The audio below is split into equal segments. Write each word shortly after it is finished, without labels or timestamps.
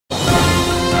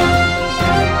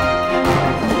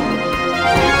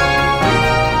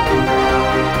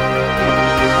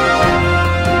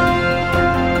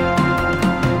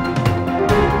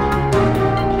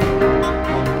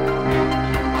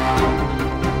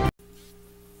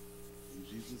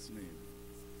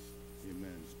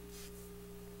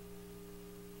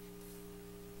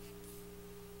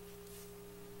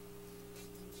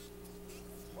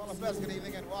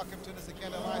welcome to the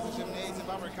Campbell Gymnasium.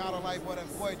 I'm Ricardo Lightfoot,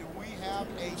 and boy, do we have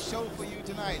a show for you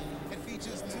tonight. It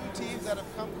features two teams that have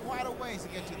come quite a ways to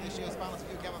get to this year's finals of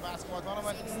Hugh Campbell basketball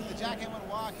tournament. The Jack Hammond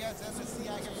Wildcats and the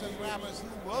C.I. Gibson Ramblers,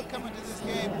 who will come into this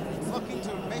game looking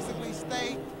to basically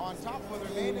stay on top for the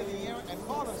remainder of the year and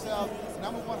call themselves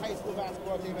 #1 high school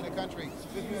basketball team in the country.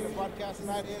 With me in the broadcast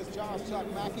tonight is Charles Chuck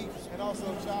Mackey and also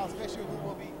Charles Fisher, who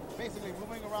will be basically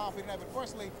moving around for tonight. But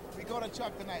firstly, we go to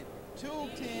Chuck tonight. Two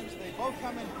teams, they both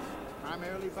come in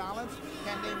primarily balanced.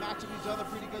 Can they match each other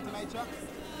pretty good tonight, Chuck?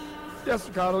 Yes,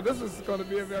 Ricardo, this is going to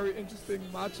be a very interesting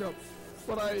matchup.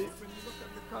 But when you look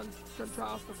at the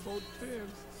contrast of both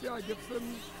teams, C.I.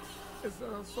 Gibson is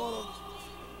a sort of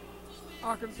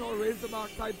Arkansas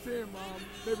Razorback type team.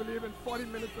 They believe in 40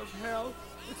 minutes of hell,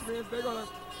 which means they're going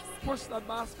to push that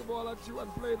basketball at you and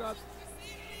play that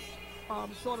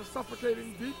sort of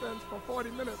suffocating defense for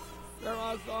 40 minutes.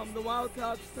 Whereas the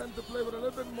Wildcats tend to play with a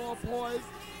little bit more poise,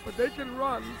 but they can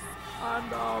run,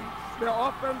 and their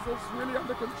offense is really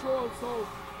under control. So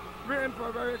we're in for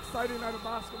a very exciting night of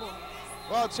basketball.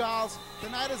 Well, Charles,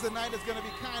 tonight is a night that's going to be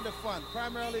kind of fun,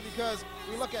 primarily because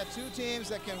we look at two teams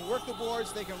that can work the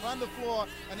boards, they can run the floor,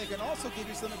 and they can also give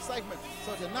you some excitement.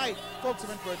 So tonight, folks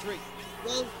are in for a treat.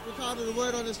 Well, Ricardo, the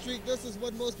word on the street, this is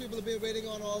what most people have been waiting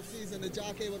on all season. The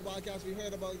Jack Hammond Wildcats, we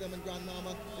heard about them in Grand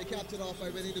Mama. They capped it off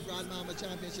by winning the Grand Mama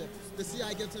Championship. The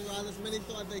C.I. Gibson Rattlers, many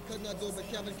thought they could not do it, but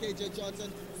Kevin K.J.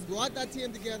 Johnson brought that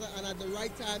team together, and at the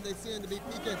right time, they seem to be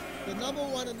peaking. The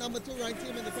 #1 and #2 ranked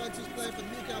team in the country is playing for the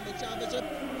Hugh Campbell Championship.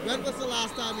 When was the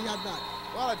last time we had that?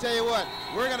 Well, I tell you what,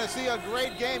 we're going to see a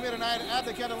great game here tonight at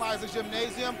the Campbell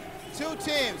Gymnasium. Two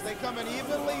teams, they come in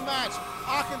evenly matched.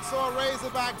 Arkansas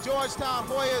Razorback, Georgetown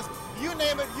Hoyas, you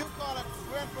name it, you call it.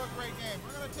 We're in for a great game.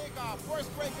 We're going to take our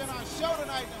first break in our show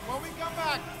tonight, and when we come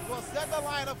back, we'll set the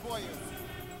lineup for you.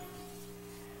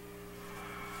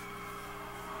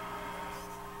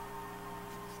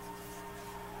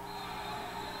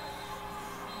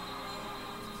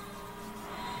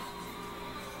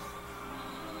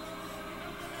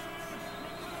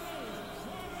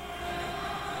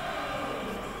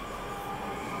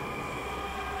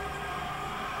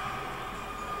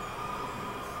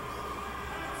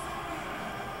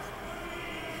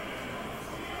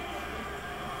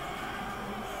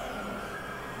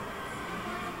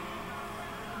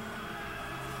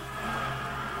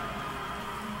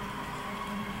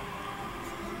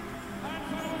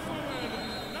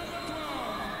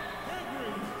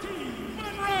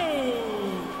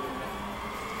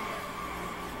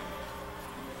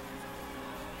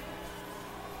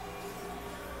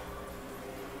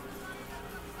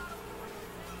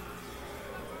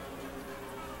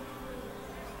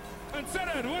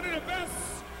 Considered one of the best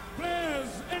players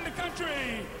in the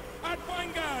country at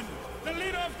point guard, the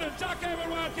leader of the Jack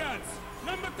Hammond Wildcats,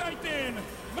 #13,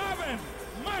 Marvin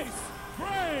Mice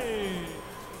Bray.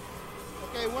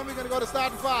 Okay, when are we going to go to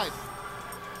starting five?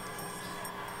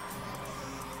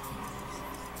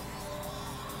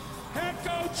 Head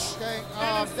coach. Okay,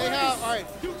 they have, all right,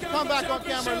 come back on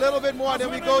camera a little bit more, then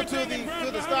we go to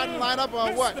the starting lineup,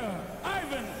 or what?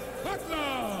 Ivan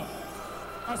Butler.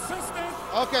 Assistant.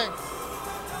 Okay.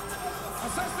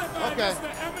 Assisted by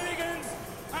Mr. Emmigans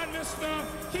and Mr.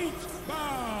 Keith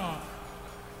Barr.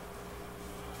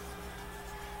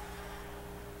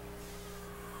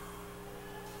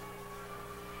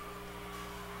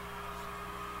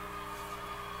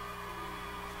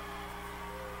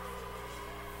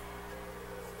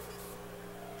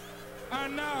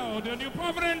 And now the New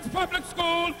Providence Public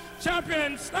School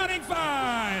champion, starting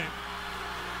five.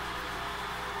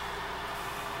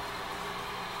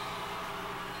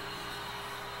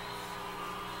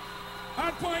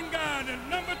 At point guard,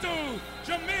 #2,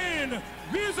 Jermaine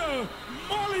Weasel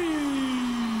Molly.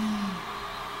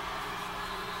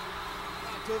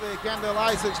 To the Campbell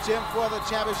Gym for the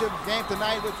championship game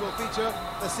tonight, which will feature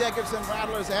the C.I. Gibson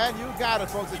Rattlers, and you got it,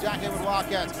 folks, the Jack Hammond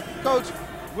Wildcats. Coach,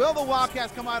 will the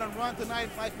Wildcats come out and run tonight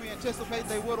like we anticipate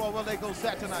they would, or will they go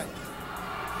set tonight?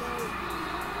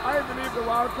 I believe the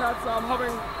Wildcats,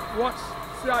 having watched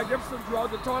C.I. Gibson throughout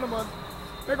the tournament,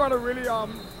 they're going to really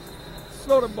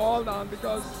slow the ball down,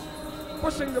 because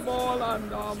pushing the ball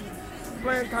and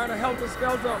playing kind of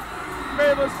helter-skelter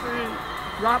favors the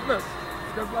Rattlers,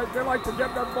 because they like to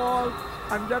get that ball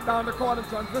and get down the court in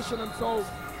transition. And so,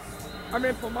 I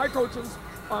mean, from my coaching's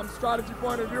strategy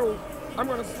point of view, I'm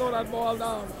going to slow that ball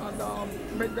down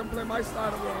and make them play my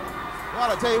style of ball. Well,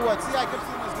 I'll tell you what, C.I.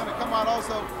 Gibson is going to come out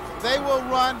also They will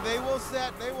run, they will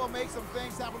set, they will make some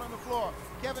things happen on the floor.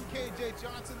 Kevin K.J.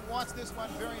 Johnson wants this one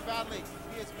very badly.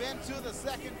 He has been to the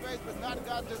second base but not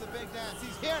gotten to the big dance.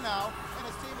 He's here now, and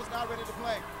his team is now ready to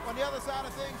play. On the other side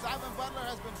of things, Ivan Butler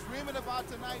has been dreaming about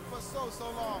tonight for so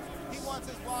long. He wants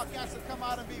his Wildcats to come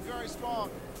out and be very strong.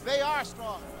 They are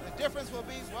strong. The difference will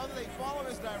be whether they follow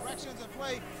his directions and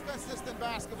play consistent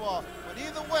basketball. But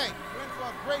either way, we're in for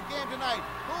a great game tonight.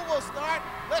 Who will start?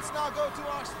 Let's now go to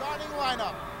our starting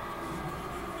lineup.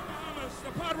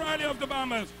 The Pat Riley of the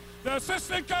Bombers, the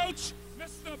assistant coach,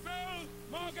 Mr. Bill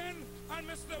Morgan, and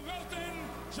Mr. Wilton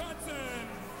Johnson.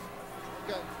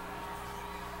 Okay.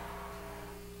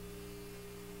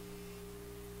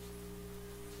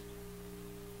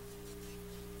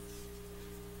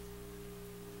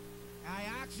 I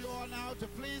ask you all now to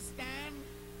please stand.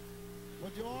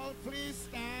 Would you all please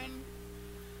stand?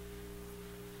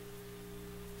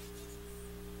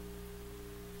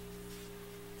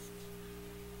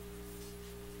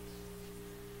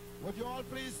 Would you all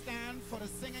please stand for the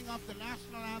singing of the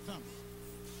national anthem?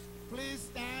 Please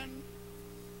stand.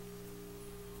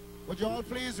 Would you all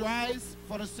please rise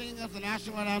for the singing of the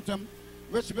national anthem,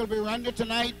 which will be rendered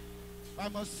tonight by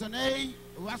Ms. Sine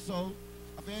Russell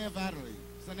of Air Valley.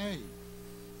 Sine.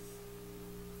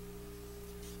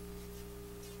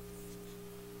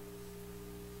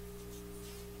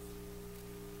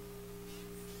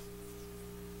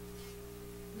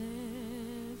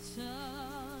 Lift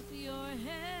up your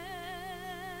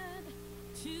head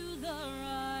to the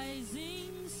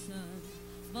rising sun,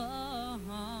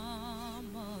 Bahamaland.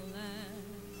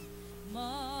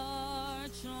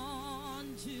 March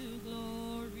on to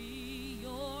glory,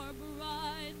 your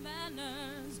bright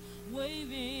banners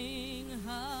waving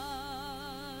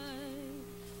high.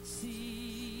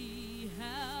 See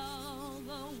how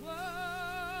the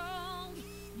world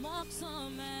mocks a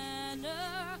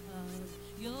manner of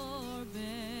your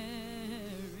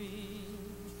bearing,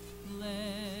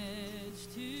 pledge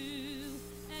to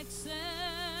excel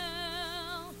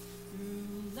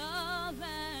through love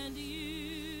and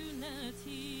unity,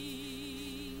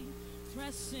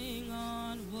 pressing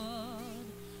onward,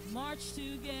 march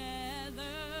together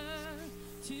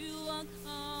to a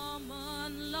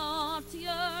common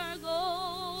loftier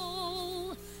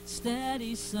goal,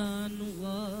 steady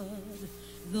sunward,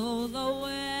 though the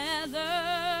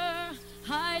weather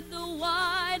hide the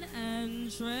wide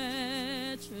and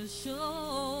treacherous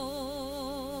shoal.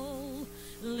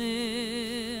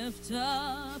 Lift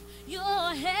up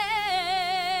your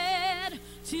head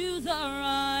to the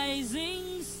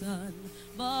rising sun,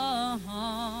 Bahamaland,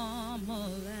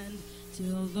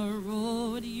 till the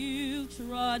road you've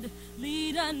trod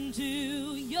lead unto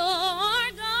your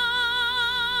God.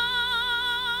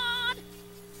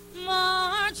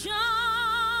 March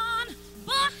on,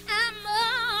 Bahamaland.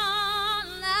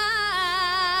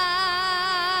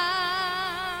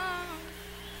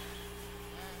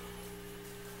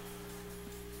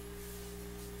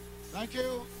 Thank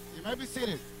you. You may be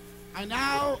seated. I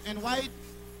now invite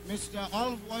Mr.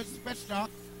 Oliver Spitstock,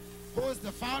 who is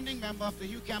the founding member of the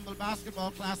Hugh Campbell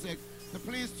Basketball Classic, to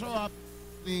please throw up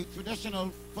the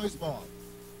traditional first ball.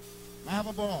 May I have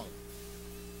a ball?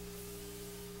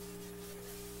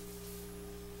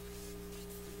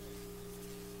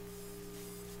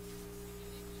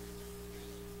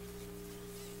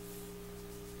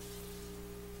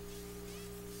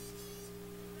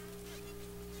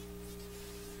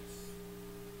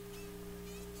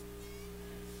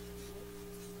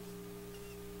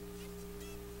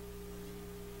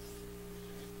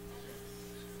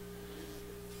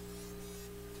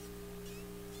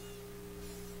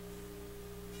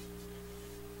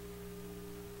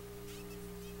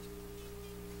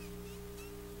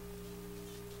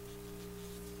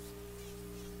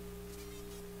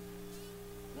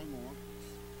 One more.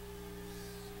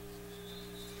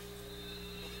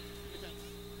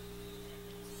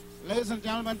 Ladies and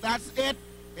gentlemen, that's it.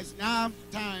 It's now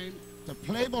time to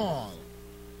play ball.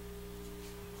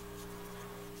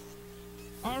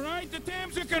 All right, the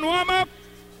teams, you can warm up.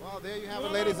 Well, there you have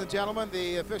it, ladies and gentlemen.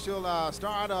 The official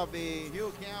start of the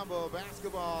Hugh Campbell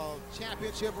Basketball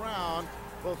Championship round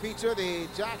will feature the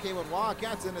Jock Hayward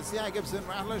Wildcats and the C.I. Gibson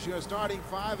Rattlers. Your starting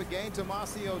five again: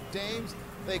 Tomasio Dames.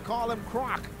 They call him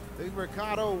Croc. The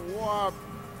Ricardo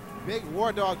Big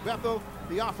War Dog Bethel.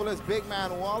 Theophilus Big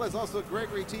Man Wallace. Also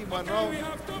Gregory T. Monroe.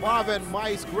 Marvin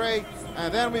Mice Gray.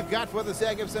 And then we've got for the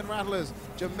C.I. Gibson Rattlers,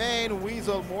 Jermaine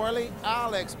Weasel Morley,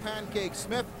 Alex Pancake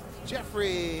Smith,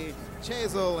 Jeffrey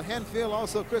Chazell Henfield,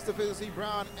 also Christopher C.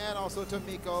 Brown, and also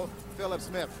Tamiko Philip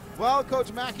Smith. Well,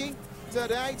 Coach Mackey,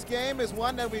 tonight's game is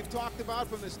one that we've talked about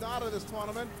from the start of this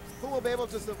tournament. Who will be able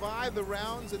to survive the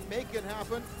rounds and make it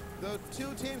happen? The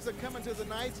two teams that come into the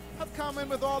night have come in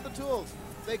with all the tools.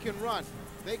 They can run,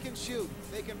 they can shoot,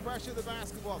 they can pressure the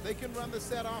basketball, they can run the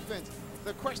set offense.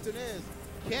 The question is,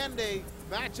 can they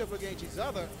match up against each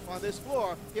other on this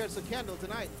floor here at Kendall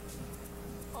tonight?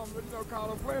 But you know,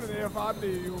 Carlo, playing in the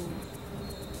AFID, you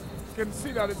can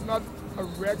see that it's not a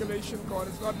regulation court.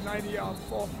 It's not 90 yards,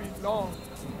 4 feet long.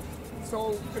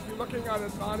 So if you're looking at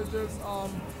advantages,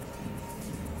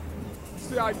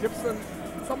 C.I. Gibson,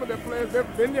 some of their players,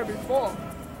 they've been here before.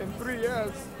 In 3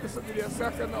 years, this will be their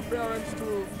second appearance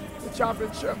to the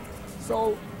championship.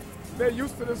 So they're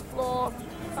used to this floor,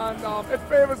 and it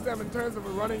favors them in terms of a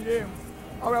running game.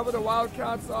 However, the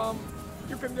Wildcats,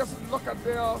 you can just look at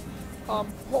their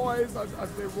poise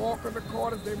as they walk on the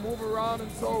court, as they move around,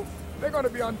 and so they're going to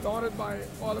be undaunted by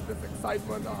all of this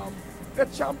excitement. They're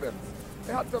champions.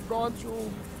 They had to have gone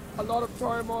through a lot of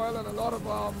turmoil and a lot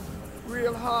of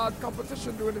real hard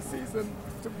competition during the season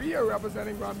to be here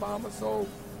representing Grand Bahama. So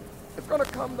it's going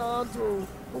to come down to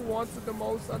who wants it the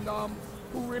most and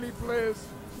who really plays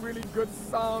really good,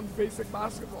 sound, basic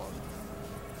basketball.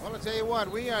 Well, I'll tell you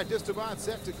what, we are just about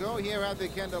set to go here at the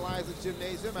Kendall Isaac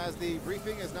Gymnasium as the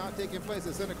briefing is now taking place.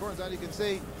 It's in accordance, as you can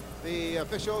see, the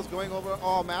officials going over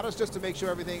all matters just to make sure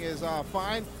everything is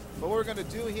fine. But what we're going to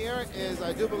do here is,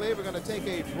 I do believe we're going to take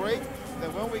a break.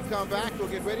 Then when we come back, we'll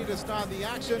get ready to start the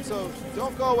action. So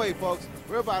don't go away, folks.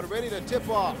 We're about ready to tip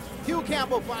off Hugh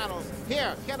Campbell Finals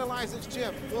here, Kendall Isaac's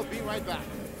Gym. We'll be right back.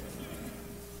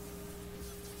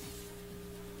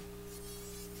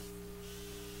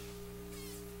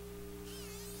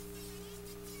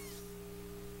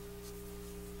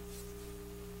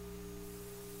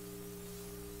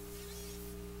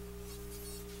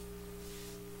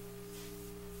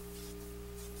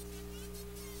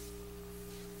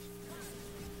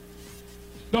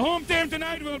 The home team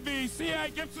tonight will be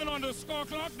C.I. Gibson on the score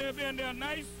clock. They'll be in their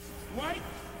nice white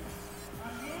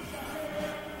and blue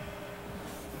jacket.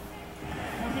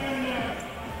 And then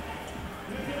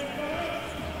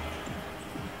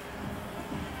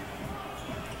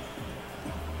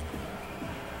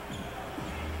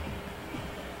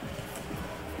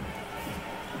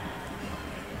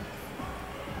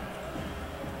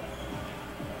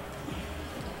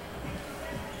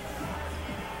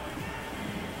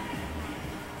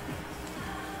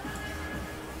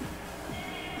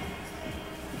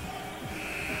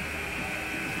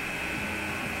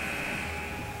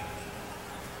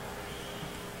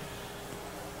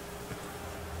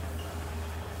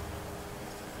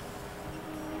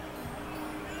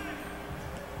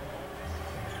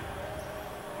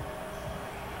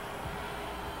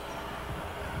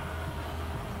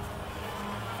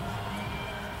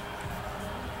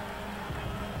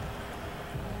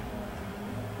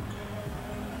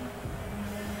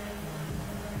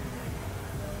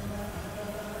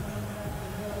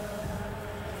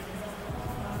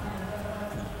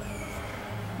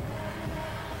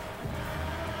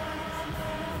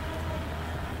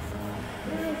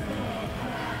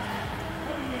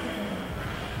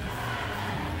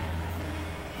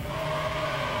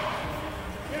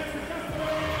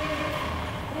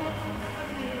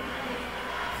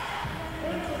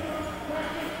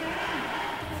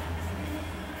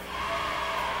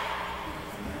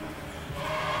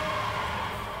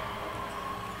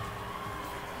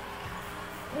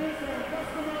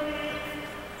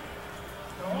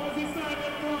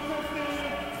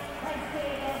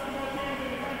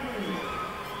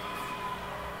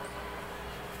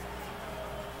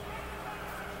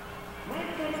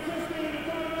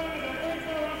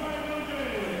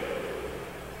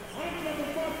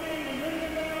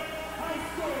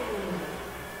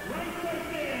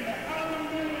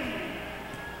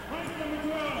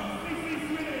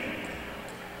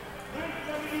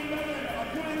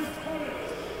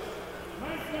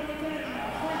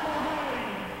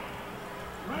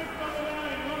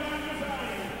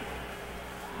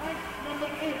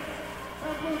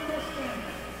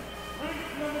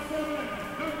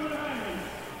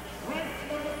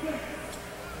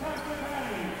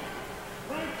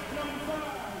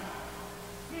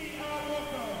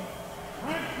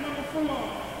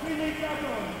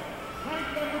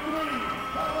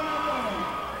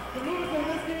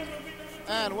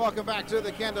And welcome back to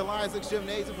the Kendall Isaac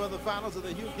Gymnasium for the finals of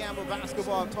the Hugh Campbell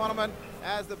basketball tournament.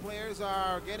 As the players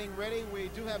are getting ready, we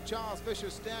do have Charles Fisher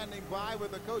standing by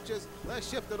with the coaches.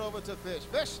 Let's shift it over to Fish.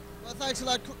 Fish? Well, thanks a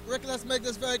lot, Rick. Let's make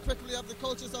this very quickly of the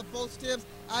coaches of both teams.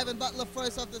 Ivan Butler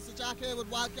first of the Jack Haywood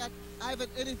Wildcat. Ivan,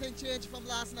 anything changed from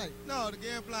last night? No, the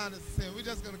game plan is the same. We're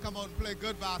just going to come out and play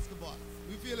good basketball.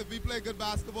 We feel if we play good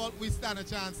basketball, we stand a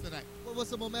chance tonight. Well, What was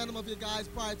the momentum of your guys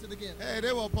prior to the game? Hey,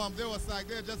 they were pumped. They were psyched.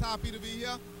 They're just happy to be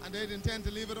here, and they intend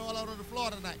to leave it all out on the floor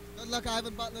tonight. Good luck,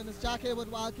 Ivan Butler and his Jack Haywood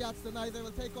Wildcats tonight. They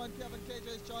will take on Kevin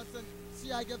KJ Johnson,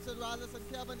 C.I. Gibson Rattlers, and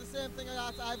Kevin. The same thing I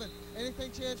asked Ivan.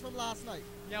 Anything changed from last night?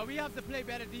 Yeah, we have to play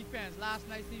better defense. Last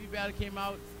night, Stevie Bell came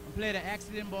out and played an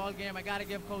excellent ball game. I got to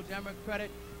give Coach Emmerich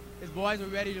credit. His boys were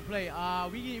ready to play.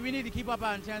 We need to keep up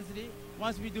our intensity.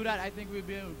 Once we do that, I think we'll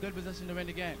be in a good position to win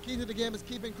the game. Key to the game is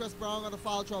keeping Chris Brown out of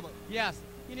foul trouble. Yes,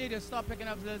 he need to stop picking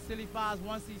up little silly fouls.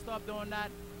 Once he stops doing that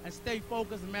and stay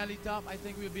focused and mentally tough, I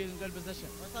think we'll be in a good position.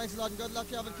 Well, thanks a lot and good luck,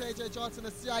 Kevin KJ Johnson,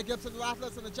 the C.I. Gibson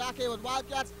Rattlers, and the Jack Haywood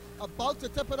Wildcats about to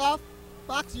tip it off.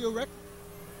 Back to you, Rick.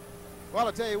 Well,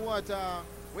 I'll tell you what,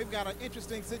 we've got an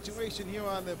interesting situation here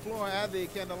on the floor at the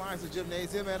Kendall Lyons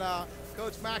Gymnasium, and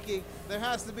Coach Mackey, there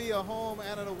has to be a home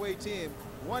and an away team.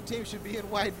 One team should be in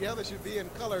white, the other should be in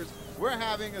colors. We're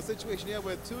having a situation here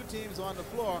with two teams on the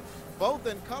floor, both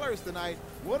in colors tonight.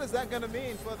 What is that going to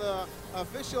mean for the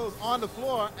officials on the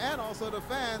floor and also the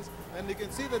fans? And you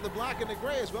can see that the black and the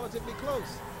gray is relatively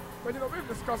close. But, you know, we've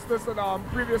discussed this in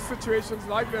previous situations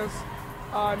like this,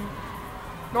 and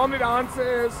normally the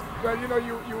answer is, well, you know,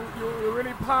 you're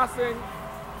really passing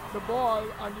the ball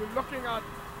and you're looking at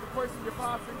the person you're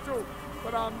passing to.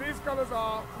 But these colors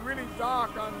are really dark,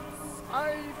 and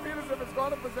I feel as if it's going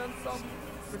to present some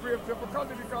degree of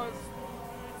difficulty because,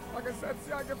 like I said,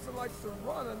 C.I. Gibson likes to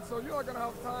run, and so you're not going to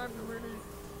have time to really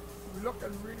look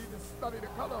and really to study the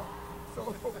color.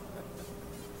 So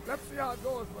let's see how it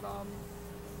goes. But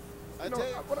you know,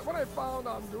 what I found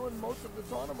doing most of the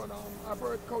tournament, I've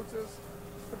heard coaches,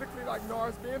 particularly like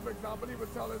Norris Bain, for example, he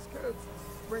would tell his kids,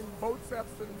 bring both sets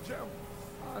to the gym.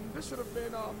 And this should have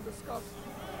been discussed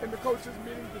in the coaches'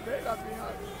 meeting today that we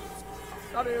had.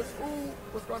 That is, who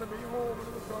was going to be home and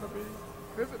who was going to be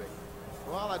visiting.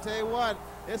 Well, I tell you what,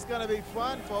 it's going to be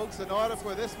fun, folks, in order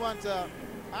for this one to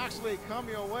actually come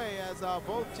your way, as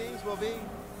both teams will be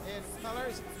in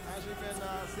colors. As you can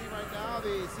see right now,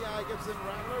 the C.I. Gibson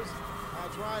Rattlers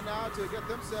trying now to get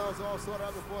themselves all sorted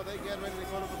out before they get ready to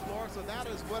go to the floor. So that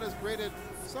is what has created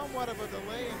somewhat of a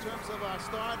delay in terms of our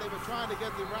start. They were trying to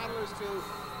get the Rattlers to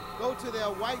go to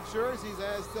their white jerseys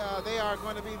as they are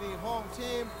going to be the home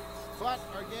team. But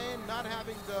again, not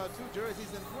having the two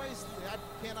jerseys in place, that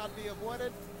cannot be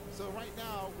avoided. So right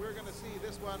now, we're going to see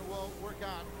this one will work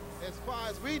out. As far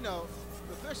as we know,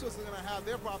 the officials are going to have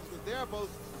their problems because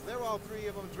they're all three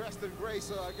of them dressed in gray,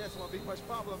 so I guess there won't be much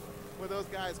problem with those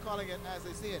guys calling it as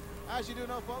they see it. As you do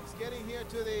know, folks, getting here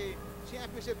to the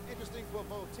championship, interesting for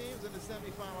both teams in the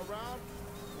semifinal round.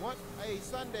 What a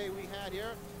Sunday we had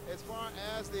here as far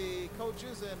as the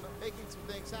coaches and making some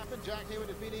things happen. Jack Haywood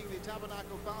defeating the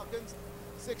Tabernacle Falcons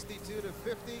 62-50.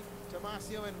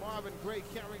 Tomasio and Marvin Gray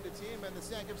carrying the team, and the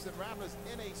C.I. Gibson Rattlers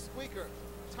in a squeaker,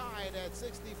 tied at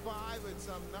 65 with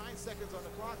some 9 seconds on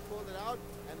the clock, pulled it out,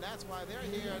 and that's why they're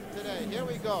here today. Here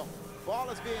we go. Ball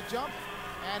is being jumped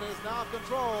and is now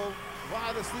controlled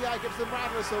by the C.I. Gibson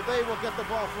Rattlers, so they will get the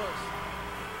ball first.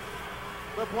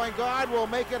 The point guard will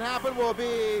make it happen, will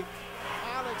be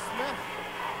Alex Smith.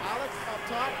 Alex up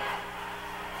top,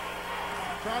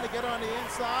 trying to get on the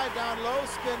inside, down low,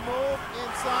 spin move,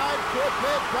 inside, good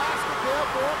hit, basket there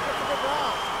for Christopher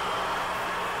Brown.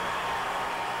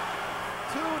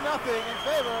 2-0 in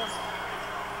favor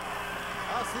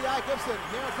of C.I. Gibson.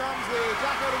 Here comes the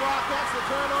Jack Haywood Wildcats, the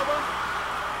turnover.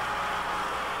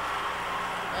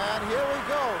 And here we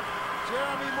go.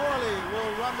 Jeremy Morley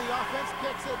will run the offense,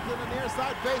 kicks it to the near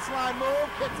side, baseline move,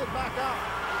 kicks it back out.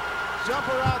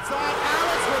 Jumper outside,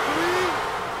 Alex with three.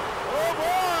 Oh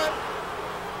boy.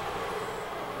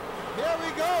 Here we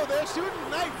go, they're shooting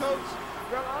tonight, Coach.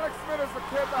 Well, Alex Smith is a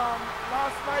kid,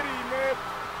 last night he made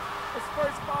his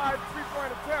first 5 3-point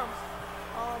attempts.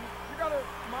 You gotta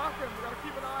mark him, you gotta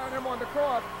keep an eye on him on the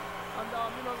court. And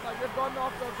you know, like they've gotten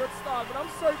off to a good start, but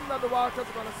I'm certain that the Wildcats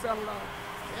are gonna settle down.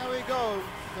 Here we go.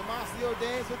 Tomasio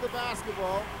Danes with the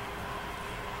basketball.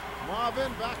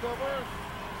 Marvin back over.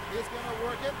 He's going to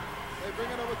work it. They bring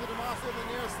it over to Tomasio on the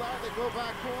near side. They go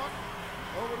back court.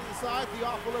 Over to the side.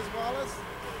 Theophilus Wallace.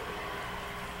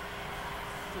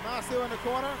 Tomasio in the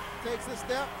corner. Takes a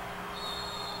step.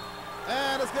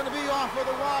 And it's going to be off for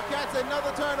the Wildcats.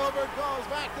 Another turnover. It goes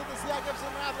back to the C.I.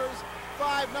 Gibson Rattlers.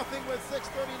 5-0 with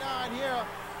 6:39 here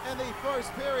in the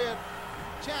first period.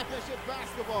 Championship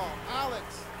basketball. Alex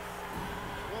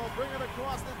will bring it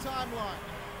across the timeline.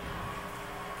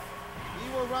 He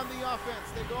will run the offense.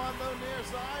 They go on the near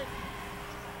side.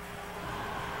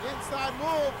 Inside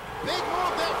move. Big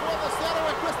move there for the center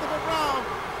and Christopher Brown.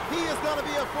 He is going to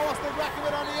be a force to reckon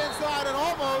with on the inside and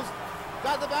almost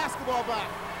got the basketball back.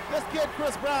 This kid,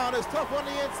 Chris Brown, is tough on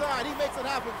the inside. He makes it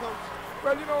happen, Coach.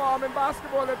 Well, you know, in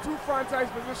basketball, there are two franchise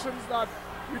positions that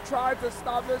we try to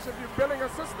establish if you're building a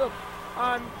system.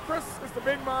 And Chris is the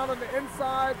big man on the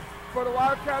inside. For the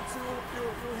Wildcats, you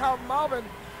have Marvin.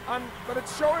 But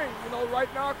it's showing, you know,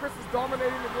 right now Chris is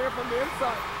dominating the game from the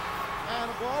inside. And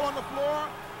a ball on the floor.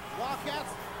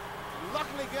 Wildcats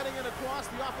luckily getting it across.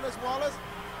 Theophilus Wallace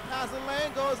has a lane,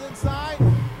 goes inside,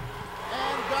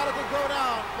 and got it to go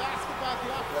down. Basket by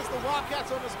Theophilus. The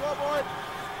Wildcats on the scoreboard.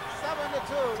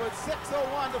 7-2 with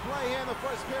 6:01 to play here in the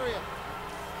first period.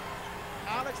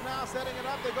 Alex now setting it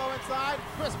up. They go inside.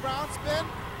 Chris Brown spin.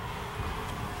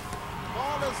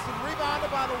 Ball is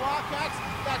rebounded by the Wildcats.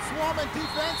 That swarming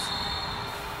defense.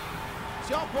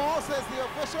 Jump ball, says the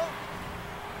official.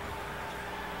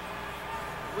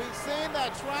 We've seen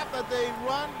that trap that they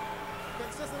run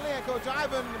consistently, and Coach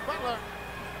Ivan Butler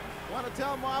want to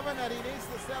tell Marvin that he needs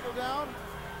to settle down.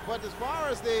 But as far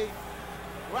as the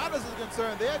Rattlers is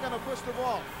concerned, they're going to push the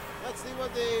ball. Let's see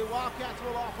what the Wildcats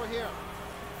will offer here.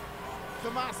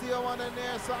 Tomasio on the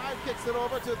near side, kicks it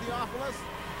over to Theophilus.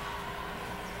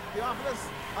 Theophilus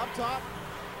up top,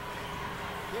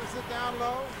 gives it down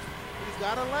low. He's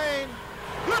got a lane.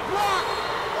 Good block!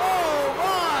 Oh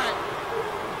my!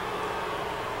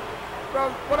 Well,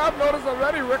 what I've noticed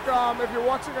already, Rick, if you're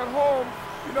watching at home,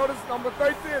 you notice number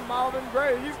 13, Marvin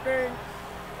Gray. He's being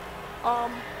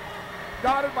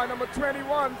guarded by number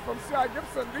 21 from C.I.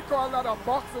 Gibson. We call that a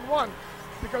box and one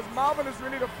because Marvin is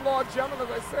really the floor general. As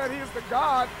I said, he is the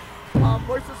guard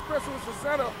versus Chris, who's the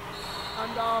center.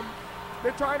 And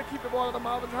they're trying to keep the ball out of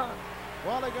Marvin's hand.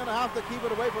 Well, they're going to have to keep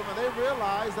it away from him. They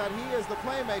realize that he is the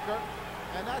playmaker,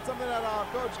 and that's something that our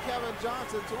coach Kevin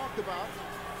Johnson talked about,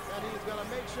 that he's going to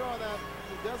make sure that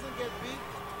he doesn't get beat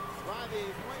by the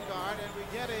point guard, and we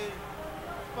get a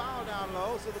foul down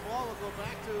low, so the ball will go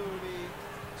back to the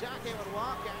Jackhaven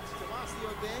Wildcats. Tomasio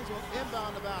Dames will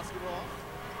inbound the basketball.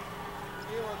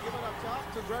 He will give it up top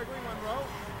to Gregory Monroe.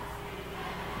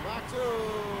 Back to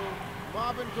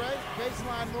Marvin Gray.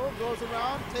 Baseline move, goes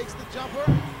around, takes the jumper.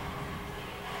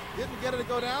 Didn't get it to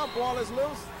go down. Ball is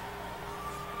loose.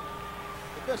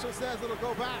 The official says it'll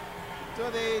go back to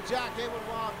the Jackhaven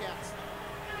Wildcats.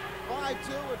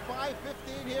 5-2 with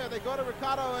 5:15 here. They go to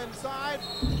Ricardo inside.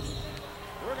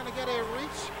 We're going to get a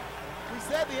reach. We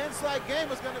said the inside game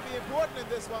was going to be important in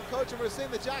this one, Coach, and we're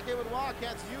seeing the Jackhaven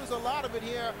Wildcats use a lot of it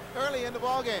here early in the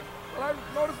ballgame. Well, I've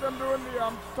noticed them during the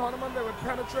tournament. They would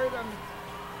penetrate and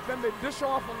then they dish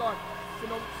off a lot. You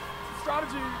know,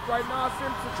 strategy right now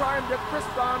seems to try and get Chris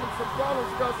Brown in some problems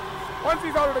because once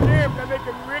he's out of the game, then they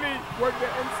can really work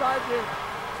their inside game.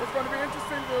 So it's going to be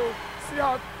interesting to see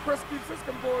how Chris keeps his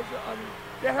composure and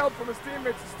get help from his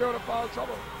teammates to stir the foul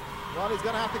trouble. Well, he's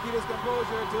going to have to keep his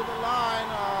composure to the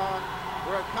line.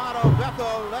 Ricardo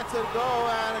Bethel lets it go,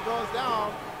 and it goes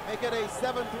down. Make it a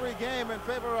 7-3 game in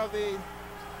favor of the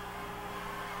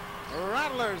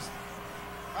Rattlers.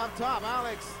 Up top,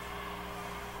 Alex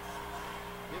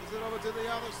gives it over to the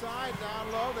other side,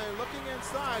 down low. They're looking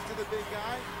inside to the big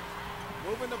guy.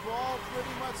 Moving the ball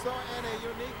pretty much so in a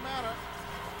unique manner.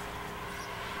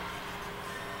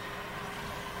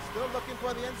 Still looking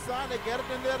for the inside. They get it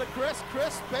in there to Chris.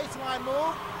 Chris, baseline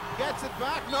move, gets it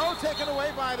back. No, taken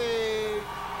away by the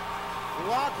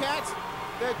Wildcats.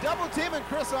 They're double teaming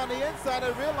Chris on the inside.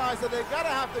 They realize that they're gonna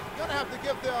have to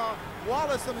give the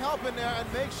Wallace some help in there and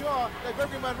make sure that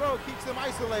Gregory Monroe keeps them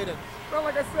isolated. Well,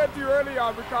 like I said to you earlier,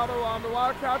 Ricardo, the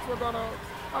Wildcats were gonna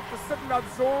have to sit in that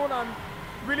zone and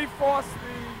really force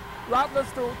the Rattlers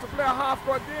to play a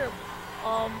half-court game.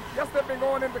 Yes, they've been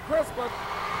going into Chris, but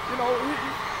you know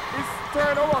he's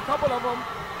turned over a couple of them.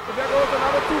 But there goes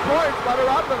another 2 points by the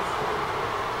Rattlers.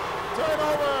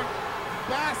 Turnover,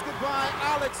 basket by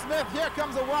Alex Smith. Here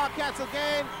comes the Wildcats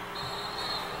again.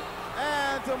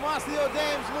 And Tomasio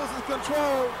Dames loses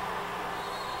control.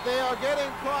 They are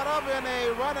getting caught up in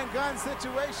a run-and-gun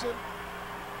situation.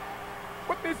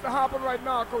 What needs to happen right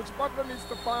now, Coach Butler needs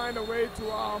to find a way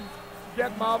to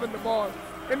get Marvin the ball.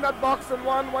 In that box and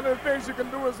one of the things you can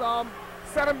do is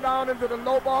set him down into the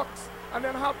low box and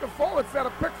then have the forward set a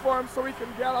pick for him so he can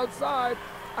get outside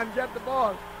and get the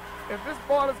ball. If this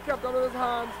ball is kept out of his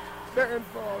hands, they're in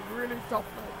for a really tough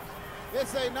night.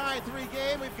 It's a 9-3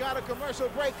 game. We've got a commercial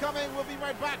break coming. We'll be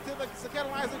right back to the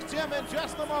Kettle Isaacs gym in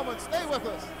just a moment. Stay with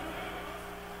us.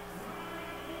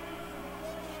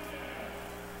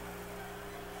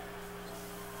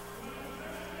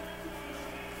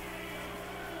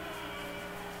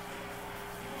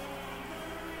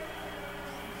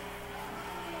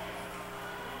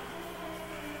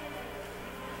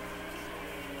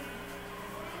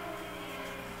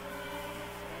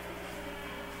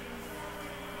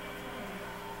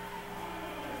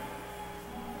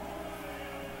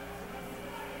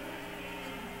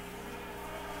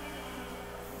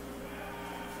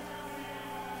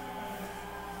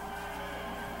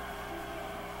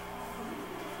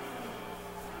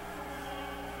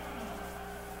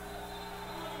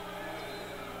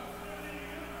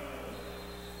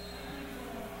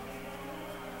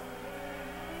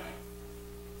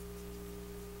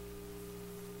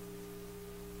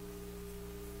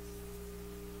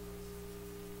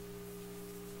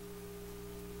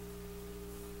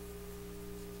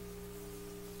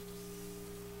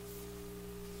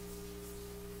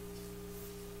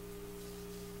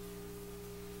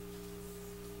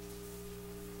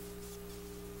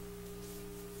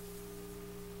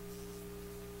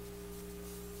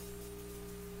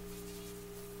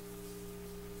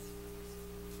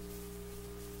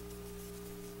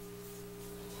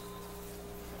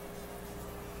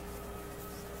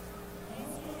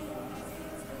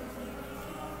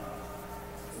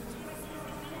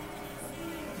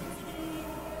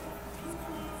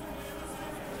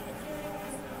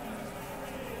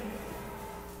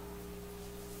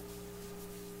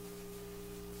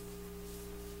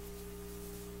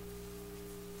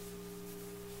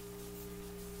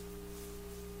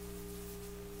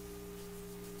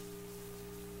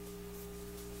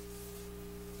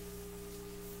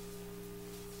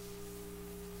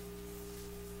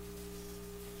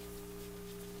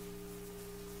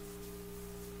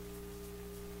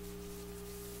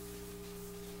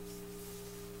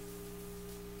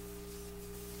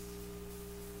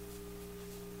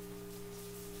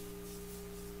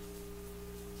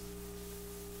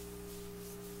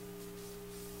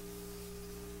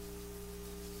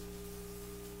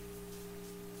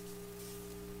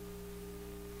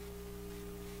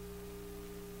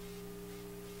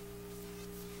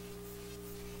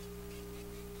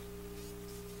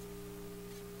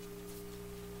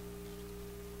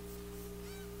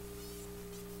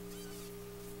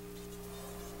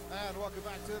 welcome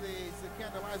back to the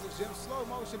Scandalizers Gym. Slow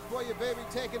motion for you, baby.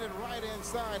 Taking it right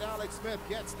inside. Alex Smith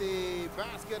gets the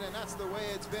basket, and that's the way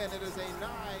it's been. It is a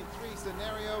 9-3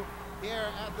 scenario here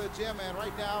at the gym, and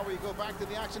right now we go back to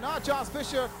the action. Charles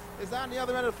Fisher is on the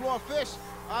other end of the floor. Fish,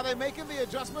 are they making the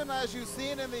adjustment as you've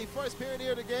seen in the first period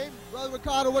here of the game? Well,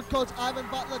 Ricardo, what Coach Ivan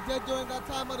Butler did during that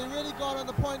time, but he really got on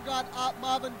the point guard,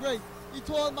 Marvin Gray. He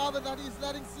told Marvin that he's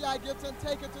letting C.I. Gibson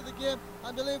take it to the game,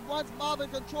 and believe once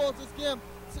Marvin controls this game,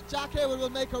 Jack Hayward will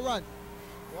make a run.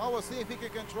 Well, we'll see if he can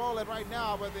control it right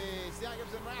now, but the C.I.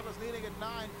 Gibson Rattlers leading at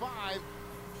 9-5.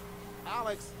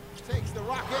 Alex takes the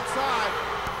rock inside.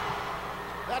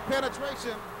 That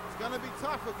penetration is going to be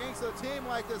tough against a team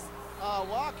like this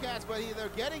Wildcats, but they're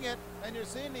getting it, and you're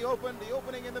seeing the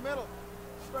opening in the middle.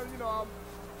 Well, you know,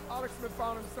 Alex Smith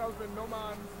found himself in no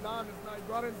man's land.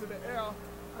 He got into the air,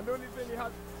 and the only thing he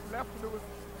had left to do was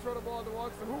throw the ball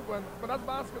towards the hoop. But that's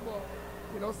basketball.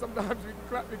 You know, sometimes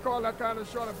we call that kind of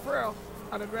short of prayer,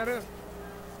 and it went in.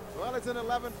 Well, it's an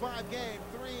 11-5 game,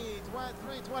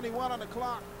 3:21 on the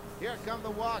clock. Here come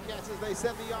the Wildcats as they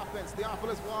send the offense.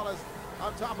 Theophilus Wallace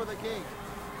on top of the key.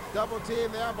 Double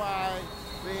team there by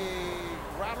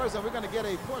the Rattlers, and we're going to get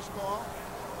a push ball.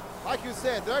 Like you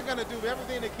said, they're going to do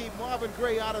everything to keep Marvin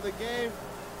Gray out of the game,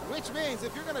 which means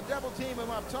if you're going to double team him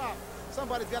up top,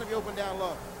 somebody's got to be open down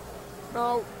low.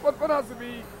 Now, what has to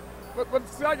be, what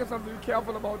C.I. has to be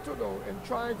careful about too, though, in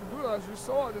trying to do that, as you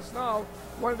saw just now,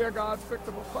 one of their guards picked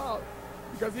up a foul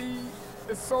because he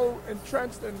is so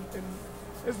entrenched in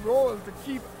his role to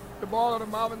keep the ball out of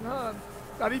Marvin's hand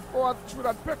that he fought through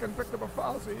that pick and picked up a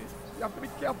foul. So you have to be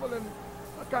careful in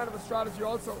that kind of a strategy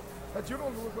also, that you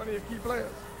don't lose one of your key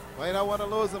players. Well, you don't want to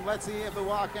lose them. Let's see if the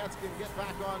Wildcats can get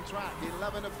back on track.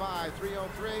 11-5,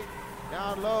 3:03.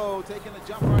 Down low, taking the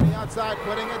jumper on the outside,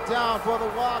 putting it down for the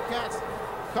Wildcats.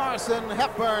 Carson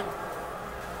Hepburn.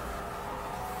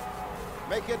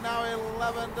 Make it now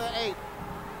 11-8.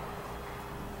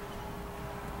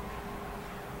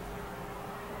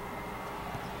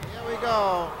 Here we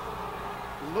go.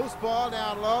 Loose ball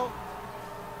down low.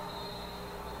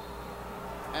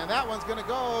 And that one's going to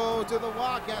go to the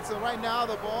Wildcats. So right now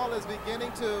the ball is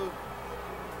beginning to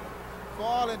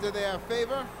fall into their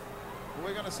favor.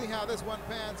 We're going to see how this one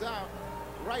pans out.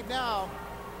 Right now,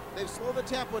 they've slowed the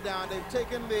tempo down. They've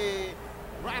taken the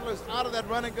Rattlers out of that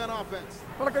run and gun offense.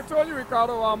 Well, like I told you,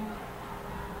 Ricardo,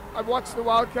 I watched the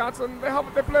Wildcats, and they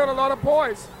play with a lot of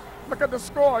poise. Look at the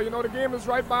score. You know, the game is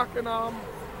right back in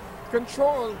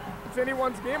control. It's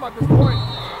anyone's game at this point.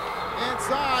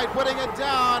 Inside, putting it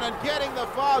down and getting the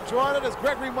foul. Drawing it is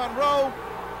Gregory Monroe.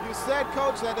 You said,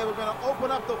 Coach, that they were going to open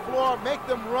up the floor, make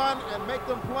them run, and make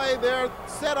them play their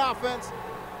set offense,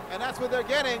 and that's what they're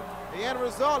getting. The end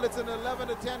result, it's an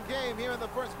 11-10 game here in the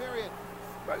first period.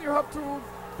 Well, you have two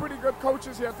pretty good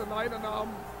coaches here tonight, and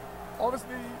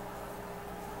obviously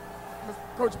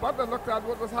Coach Butler looked at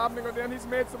what was happening, and then he's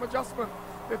made some adjustment.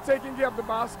 They're taking care of the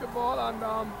basketball, and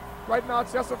right now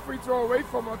it's just a free throw away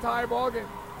from a tie ball game.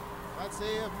 Let's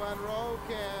see if Monroe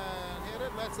can hit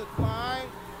it. Lets it fly.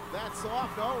 That's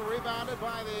off, though. Rebounded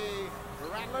by the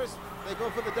Rattlers. They go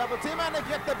for the double team, and they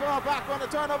get the ball back on the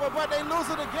turnover, but they lose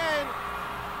it again.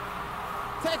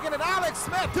 Taking it, Alex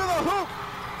Smith to the hoop.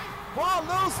 Ball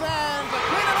loose, and to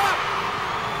clean it up.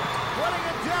 Putting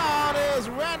it down is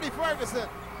Randy Ferguson.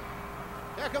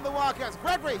 Here come the Wildcats.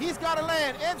 Gregory, he's got a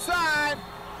lane inside.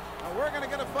 Now we're going to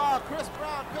get a foul. Chris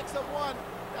Brown picks up one.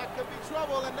 That could be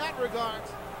trouble in that regard.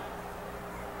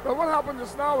 But what happened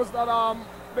just now is that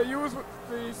they used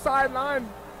the sideline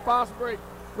fast break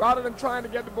rather than trying to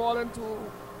get the ball into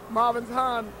Marvin's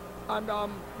hand, and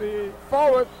the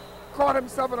forward caught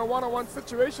himself in a one-on-one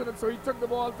situation, and so he took the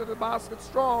ball to the basket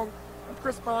strong, and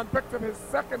Chris Brown picked up his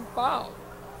second foul.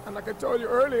 And like I told you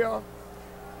earlier,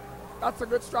 that's a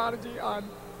good strategy, and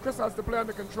Chris has to play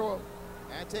under control.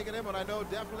 And taking him, but I know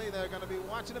definitely they're going to be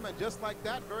watching him, and just like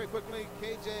that, very quickly,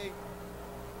 KJ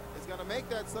is going to make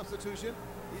that substitution.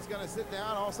 He's going to sit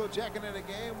down. Also checking in the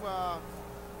game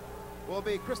will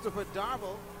be Christopher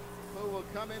Darville, who will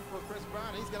come in for Chris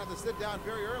Brown. He's going to have to sit down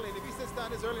very early, and if he sits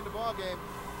down this early in the ball game,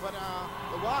 but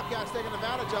the Wildcats taking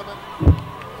advantage of it.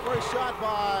 First shot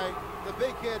by the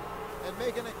big kid and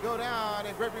making it go down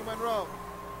in Gregory Monroe.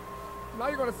 Now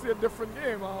you're going to see a different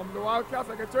game. The Wildcats,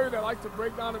 like I tell you, they like to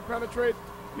break down and penetrate.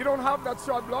 You don't have that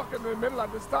shot block in the middle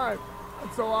at this time.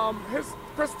 And so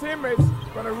Chris' teammates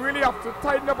going to really have to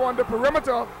tighten up on the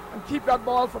perimeter and keep that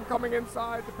ball from coming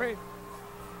inside the paint.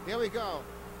 Here we go.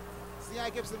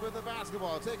 C.I. Gibson with the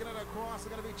basketball. Taking it across. It's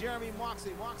going to be Jeremy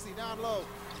Moxie. Moxie down low.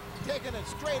 Taking it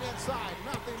straight inside.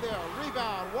 Nothing there.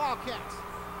 Rebound. Wildcats.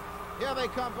 Here they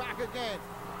come back again.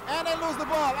 And they lose the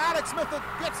ball. Alex Smith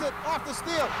gets it off the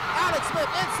steal. Alex Smith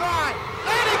inside.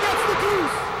 And he gets the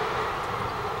deuce.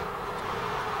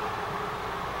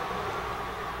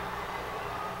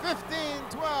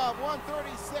 (15-12),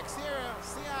 1:36 here.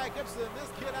 C.I. Gibson, this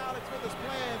kid Alex Smith is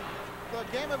playing the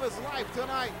game of his life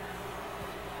tonight.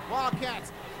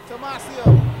 Wildcats, Tomasio,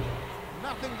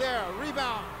 nothing there.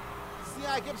 Rebound.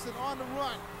 C.I. Gibson on the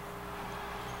run.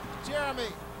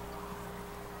 Jeremy.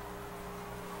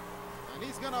 And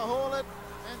he's going to hold it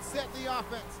and set the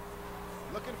offense.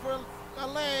 Looking for a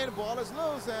lane. Ball is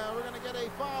loose, and we're going to get a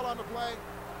foul on the play.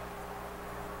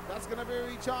 That's going to be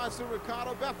recharged to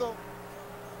Ricardo Bethel.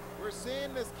 We're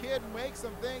seeing this kid make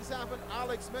some things happen.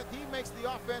 Alex Smith, he makes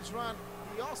the offense run.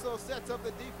 He also sets up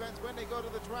the defense when they go to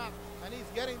the trap, and he's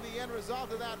getting the end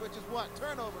result of that, which is what?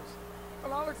 Turnovers.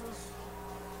 Well, Alex is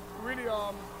really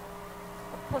a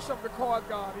push-up the court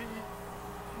guard. He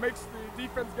makes the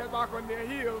defense get back on their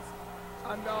heels,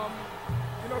 and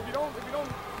you know, if you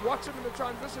don't watch him in the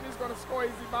transition, he's going to score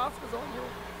easy baskets on you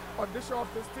or dish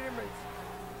off his teammates.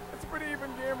 It's a pretty even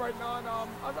game right now, and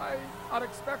as I had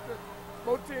expected,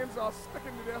 both teams are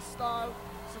sticking to their style.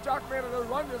 So Jack made a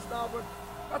run this now, but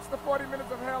that's the 40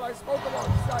 minutes of hell I spoke about.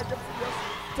 C.I. Gibson just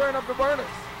turn up the burners.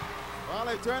 Well,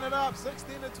 they turn it up,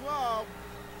 16-12.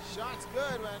 Shot's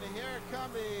good, and here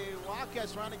come the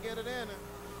Wildcats trying to get it in.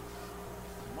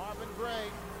 Marvin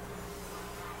Gray.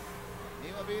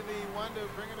 He will be the one to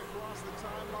bring it across the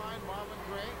timeline. Marvin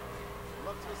Gray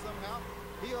looks for some help.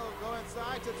 He'll go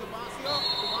inside to Tomasio.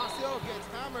 Tomasio gets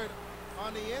hammered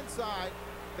on the inside.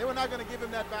 They were not going to give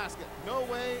him that basket. No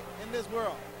way in this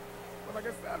world. Well, like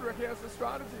I said, Rick, he has the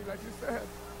strategy, like you said.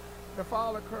 The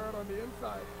foul occurred on the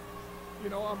inside. You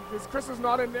know, because Chris is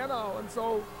not in there now, and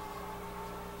so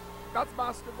that's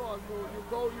basketball.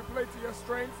 You play to your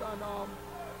strengths, and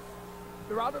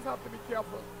the Raptors have to be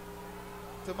careful.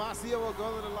 Tomasio will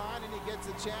go to the line, and he gets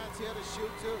a chance here to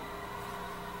shoot too.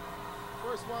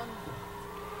 First one,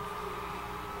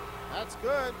 that's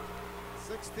good.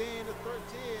 16-13,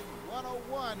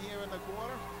 101 here in the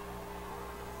quarter.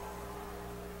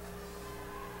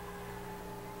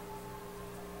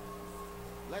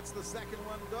 Lets the second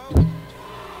one go.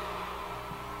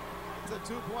 It's a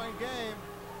two-point game.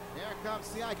 Here comes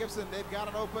C.I. Gibson. They've got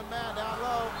an open man down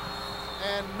low.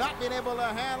 And not being able to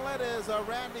handle it is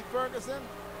Randy Ferguson.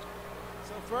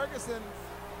 So Ferguson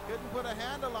couldn't put a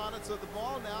handle on it, so the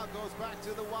ball now goes back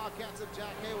to the Wildcats of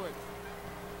Jack Hayward.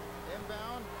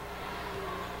 Inbound.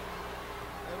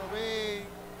 It'll be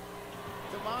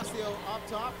Tomasio up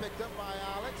top, picked up by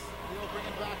Alex. He'll bring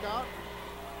it back out.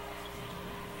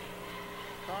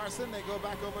 Carson, they go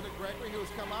back over to Gregory, who's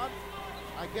come out.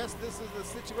 I guess this is the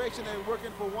situation. They're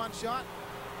working for one shot.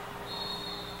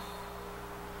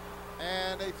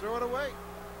 And they throw it away.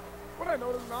 What I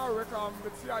notice now, Rick,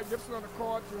 with C.I. Gibson on the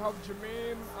court, you have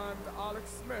Jermaine and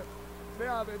Alex Smith. They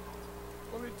are the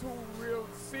only two real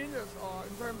seniors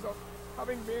in terms of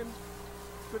having been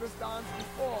to this dance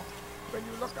before. When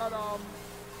you look at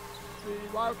the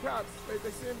Wildcats,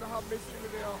 they seem to have basically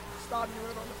their starting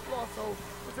unit on the floor. So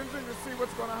it's interesting to see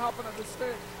what's going to happen at this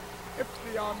stage. If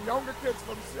the younger kids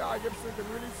from C.I. Gibson can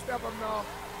really step up now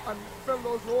and fill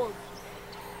those roles.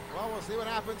 Well, we'll see what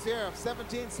happens here.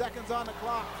 17 seconds on the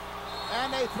clock.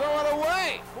 And they throw it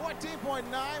away. 14.9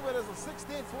 with a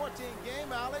 16-14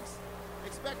 game, Alex.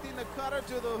 Expecting the cutter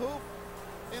to the hoop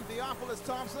in Theophilus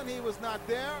Thompson. He was not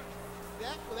there.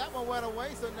 That one went away.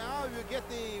 So now you get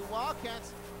the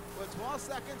Wildcats with 12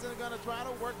 seconds and they're going to try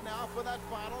to work now for that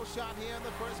final shot here in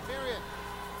the first period.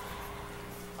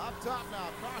 Up top now,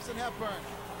 Carson Hepburn.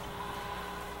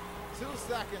 2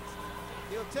 seconds.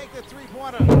 He'll take the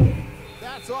three-pointer.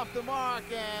 That's off the mark,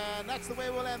 and that's the way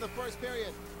we'll end the first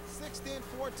period.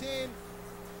 16-14.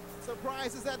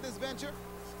 Surprises at this venture?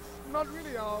 Not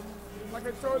really. Like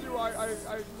I told you, I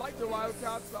like the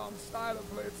Wildcats' style of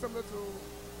play. It's similar to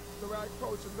the way I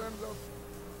coach in terms of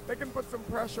they can put some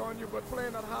pressure on you, but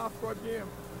playing that half-court game.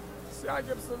 C.I.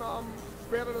 Gibson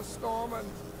created a storm, and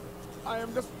I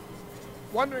am just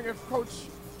wondering if Coach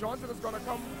Johnson is going to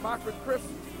come back with Chris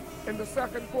in the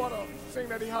second quarter, seeing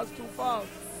that he has 2 fouls.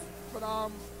 But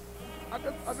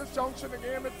at this junction of the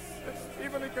game, it's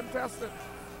evenly contested.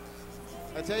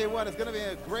 I tell you what, it's going to be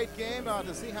a great game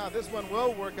to see how this one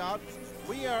will work out.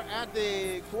 We are at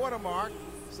the quarter mark,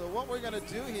 so what we're going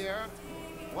to do here,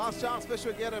 while Charles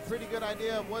Fisher get a pretty good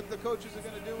idea of what the coaches are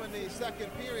going to do in the second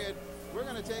period, we're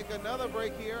going to take another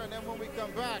break here, and then when we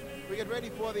come back, we get ready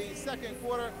for the second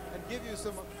quarter and give you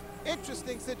some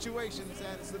interesting situations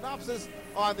and synopsis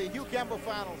on the Hugh Campbell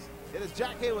finals. It is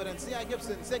Jack Hayward and C.I.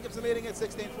 Gibson. C.I. Gibson leading at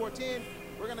 16-14.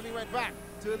 We're going to be right back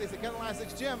to the Second Line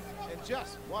 6 gym in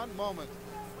just one moment.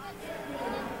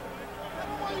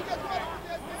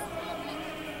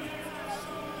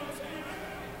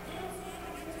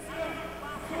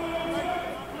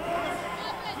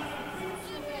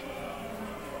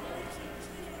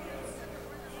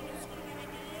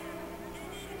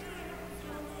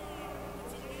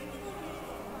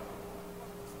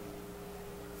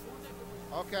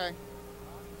 Okay.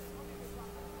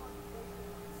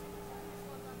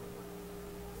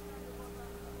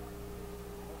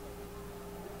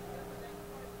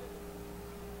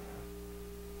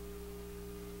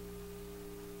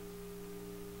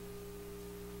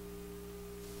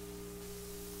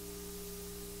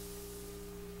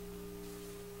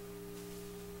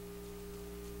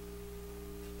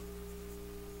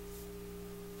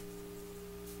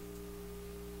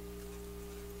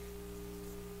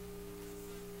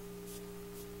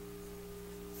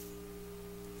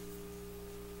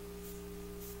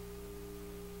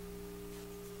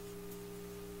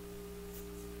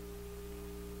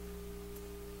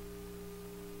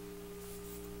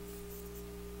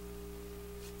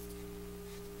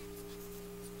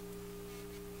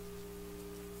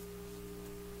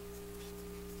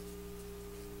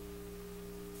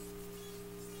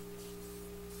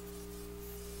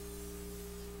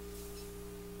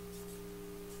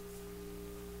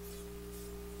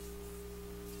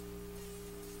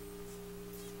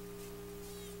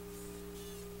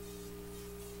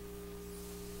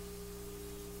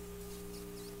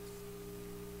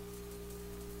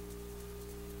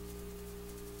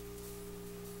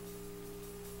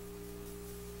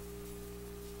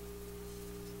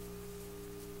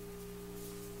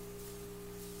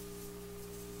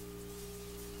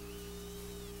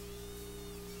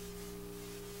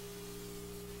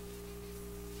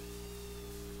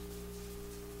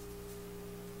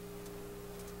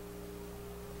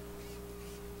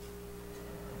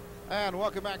 And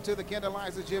welcome back to the Kendall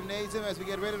Liza Gymnasium as we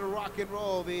get ready to rock and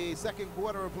roll. The second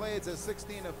quarter of play. It's a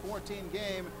 16-14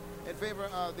 game in favor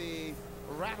of the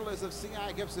Rattlers of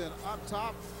C.I. Gibson. Up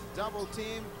top, double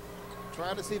team.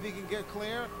 Trying to see if he can get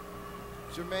clear.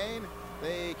 Jermaine,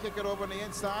 they kick it over on the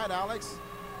inside. Alex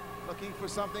looking for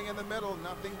something in the middle.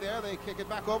 Nothing there. They kick it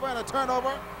back over and a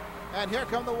turnover. And here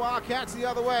come the Wildcats the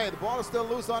other way. The ball is still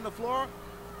loose on the floor.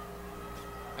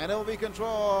 And it will be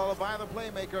controlled by the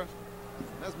playmaker.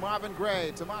 That's Marvin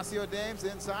Gray. Tomasio Dames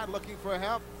inside looking for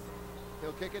help.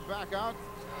 He'll kick it back out.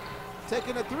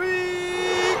 Taking a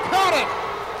three. Caught it!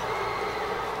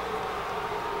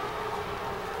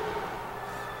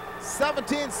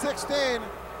 17-16.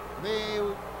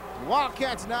 The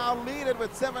Wildcats now lead it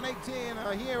with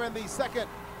 7:18 here in the second.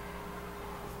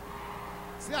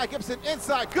 C.I. Gibson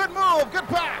inside. Good move. Good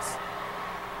pass.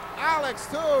 Alex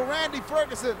to Randy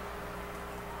Ferguson.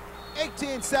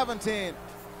 18-17.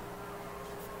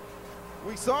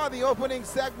 We saw the opening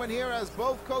segment here as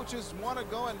both coaches want to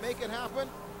go and make it happen.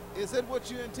 Is it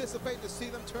what you anticipate to see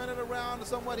them turn it around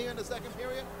somewhat here in the second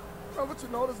period? Well, what you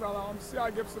notice now, C.I.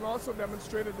 Gibson also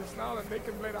demonstrated this now that they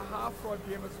can play the half-court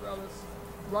game as well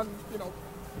as run,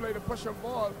 play the push-up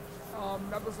ball.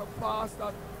 That was a pass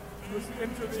that was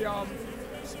into the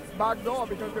back door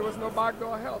because there was no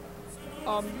backdoor help.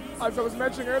 As I was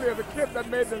mentioning earlier, the kid that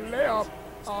made the layup,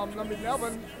 number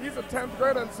 11, he's a 10th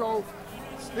grader, and so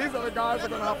these are the guys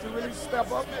that are going to have to really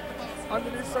step up under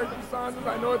these circumstances.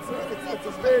 I know it's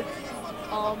a big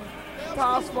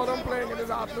task for them playing in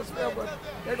this atmosphere, but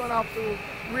they're going to have to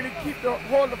really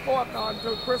hold the fort now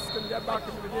until Chris can get back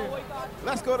into the game.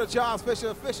 Let's go to Charles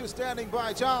Fisher. Fisher standing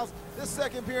by. Charles, this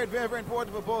second period very, very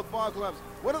important for both ball clubs.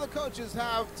 What do the coaches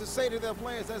have to say to their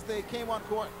players as they came on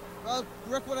court? Well,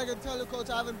 Rick, what I can tell you,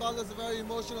 Coach Ivan Butler is a very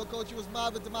emotional coach. He was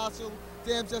mad with Tomasio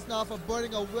Dames just now for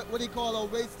burning what he called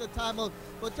a wasted timeout.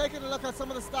 But taking a look at some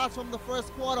of the stats from the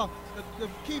first quarter, the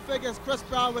key figures, Chris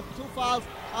Brown with 2 fouls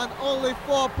and only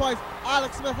 4 points.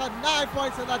 Alex Smith had 9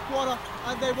 points in that quarter,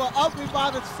 and they were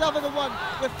out-rebounded 7-1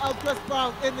 without Chris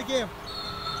Brown in the game.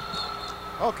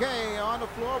 Okay, on the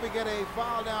floor we get a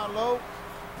foul down low.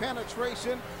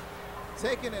 Penetration,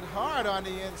 taking it hard on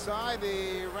the inside,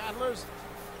 the Rattlers.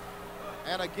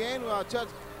 And again,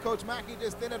 Coach Mackey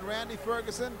just did it. Randy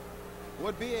Ferguson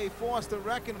would be a force to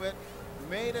reckon with.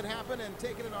 Made it happen and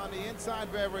taking it on the inside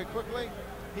very, very quickly.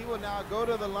 He will now go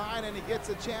to the line and he gets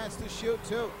a chance to shoot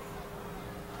too.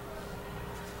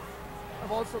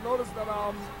 I've also noticed that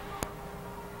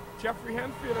Jeffrey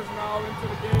Henfield is now into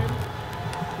the game.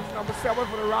 He's number 7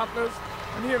 for the Rattlers.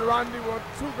 And he and Randy were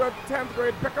 2 good 10th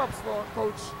grade pickups for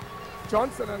Coach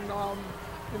Johnson. And,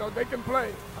 they can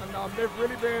play. And they've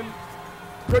really been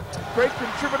great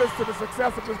contributors to the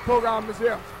success of this program this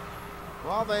year.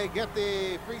 Well, they get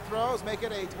the free throws, make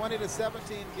it a 20-17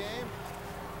 game.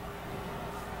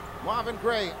 Marvin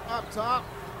Gray up top.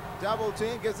 Double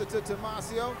team, gives it to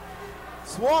Tomasio.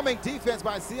 Swarming defense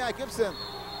by C.I. Gibson.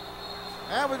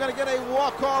 And we're going to get a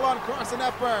walk call on Carson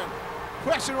Hepburn.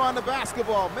 Pressure on the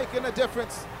basketball, making a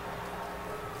difference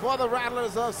for the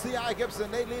Rattlers of C.I.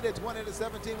 Gibson. They lead it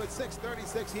 20-17 with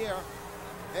 6:36 here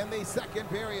in the second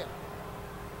period.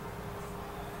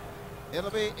 It'll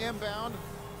be inbound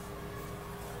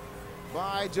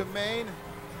by Jermaine.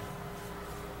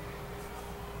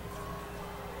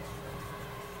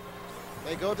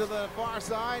 They go to the far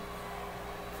side.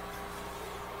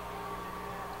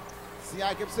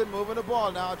 C.I. Gibson moving the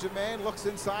ball now. Jermaine looks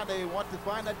inside. They want to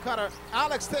find that cutter.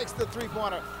 Alex takes the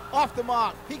three-pointer. Off the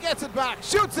mark. He gets it back.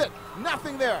 Shoots it.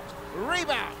 Nothing there.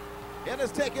 Rebound. It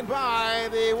is taken by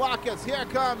the Wildcats. Here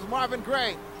comes Marvin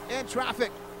Gray in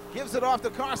traffic. Gives it off to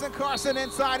Carson. Carson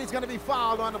inside. He's going to be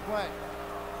fouled on the play.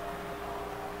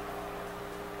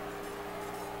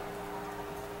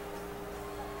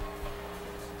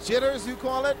 Jitters, you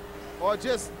call it, or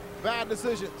just bad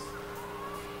decisions?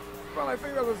 Well, I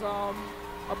think that was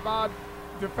a bad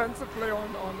defensive play on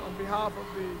behalf of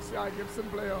the C.I. Gibson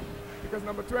player, because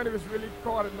number 20 was really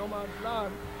caught in no man's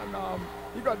land, and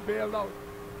he got bailed out.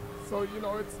 So, you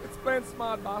know, it's playing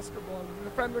smart basketball. The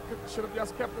defender should have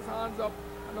just kept his hands up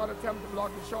and not attempt to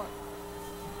block the shot.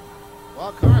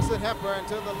 Well, Carson Hepburn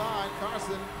to the line.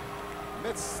 Carson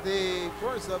missed the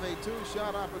first of a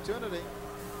two-shot opportunity.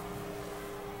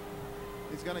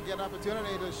 He's going to get an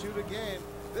opportunity to shoot again.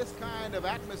 This kind of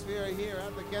atmosphere here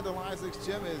at the Kendall Isaacs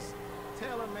Gym is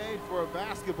tailor-made for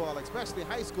basketball, especially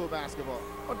high school basketball.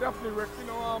 Oh, definitely, Rick. You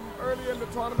know, early in the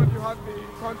tournament, you had the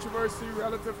controversy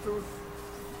relative to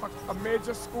a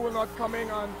major school not coming,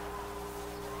 and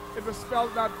it was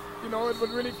felt that, you know, it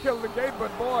would really kill the game.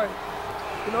 But boy,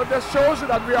 you know, this shows you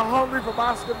that we are hungry for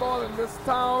basketball in this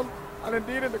town and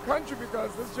indeed in the country,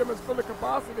 because this gym is full of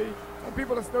capacity and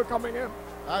people are still coming in.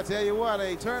 I'll tell you what,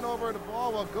 a turnover of the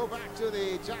ball will go back to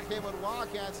the Jack Haywood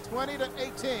Wildcats,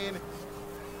 20-18.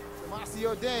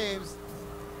 Tomasio Dames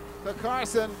to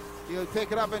Carson. He'll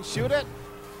pick it up and shoot it.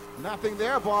 Nothing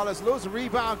there. Ball is loose.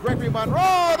 Rebound, Gregory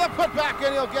Monroe. The putback,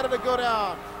 and he'll get it to go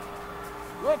down.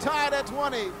 We're tied at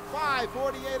 20.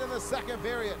 5:48 in the second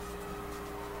period.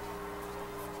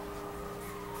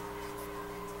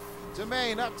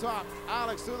 Jermaine up top.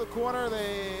 Alex through the corner.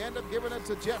 They end up giving it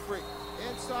to Jeffrey.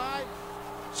 Inside.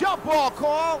 Jump ball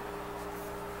call.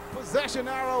 Possession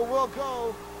arrow will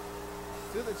go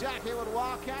to the Jack Haywood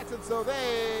Wildcats, and so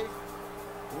they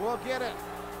will get it.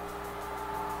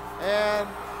 And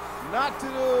not to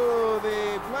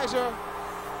the pleasure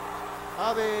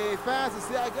of the fans of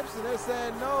C.I. Gibson, they're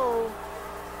saying no.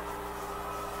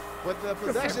 But the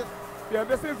possession. Yeah,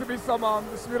 there seems to be some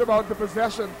dispute about the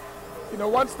possession. You know,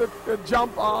 once the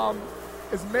jump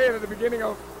is made at the beginning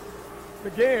of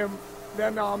the game,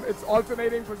 then it's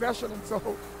alternating possession, and so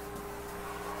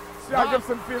C.I.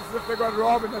 Gibson feels as if they got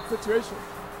robbed in that situation.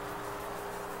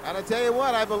 And I tell you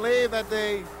what, I believe that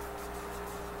they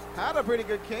had a pretty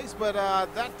good case, but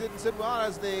that didn't sit well,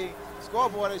 as the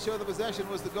scoreboard that showed the possession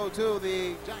was to go to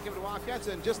the Jack Haywood Wildcats,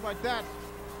 and just like that,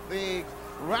 the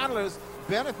Rattlers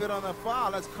benefit on the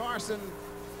foul. That's Carson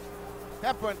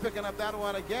Hepburn picking up that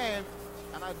one again,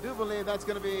 and I do believe that's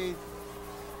going to be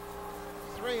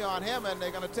 3 on him, and they're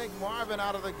going to take Marvin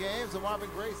out of the game, so Marvin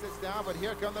Gray sits down, but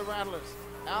here come the Rattlers.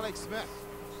 Alex Smith.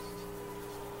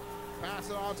 Pass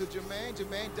it on to Jermaine.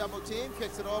 Jermaine double team,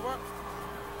 kicks it over.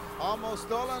 Almost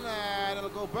stolen, and it'll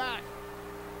go back.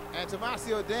 And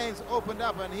Tomasio Dames opened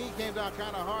up, and he came down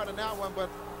kind of hard on that one, but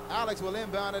Alex will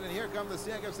inbound it, and here come the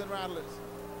C.I. Gibson Rattlers.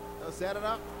 They'll set it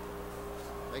up.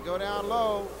 They go down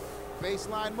low.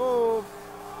 Baseline move.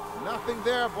 Nothing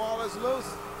there. Ball is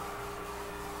loose.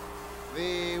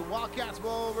 The Wildcats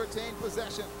will retain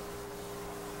possession.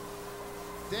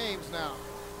 Dames now.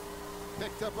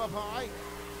 Picked up high.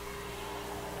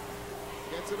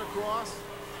 Gets it across.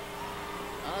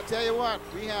 And I'll tell you what,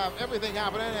 we have everything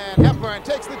happening, and Hepburn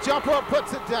takes the jumper,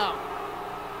 puts it down.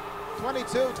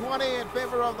 22-20 in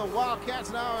favor of the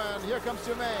Wildcats now, and here comes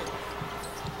Jermaine.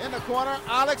 In the corner,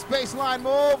 Alex, baseline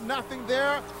move, nothing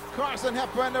there. Carson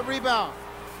Hepburn the rebound.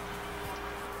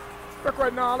 Look,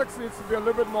 right now, Alex needs to be a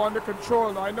little bit more under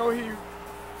control. Now, I know he,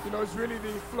 you know, is really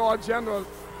the floor general,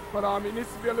 but he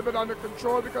needs to be a little bit under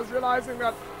control, because realizing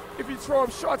that if he throws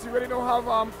up shots, you really don't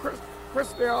have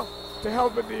Chris there to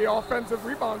help with the offensive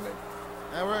rebounding.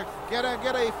 And we're gonna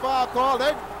get a foul call.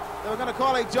 They're gonna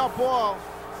call a jump ball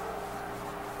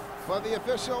for the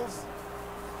officials.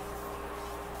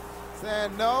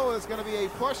 Saying no, it's gonna be a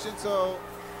push, and so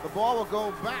the ball will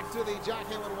go back to the Jack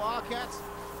Haywood Wildcats.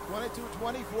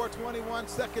 22-20, 4:21,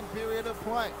 second period of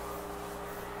play.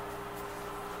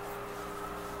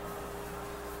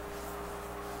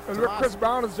 And look, Chris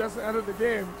Brown has just entered the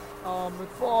game with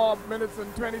 4 minutes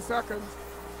and 20 seconds,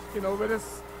 you know, with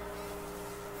his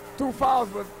 2 fouls.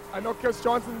 But I know Chris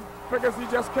Johnson figures he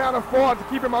just can't afford to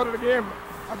keep him out of the game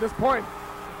at this point.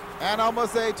 And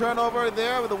almost a turnover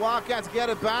there, where the Wildcats get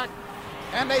it back.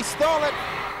 And they stole it,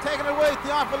 taking it away,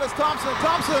 Theophilus Thompson.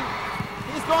 Thompson,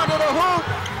 he's going to the hoop.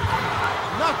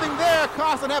 Nothing there,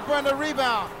 Carson Hepburn the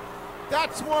rebound.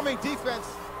 That swarming defense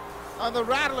on the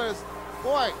Rattlers.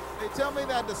 Boy, they tell me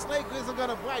that the snake isn't going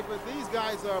to bite, but these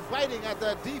guys are biting at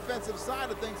the defensive side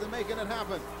of things and making it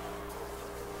happen.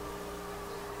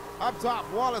 Up top,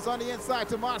 Wallace on the inside,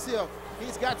 Tomasio.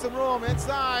 He's got some room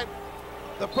inside.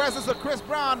 The presence of Chris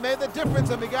Brown made the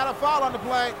difference, and we got a foul on the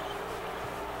play.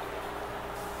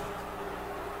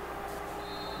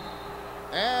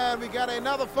 And we got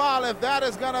another foul. If that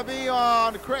is going to be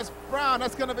on Chris Brown,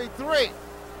 that's going to be 3.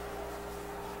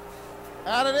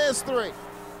 And it is 3.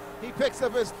 He picks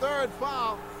up his 3rd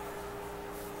foul.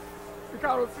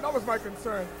 Ricardo, see, that was my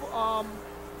concern.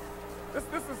 This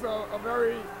is a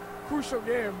very crucial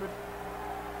game. With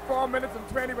 4 minutes and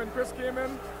 20 when Chris came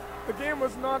in, the game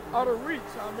was not out of reach.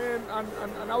 I mean,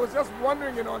 and I was just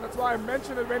wondering, you know, and that's why I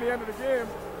mentioned it when he ended the game,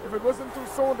 if it wasn't too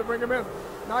soon to bring him in.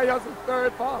 Now he has his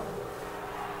 3rd foul.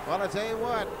 Well, I'll tell you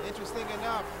what, interesting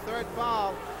enough, 3rd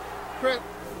foul.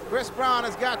 Chris Brown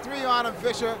has got 3 on him,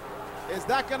 Fisher. Is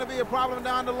that going to be a problem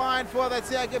down the line for that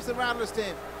C.I. Gibson Rattlers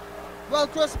team? Well,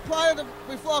 Chris,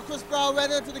 before Chris Brown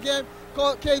went into the game,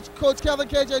 Coach Kevin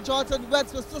KJ Johnson went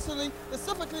specifically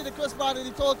to Chris Brown, and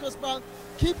he told Chris Brown,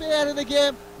 keep your head in the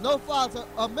game, no fouls.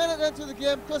 A minute into the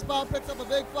game, Chris Brown picks up a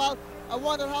big foul. I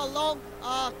wonder how long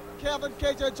Kevin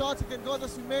KJ Johnson can go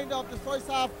this remainder of the first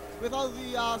half without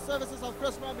the services of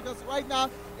Chris Brown, because right now,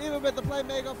 even with the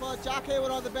playmaker for Jack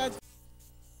Hayward on the bench,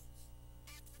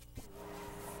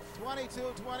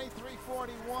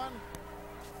 22-23-41.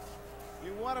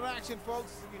 You wanted action,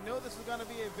 folks. You knew this was going to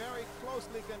be a very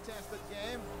closely contested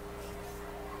game.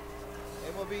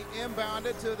 It will be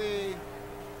inbounded to the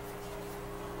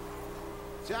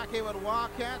Jack Hayward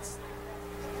Wildcats.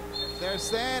 They're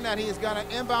saying that he's going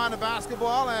to inbound the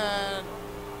basketball, and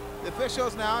the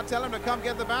officials now tell him to come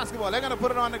get the basketball. They're going to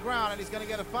put it on the ground, and he's going to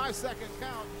get a 5-second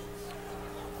count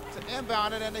to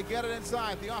inbound it, and they get it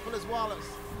inside. Theophilus Wallace.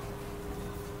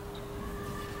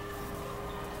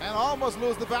 And almost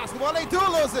lose the basketball. They do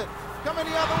lose it. Coming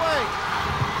the other way.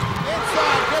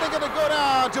 Inside, getting it to go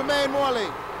down, Jermaine Morley.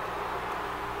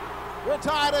 We're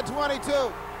tied at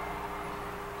 22.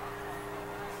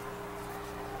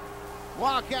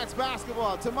 Wildcats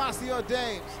basketball. Tomasio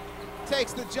Dames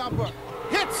takes the jumper.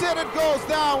 Hits it, it goes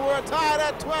down. We're tied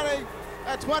at 20,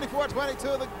 at 24-22.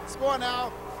 The score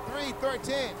now,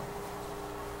 3-13.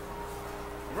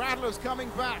 Rattlers coming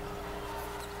back.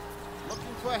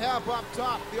 Looking for help up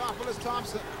top. Theophilus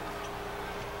Thompson.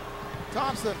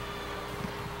 Thompson.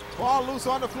 Ball loose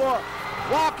on the floor.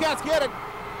 Wildcats get it.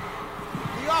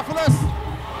 Theophilus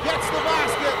gets the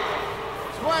basket.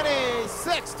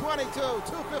 26-22.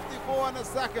 2:54 in the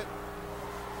second.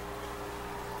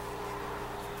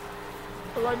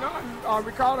 Right now,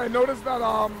 Ricardo, I noticed that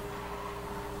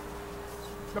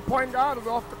the point guard is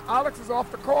Alex is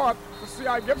off the court for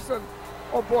C.I. Gibson.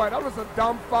 Oh boy, that was a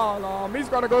dumb foul. He's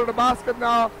going to go to the basket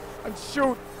now and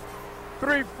shoot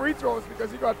 3 free throws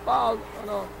because he got fouled on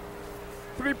a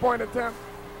 3-point attempt.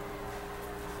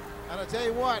 And I'll tell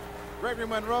you what, Gregory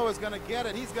Monroe is going to get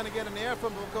it. He's going to get an air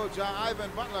from Coach Ivan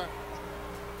Butler.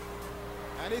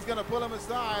 And he's going to pull him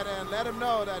aside and let him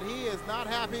know that he is not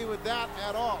happy with that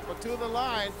at all. But to the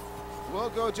line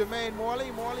will go Jermaine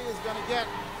Morley. Morley is going to get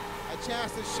a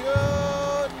chance to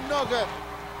shoot. No good.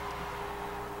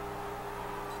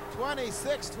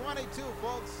 26-22,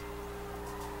 folks.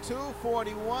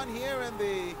 2:41 here in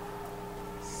the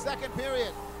second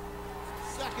period.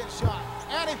 Second shot,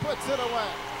 and he puts it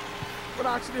away. What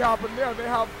actually happened there, they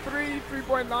have 3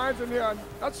 3-point lines in here, and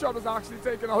that shot was actually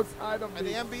taken outside of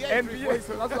the NBA,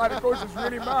 so that's why the coach is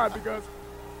really mad, because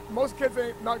most kids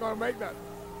ain't not going to make that.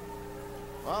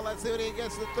 Well, let's see what he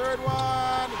gets the third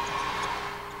one.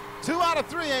 2 out of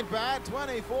 3 ain't bad.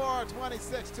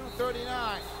 24-26,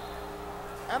 2:39.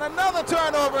 And another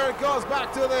turnover. It goes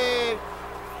back to the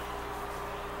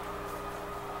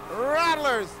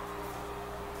Rattlers.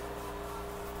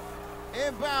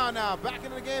 Inbound now. Back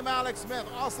into the game, Alex Smith.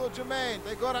 Also Jermaine.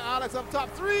 They go to Alex up top.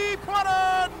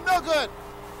 3-pointer. No good.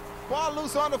 Ball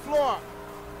loose on the floor.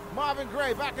 Marvin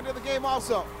Gray back into the game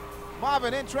also.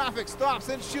 Marvin in traffic. Stops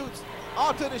and shoots.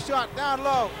 Onto the shot. Down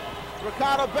low.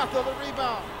 Ricardo Bethel the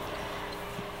rebound.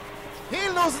 He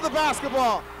loses the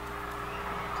basketball.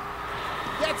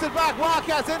 Gets it back.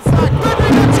 Wildcats inside.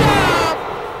 Gripping the jam.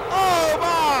 Oh,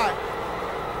 my.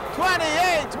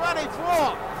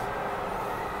 28-24.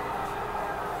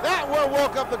 That will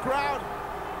woke up the crowd.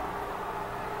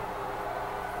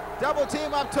 Double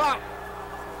team up top.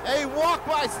 A walk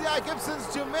by C.I. Gibson's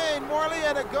Jermaine Morley,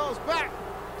 and it goes back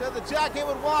to the Jack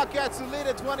Haywood Wildcats, who lead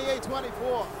at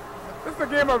 28-24. This is a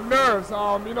game of nerves.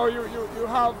 You know, you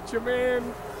have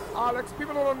Jermaine, Alex,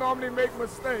 people who don't normally make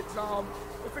mistakes.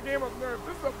 It's a game of nerves.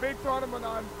 This is a big tournament,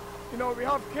 and you know, we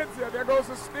have kids here. There goes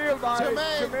a steal by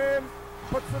Jermaine,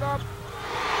 puts it up.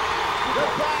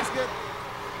 Good basket.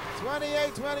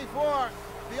 28-24.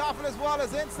 The offense ball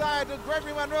is inside to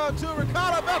Gregory Monroe to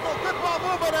Ricardo Bethel. Good ball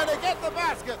movement, and they get the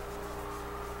basket.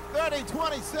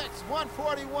 30-26,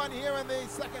 1:41 here in the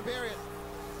second period.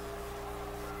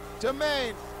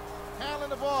 Jermaine handling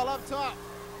the ball up top.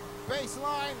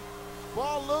 Baseline,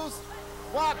 ball loose.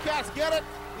 Wildcats get it.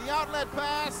 The outlet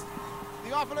pass.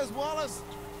 The offense Wallace.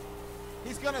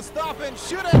 He's going to stop and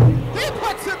shoot it. He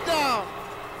puts it down.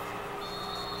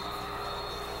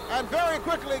 And very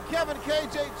quickly, Kevin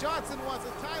K.J. Johnson wants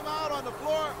a timeout on the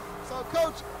floor. So,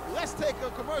 Coach, let's take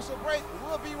a commercial break.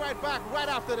 We'll be right back right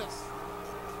after this.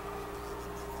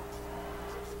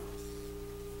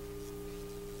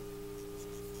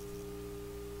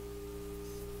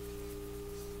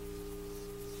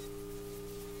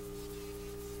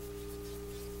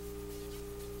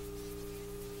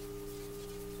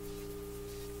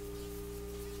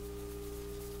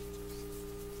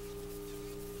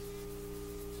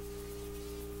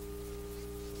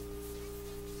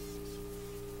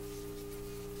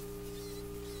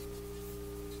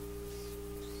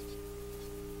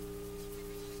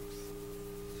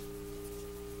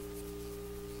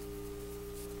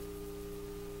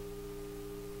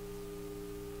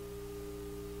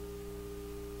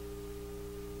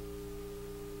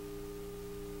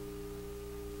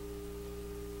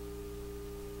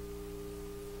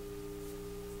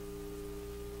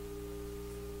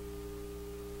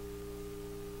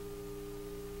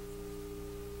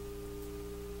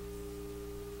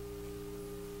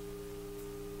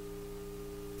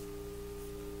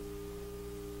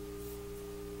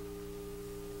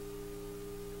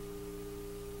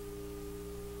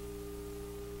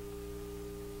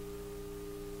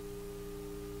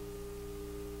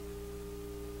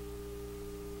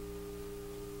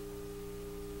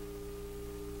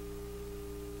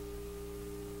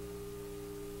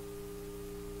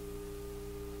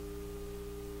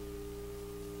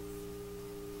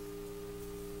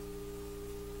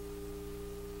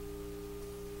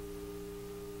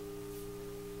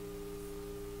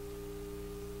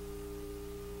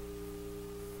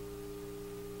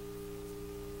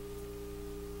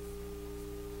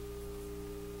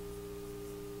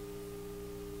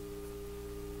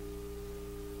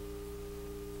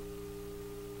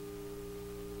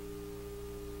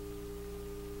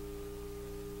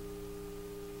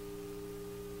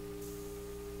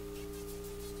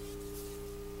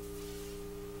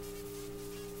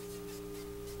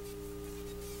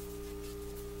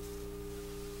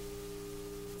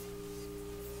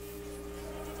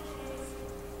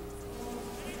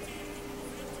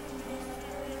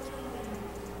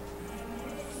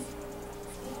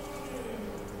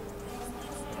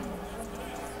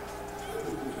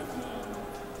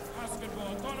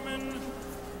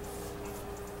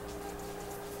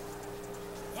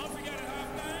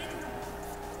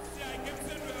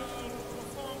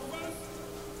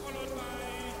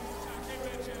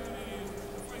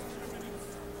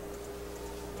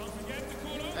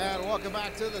 Welcome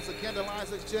back to the Kendall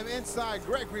Isaacs Gym. Inside,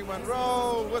 Gregory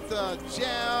Monroe with the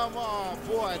jam. Oh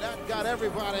boy, that got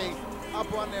everybody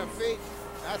up on their feet.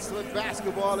 That's what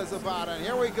basketball is about. And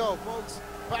here we go, folks.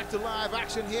 Back to live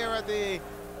action here at the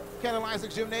Kendall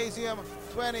Isaacs Gymnasium.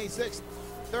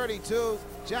 26-32.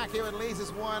 Jack Haywood leads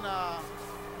this one.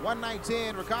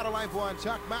 119. Ricardo Lightbourne,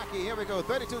 Chuck Mackey. Here we go.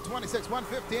 32-26,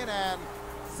 115, and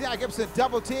C.I. Gibson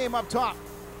double team up top.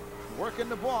 Working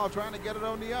the ball, trying to get it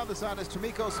on the other side. It's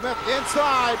Tamiko Smith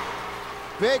inside.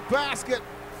 Big basket.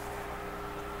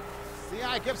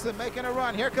 C.I. Gibson making a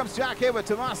run. Here comes Jack Haywood,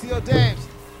 Tomasio Dames.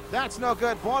 That's no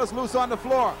good. Ball is loose on the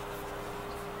floor.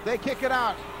 They kick it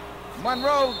out.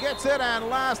 Monroe gets it, and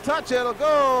last touch, it'll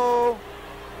go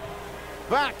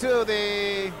back to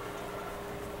the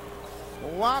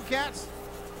Wildcats.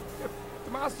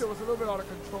 Tomasio was a little bit out of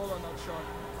control on that shot.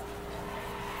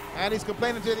 And he's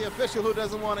complaining to the official who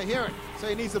doesn't want to hear it. So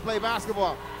he needs to play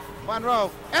basketball. Monroe,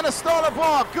 and a stolen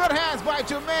ball. Good hands by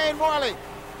Jermaine Morley.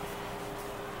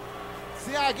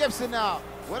 C.I. Gibson now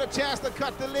with a chance to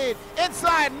cut the lead.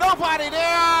 Inside, nobody there,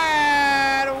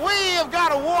 and we have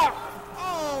got a walk.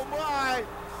 Oh my,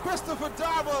 Christopher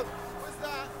Darbolt was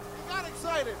he got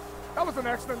excited. That was an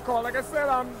excellent call. Like I said,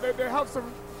 they have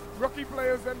some rookie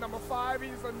players in. Number 5,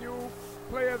 he's a new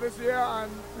player this year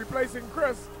and replacing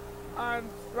Chris. And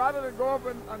rather than go up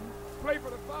and play for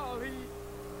the foul, he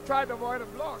tried to avoid a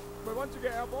block. But once you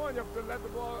get airborne, you have to let the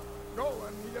ball go,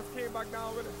 and he just came back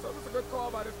down with it. So it was a good call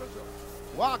by the official.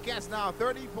 Wildcats now,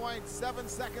 30.7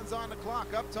 seconds on the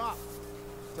clock up top.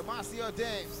 Tomasio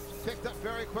Dames picked up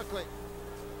very quickly.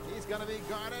 He's going to be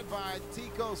guarded by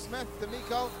Tico Smith.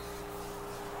 D'Amico,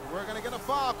 we're going to get a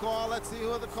foul call. Let's see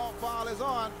who the foul is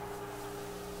on.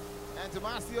 And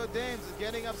Tomasio Dames is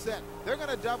getting upset. They're going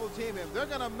to double team him. They're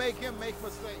going to make him make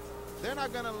mistakes. They're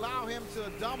not going to allow him to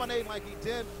dominate like he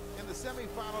did in the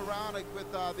semifinal round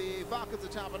with the Falcons of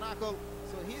Tabernacle.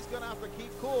 So he's going to have to keep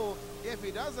cool. If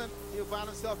he doesn't, he'll find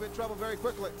himself in trouble very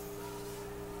quickly.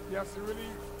 Yes, it really,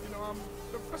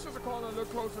 the officials are calling a little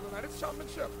closer tonight. It's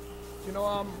championship.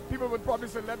 People would probably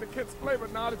say let the kids play,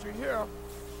 but now that you're here,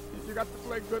 you got to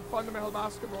play good fundamental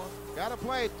basketball. Got to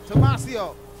play.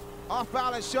 Tomasio,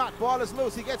 off-balance shot. Ball is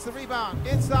loose. He gets the rebound.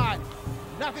 Inside.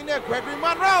 Nothing there. Gregory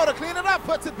Monroe to clean it up.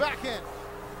 Puts it back in.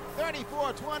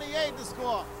 34-28 to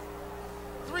score.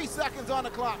 3 seconds on the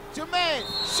clock. Jermaine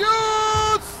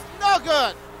shoots. No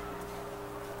good.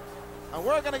 And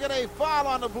we're going to get a foul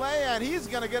on the play, and he's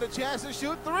going to get a chance to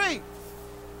shoot 3.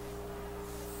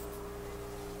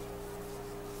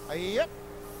 Yep.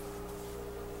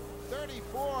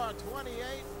 34-28.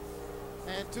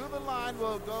 And to the line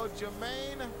will go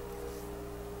Jermaine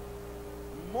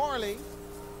Morley.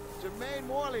 Jermaine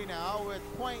Morley now with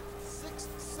 0.6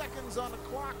 seconds on the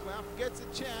clock left gets a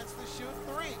chance to shoot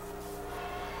 3.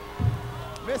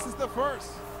 Misses the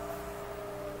first.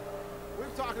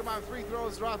 We've talked about free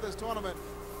throws throughout this tournament.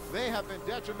 They have been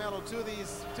detrimental to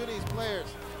these players.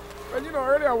 And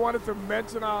earlier I wanted to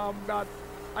mention that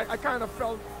I kind of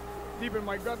felt deep in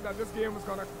my gut that this game was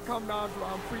going to come down to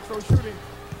free throw shooting.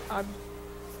 And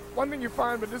one thing you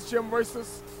find with this gym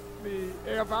versus the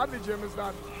AF Adley gym is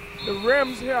that the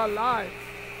rims here are live.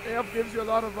 AF gives you a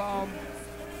lot of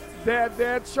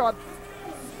dead shot.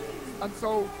 And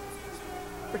so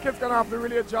the kid's going to have to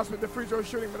really adjust with the free throw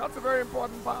shooting, but that's a very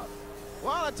important part.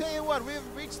 Well, I'll tell you what, we've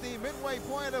reached the midway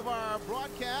point of our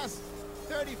broadcast.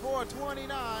 34-29,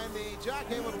 the Jack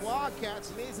Haywood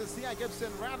Wildcats leads the C.I.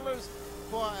 Gibson Rattlers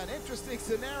for an interesting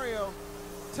scenario.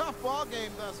 Tough ball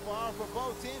game thus far for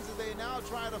both teams as they now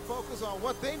try to focus on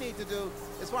what they need to do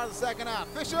as far as the second half.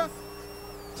 Fisher,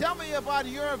 tell me about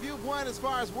your viewpoint as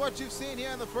far as what you've seen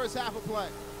here in the first half of play.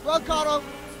 Well, Carter,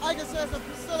 I can say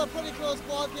it's still a pretty close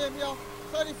ball game here.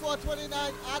 34-29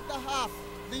 at the half.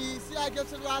 The C.I.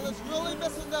 Gibson Rattlers really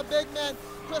missing their big man,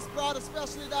 Chris Brown,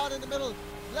 especially down in the middle.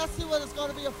 Let's see what it's going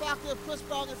to be a factor if Chris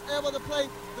Brown is able to play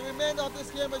the remainder of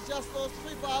this game as just those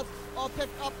 3 fouls or pick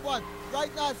up 1.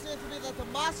 Right now it seems to be that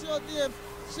Tomasio Dames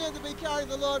seems to be carrying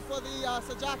the load for the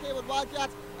Sir Jack Haywood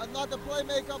Wildcats and not the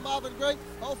playmaker Marvin Gray.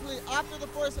 Hopefully after the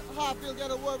first half we'll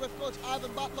get a word with Coach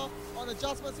Ivan Butler on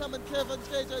adjustments him and Kevin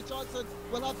J.J. Johnson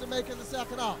will have to make in the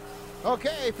second half.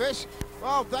 Okay, Fish.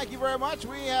 Well, thank you very much.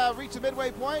 We have reached the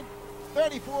midway point.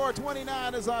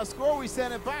 34-29 is our score. We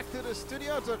send it back to the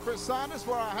studio to Chris Saunders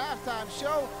for our halftime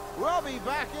show. We'll be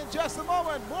back in just a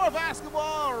moment. More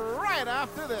basketball right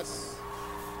after this.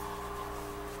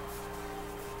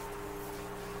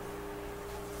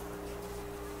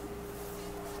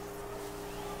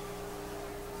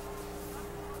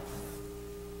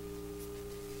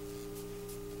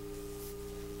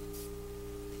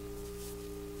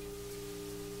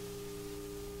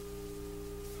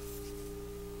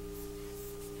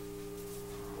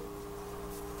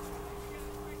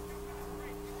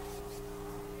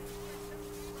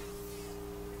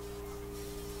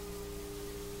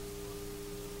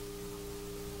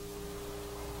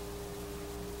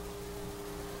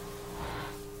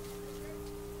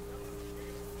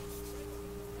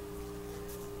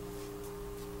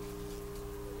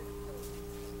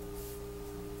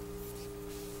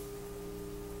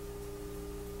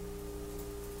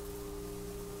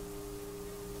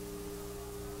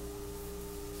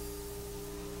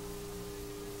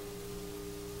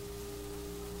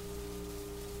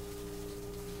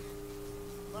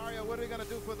 Mario, what are we going to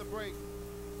do for the break?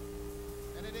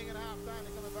 Anything in halftime?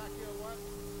 They're coming back here or what?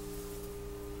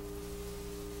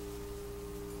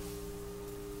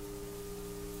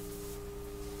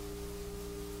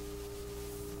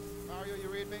 Mario, you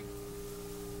read me?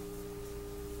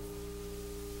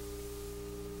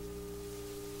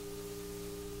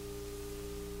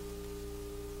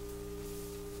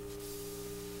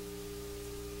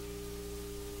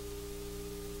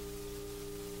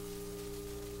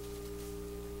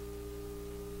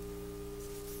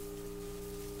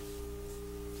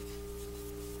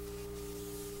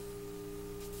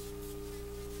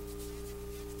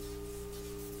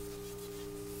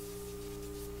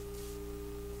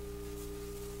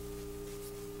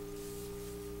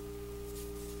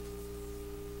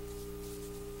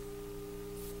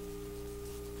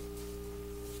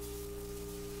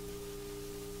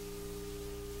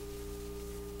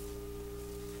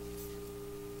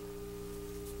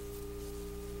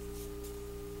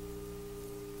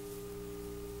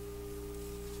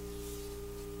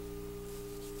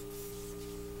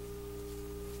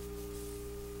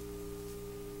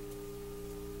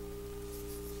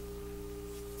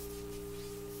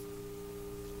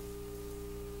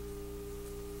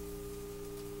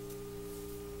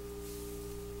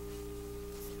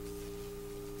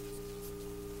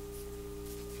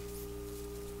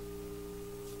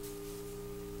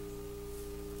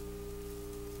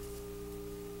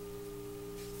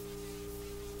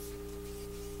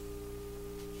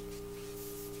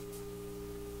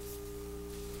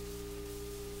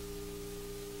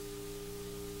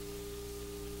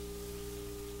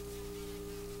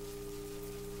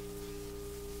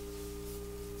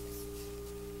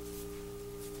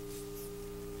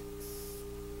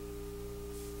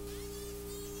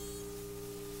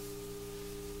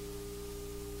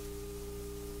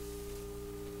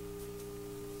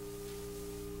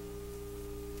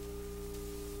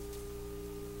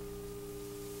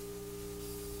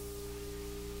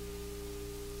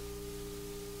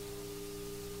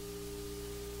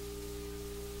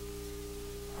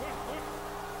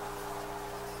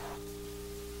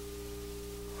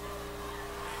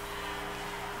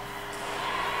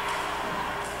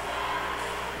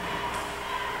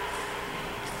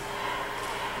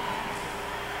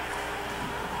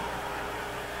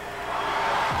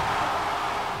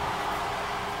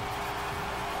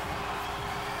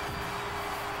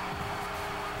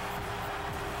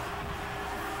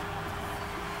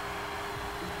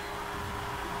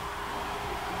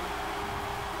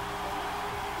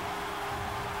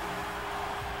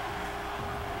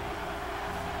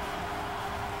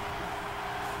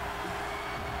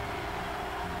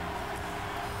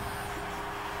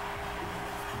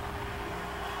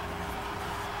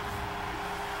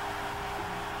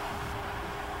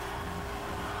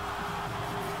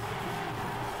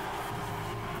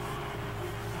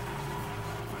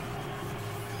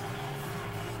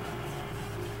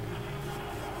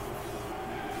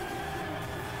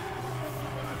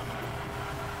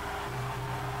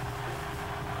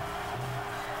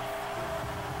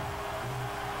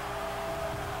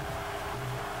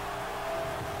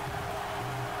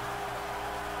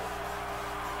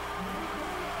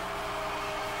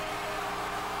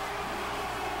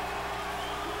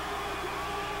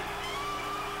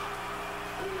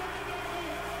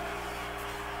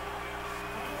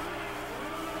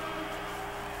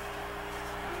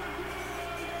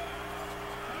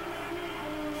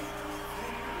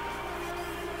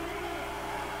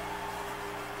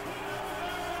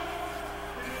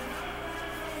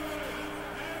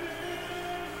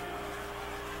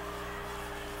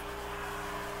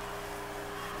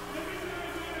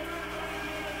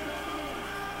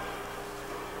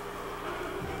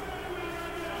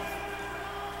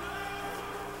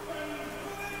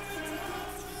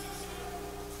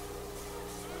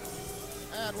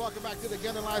 And welcome back to the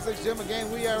Gendon License Gym. Again,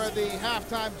 we are at the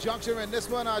halftime juncture in this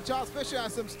one. Charles Fisher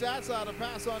has some stats to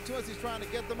pass on to us. He's trying to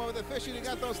get them over there. Fisher, you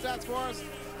got those stats for us?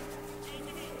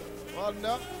 Well,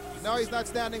 no, he's not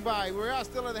standing by. We are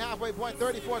still at the halfway point,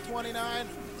 34-29.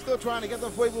 Still trying to get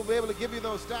them for you. We'll be able to give you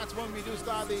those stats when we do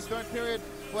start the third period.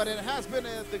 But it has been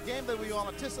the game that we all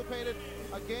anticipated.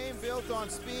 A game built on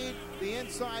speed, the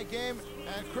inside game,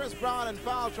 and Chris Brown in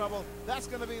foul trouble. That's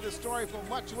going to be the story for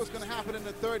much of what's going to happen in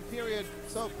the third period.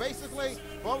 So basically,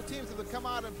 both teams have to come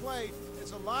out and play.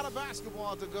 It's a lot of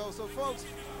basketball to go. So folks,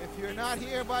 if you're not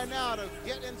here by now to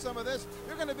get in some of this,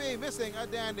 you're going to be missing a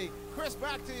dandy. Chris,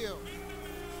 back to you.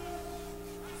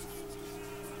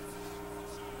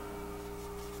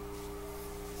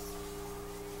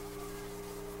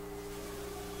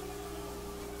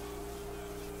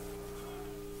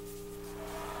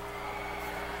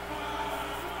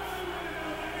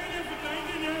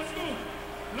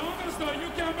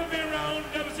 Hugh Campbell been around.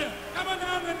 Come on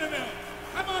down, Windmill.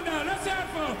 Come on down. Let's have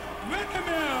for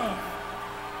Windmill.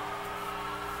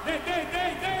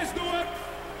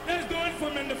 They're doing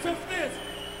from in the 50s.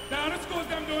 Down at schools,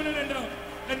 them doing it in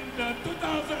the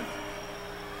 2000s.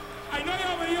 I know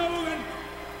you're over here,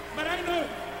 but I know.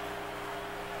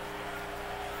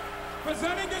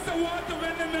 Presenting this award to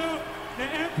Windmill, the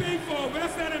MP for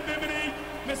West End and Bimini,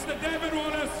 Mr. David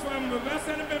Wallace from West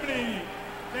End and Bimini,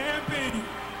 the MP.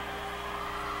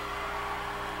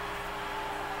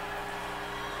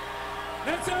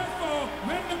 Let's hear it for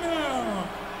Windmill.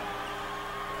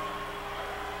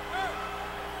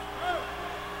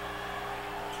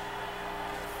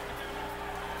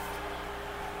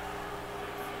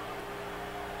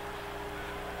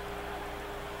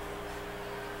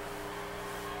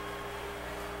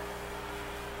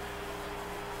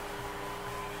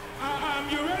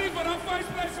 You ready for the first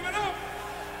placement up?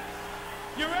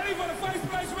 You ready for the first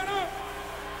placement up?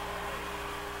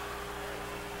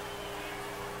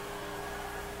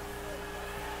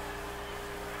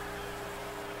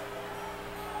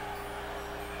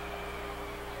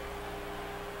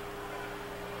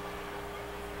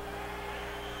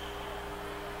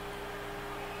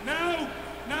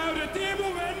 Now the team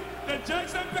will win. The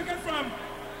judge I'm picking from.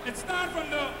 It started from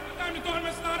the time the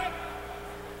tournament started.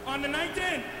 On the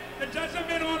 19th, the judge have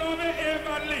been all over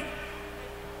everybody.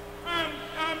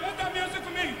 Let that music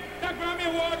for me. That Grammy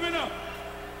Award winner.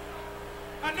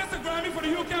 And that's a Grammy for the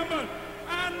Hugh Campbell.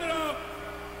 And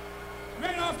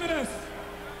right after this.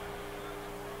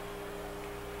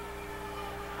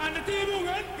 And the team will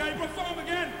win. Can perform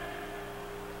again.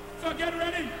 So get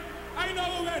ready. I know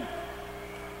who win.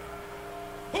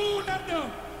 Who let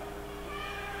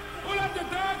the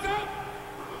dogs out?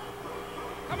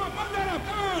 Come on, put that up,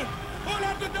 come on. Who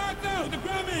let the dogs out? The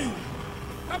Grammy.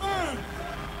 Come on.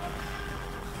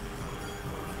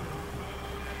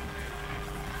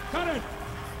 Cut it.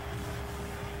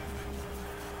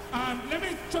 Let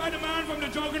me try the man from the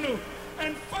Juggernaut.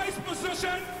 In first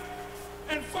position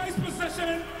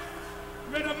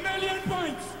with 1 million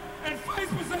points. In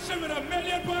first position with 1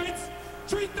 million points.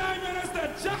 3-time winners, the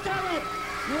Jack Arab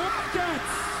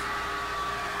Rockets.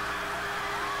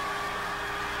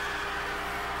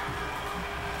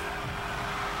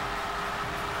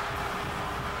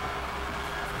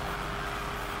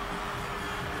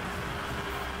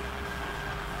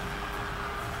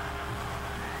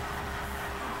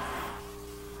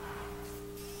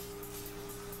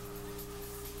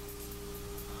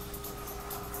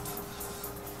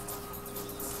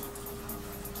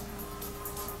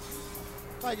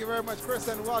 Thank you very much, Chris,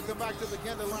 and welcome back to the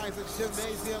Gendon License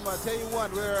Gymnasium. I'll tell you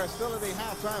what, we're still in the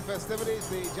halftime festivities.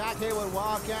 The Jack Haywood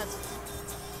Wildcats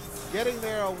getting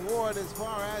their award as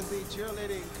far as the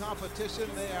cheerleading competition.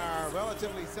 They are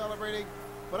relatively celebrating.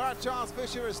 But our Charles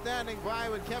Fisher is standing by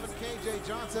with Kevin KJ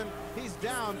Johnson. He's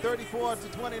down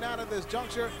 34-29 at this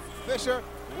juncture. Fisher,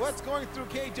 what's going through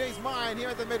KJ's mind here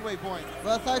at the midway point?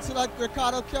 Well, thanks to that,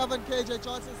 Ricardo. Kevin KJ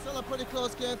Johnson, still a pretty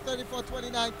close game,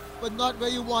 34-29, but not where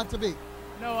you want to be.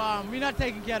 No, we're not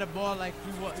taking care of the ball like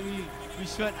we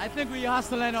should. I think we're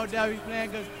hustling out there. We're playing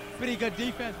pretty good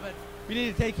defense, but we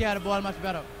need to take care of the ball much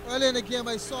better. Early in the game,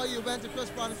 I saw you went to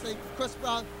Chris Brown and say, Chris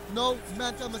Brown, no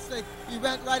mental mistake. He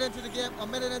went right into the game. A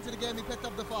minute into the game, he picked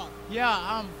up the foul.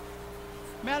 Yeah,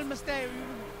 mental mistake.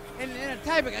 In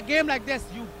a game like this,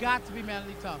 you got to be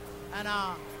mentally tough. And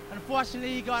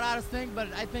unfortunately, he got out of sync, but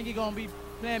I think he's going to be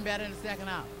playing better in the second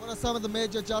half. What are some of the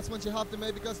major adjustments you have to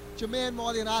make? Because Jermaine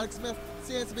Morley and Alex Smith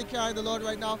seems to be carrying the load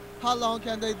right now. How long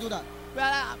can they do that?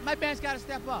 Well, my bench got to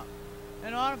step up.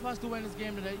 In order for us to win this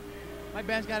game today, my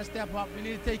bench got to step up. We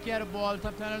need to take care of the ball,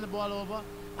 stop turning the ball over,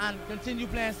 and continue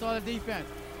playing solid defense.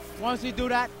 Once we do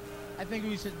that, I think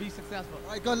we should be successful.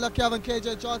 All right, good luck, Kevin.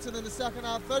 KJ Johnson in the second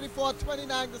half.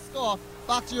 34-29 the score.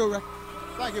 Back to you, Rick.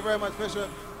 Thank you very much, Fisher.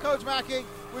 Coach Mackey,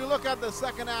 we look at the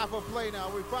second half of play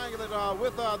now. We find that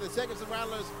with the Jacobson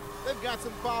Rattlers, they've got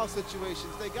some foul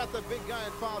situations. They got the big guy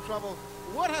in foul trouble.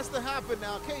 What has to happen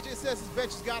now? KJ says his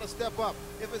bench has got to step up.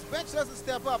 If his bench doesn't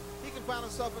step up, he can find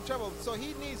himself in trouble. So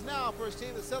he needs now for his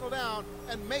team to settle down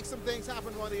and make some things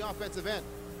happen on the offensive end.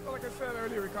 Well, like I said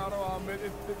earlier, Ricardo,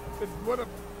 it would have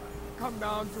come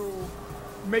down to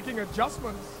making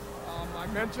adjustments. I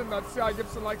mentioned that C.I.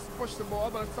 Gibson likes to push the ball,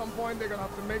 but at some point they're going to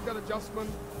have to make that adjustment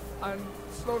and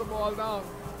slow the ball down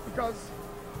because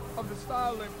of the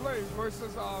style they play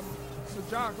versus Sir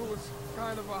Jack, who was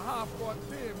kind of a half-court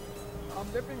team.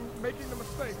 They've been making the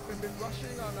mistakes. They've been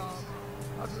rushing and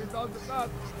as a result of that,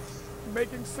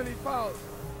 making silly fouls.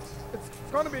 It's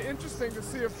going to be interesting to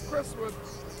see if Chris would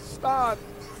start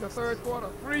the third quarter.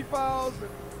 3 fouls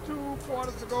with 2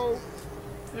 quarters to go.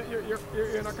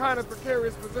 You're in a kind of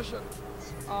precarious position.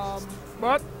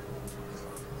 But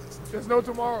there's no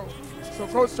tomorrow. So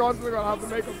Coach Johnson's going to have to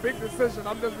make a big decision.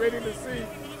 I'm just waiting to see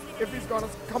if he's going to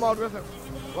come out with it.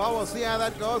 Well, we'll see how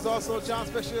that goes. Also, John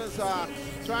Fisher is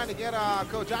trying to get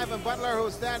Coach Ivan Butler,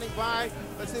 who's standing by.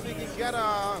 Let's see if we can get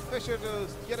Fisher to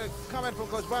get a comment from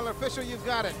Coach Butler. Fisher, you've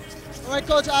got it. All right,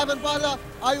 Coach Ivan Butler,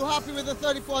 are you happy with the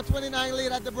 34-29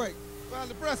 lead at the break? Well,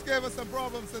 the press gave us some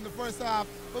problems in the first half,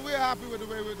 but we're happy with the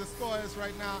way the score is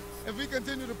right now. If we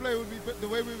continue to play the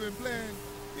way we've been playing,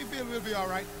 we feel we'll be all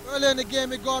right. Earlier in the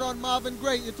game, you got on Marvin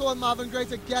Gray. You told Marvin Gray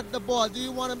to get the ball. Do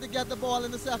you want him to get the ball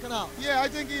in the second half? Yeah, I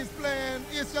think he's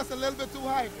just a little bit too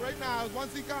hype right now.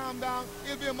 Once he calms down,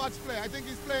 he'll be a much player. I think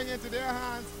he's playing into their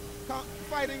hands,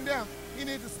 fighting them. He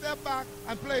needs to step back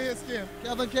and play his game.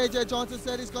 Kevin KJ Johnson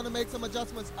said he's going to make some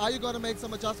adjustments. Are you going to make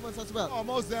some adjustments as well? Oh,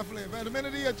 most definitely. But the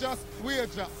minute he adjusts, we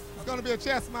adjust. It's going to be a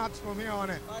chess match from here on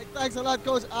in. All right, thanks a lot,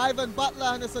 Coach Ivan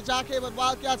Butler and the Sir Jack Hayward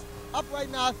Wildcats up right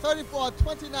now,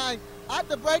 34-29. At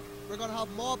the break, we're going to have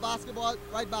more basketball.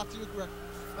 Right back to you, Greg.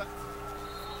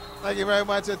 Thank you very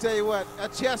much. I tell you what, a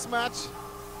chess match,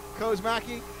 Coach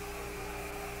Mackey.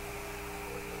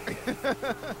 You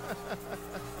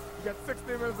get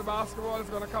 60 minutes of basketball, it's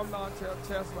going to come down to a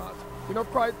chess match. You know,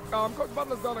 Coach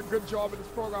Butler's done a good job with this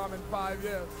program in 5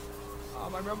 years.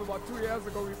 I remember about 2 years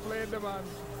ago we played them and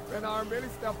Ben Arm really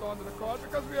stepped onto the court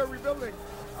because we are rebuilding.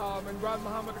 And Grand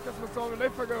Muhammad, the Christmas song, and they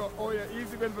figure, oh yeah,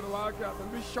 easy win for the Wildcats,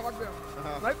 and we shocked them.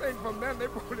 And I think from then they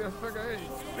probably just figure, hey,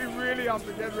 we really have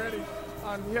to get ready.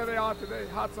 And here they are today,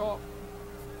 hats off.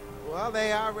 Well,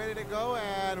 they are ready to go,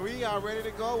 and we are ready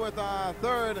to go with our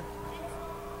third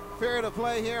period of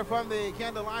play here from the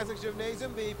Kendall Isaacs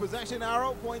Gymnasium. The possession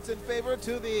arrow points in favor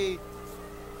to the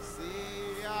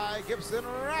C.I. Gibson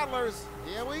Rattlers.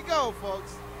 Here we go,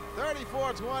 folks.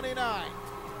 34-29.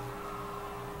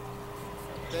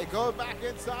 They go back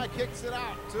inside, kicks it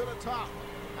out to the top.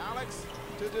 Alex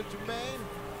to Jermaine.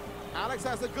 Alex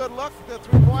has a good look. The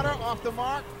three-pointer off the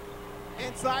mark.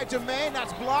 Inside Jermaine,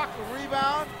 that's blocked.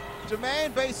 Rebound.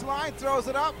 Jermaine, baseline, throws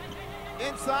it up.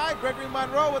 Inside, Gregory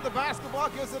Monroe with the basketball,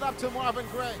 gives it up to Marvin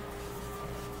Gray.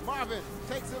 Marvin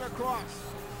takes it across.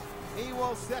 He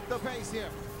will set the pace here.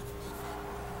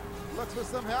 Looks for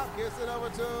some help, gives it over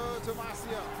to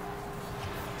Tomasio.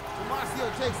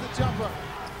 Tomasio takes the jumper.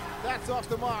 That's off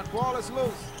the mark. Ball is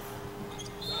loose.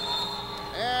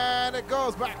 And it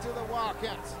goes back to the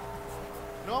Wildcats.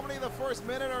 Normally the first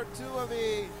minute or two of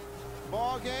the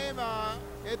ball game,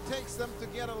 it takes them to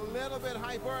get a little bit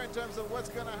hyper in terms of what's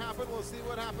going to happen. We'll see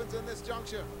what happens in this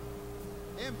juncture.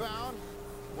 Inbound.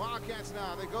 Wildcats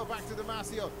now. They go back to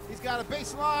Damasio. He's got a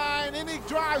baseline, and he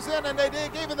drives in, and they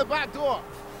gave him the back door.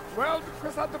 Well,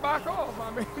 Chris had to back off,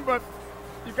 but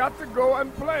you got to go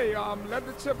and play. Let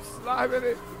the chips lie where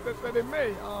they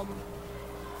may.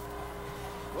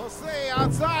 We'll see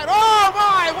outside. Oh,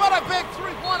 my! What a big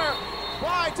three-pointer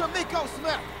by D'Amico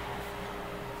Smith.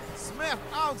 Smith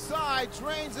outside,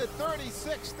 drains it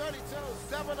 36-32,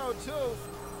 7:02.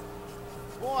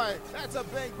 Boy, that's a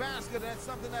big basket. That's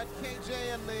something that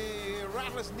KJ and the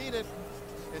Rattlers needed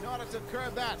in order to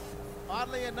curb that.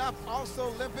 Oddly enough,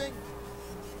 also limping,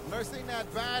 nursing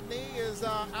that bad knee is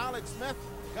Alex Smith.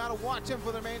 Got to watch him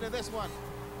for the remainder of this one.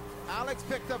 Alex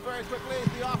picked up very quickly.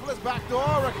 Theophilus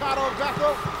backdoor. Ricardo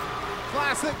Bethel.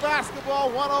 Classic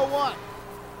basketball 101.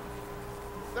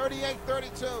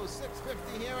 38-32.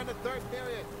 6:50 here in the third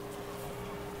period.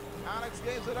 Alex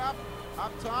gives it up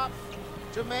top.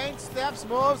 Jermaine steps,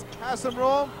 moves, has some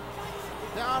room.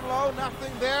 Down low,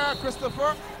 nothing there.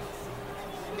 Christopher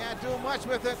can't do much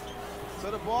with it.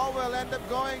 So the ball will end up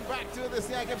going back to the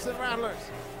C.I. Gibson Rattlers.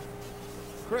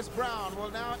 Chris Brown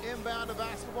will now inbound the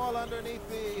basketball underneath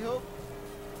the hoop.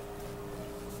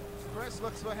 Chris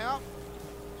looks for help.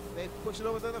 They push it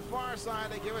over to the far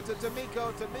side. They give it to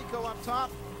D'Amico. D'Amico up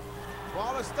top.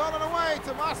 Ball is stolen away.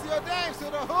 Tomasio Dames to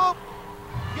the hoop.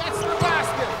 Gets the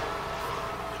basket.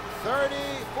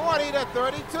 40 to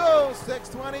 32.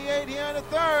 6:28 here in the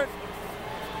third.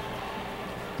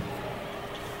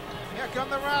 Here come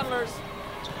the Rattlers.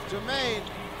 Jermaine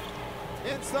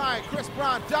inside. Chris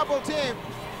Brown double team.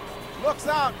 Looks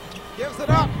out. Gives it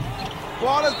up.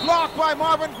 Ball is blocked by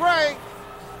Marvin Gray.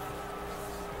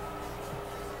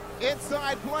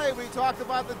 Inside play. We talked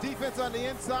about the defense on the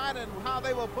inside and how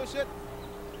they will push it.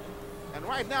 And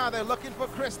right now they're looking for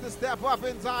Chris to step up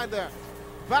inside there.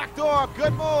 Backdoor,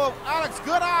 good move. Alex,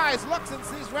 good eyes. Looks and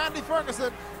sees Randy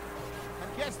Ferguson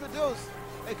and gets the deuce.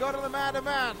 They go to the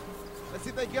man-to-man. Let's see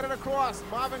if they get it across.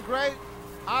 Marvin Gray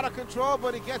out of control,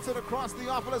 but he gets it across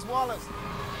Theophilus Wallace.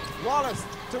 Wallace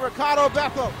to Ricardo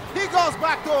Bethel. He goes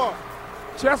backdoor.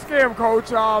 Chess game, coach.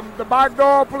 The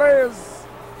backdoor play is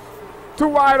too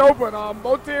wide open.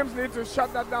 Both teams need to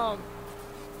shut that down.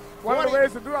 One of the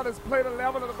ways to do that is play the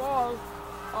level of the ball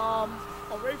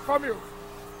away from you.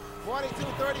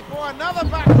 42-34, another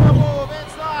backdoor move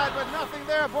inside, but nothing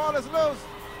there. Ball is loose.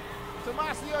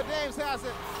 Tomasio Dames has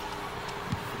it.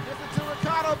 Gives it to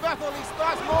Ricardo Bethel. He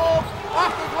starts move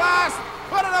off the glass,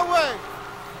 put it away.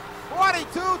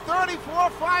 42-34,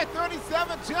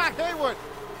 5:37. Jack Hayward.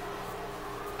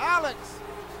 Alex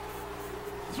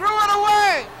threw it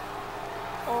away.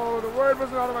 Oh, the word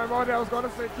wasn't out of my mouth. I was going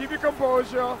to say, keep your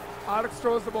composure. Alex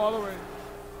throws the ball away.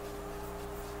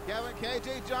 Kevin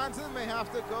K.J. Johnson may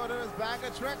have to go to his bag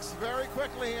of tricks very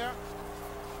quickly here.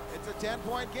 It's a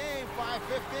 10-point game,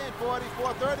 5:15,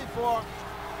 44-34.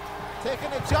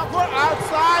 Taking a jumper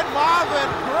outside, Marvin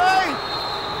Gray.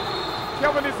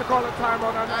 Kevin needs to call a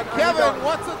timeout. And Kevin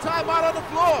wants a timeout on the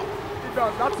floor. He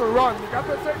does. That's a run. You got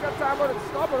to take that timeout and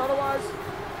stop it. Otherwise,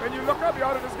 when you look up, you're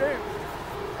out of this game.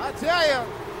 I tell you,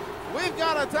 we've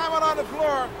got a timeout on the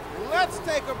floor. Let's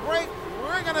take a break.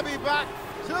 We're going to be back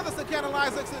to the Sakana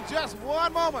Isaacs in just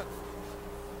one moment.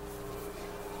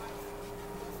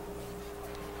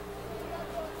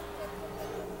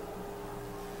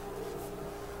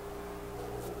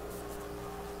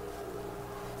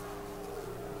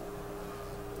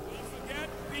 Don't forget,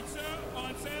 pizza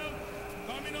on sale.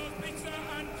 Domino's Pizza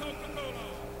and Coca-Cola.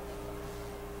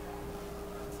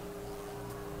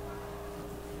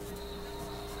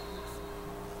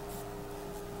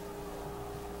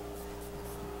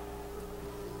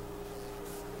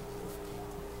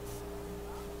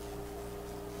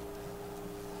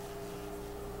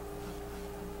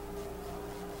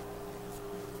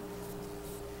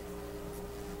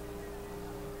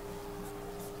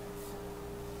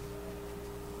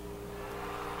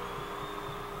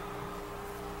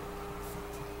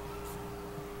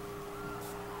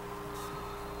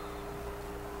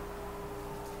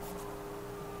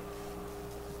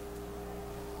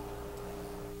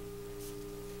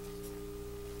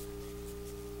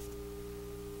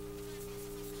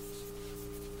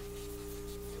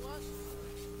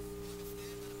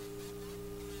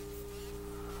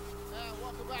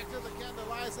 Welcome back to the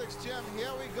Kendall Isaacs Gym.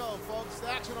 Here we go, folks.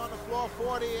 Action on the floor,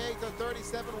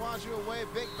 48-37. Wazoo away.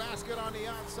 Big basket on the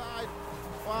outside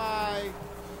by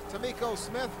Tamiko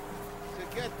Smith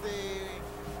to get the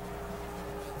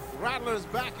Rattlers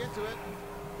back into it.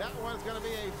 That one's going to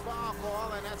be a foul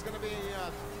call, and that's going to be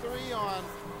 3 on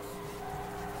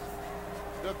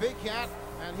the Big Cat.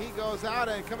 And he goes out,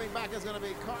 and coming back is going to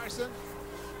be Carson.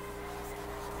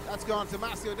 That's gone to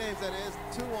Tomasio Dames, that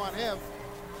is. 2 on him.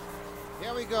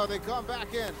 Here we go, they come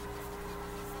back in.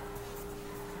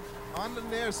 On the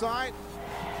near side.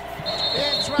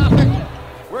 In traffic.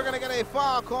 We're gonna get a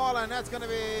foul call, and that's gonna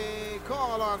be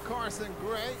called on Carson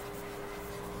Gray.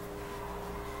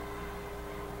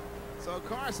 So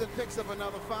Carson picks up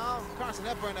another foul. Carson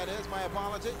Hepburn, that is, my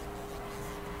apology.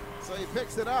 So he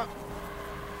picks it up.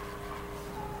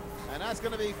 And that's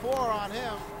gonna be 4 on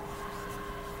him.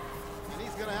 And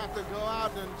he's going to have to go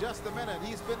out in just a minute.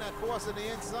 He's been that force in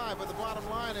the inside, but the bottom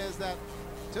line is that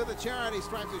to the charity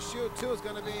stripe to shoot 2 is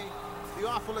going to be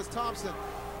Theophilus Thompson.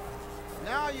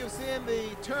 Now you've seen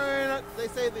the turn, they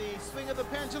say the swing of the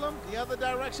pendulum, the other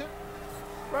direction.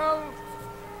 Well,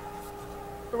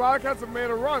 the Wildcats have made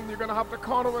a run. You're going to have to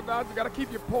counter with that. You got to keep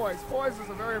your poise. Poise is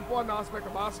a very important aspect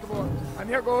of basketball. And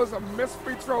here goes a missed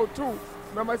free throw too.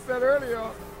 Remember I said earlier,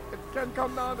 it can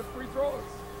come down to free throws.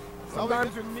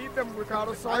 Sometimes you need them,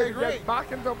 Ricardo, so to get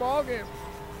back into a ball game.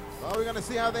 Well, we're going to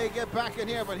see how they get back in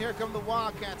here, but here come the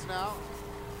Wildcats now.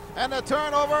 And the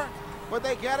turnover, but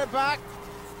they get it back.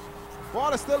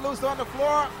 Ball is still loose on the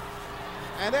floor,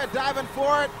 and they're diving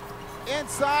for it.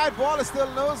 inside, ball is still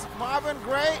loose. Marvin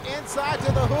Gray inside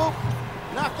to the hoop.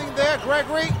 Nothing there.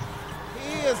 Gregory,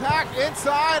 he is hacked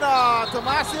inside.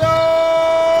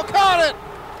 Tomasio caught it.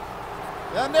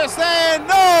 And they're saying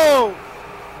no.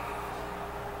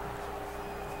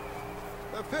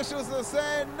 The officials are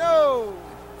saying no.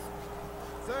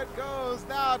 So it goes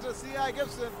now to C.I.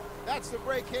 Gibson. That's the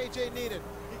break KJ needed.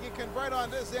 He can convert on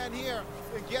this end here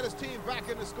and get his team back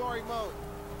into scoring mode.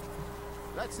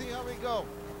 Let's see how we go.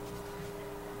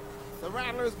 The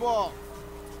Rattlers ball.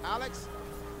 Alex,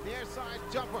 near side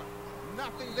jumper.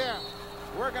 Nothing there.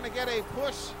 We're going to get a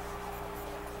push.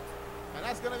 And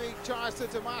that's going to be charged to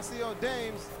Tomasio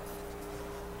Dames.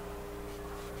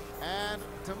 And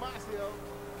Tomasio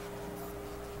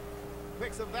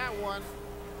picks up that one.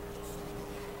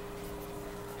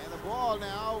 And the ball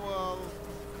now will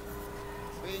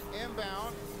be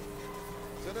inbound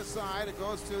to the side. It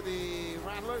goes to the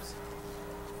Rattlers.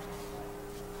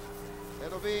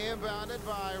 It'll be inbounded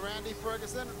by Randy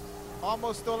Ferguson.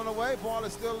 Almost stolen away. Ball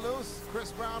is still loose.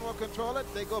 Chris Brown will control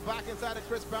it. They go back inside of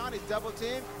Chris Brown. He's double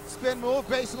teamed. Spin move,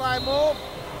 baseline move.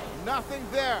 Nothing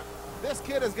there. This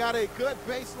kid has got a good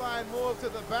baseline move to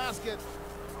the basket.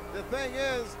 The thing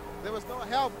is, there was no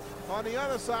help on the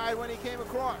other side when he came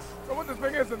across. So what the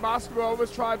thing is in basketball,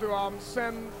 always try to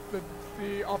send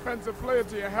the offensive player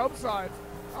to your help side.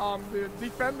 The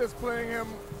defender's playing him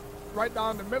right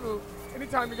down the middle.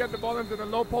 Anytime you get the ball into the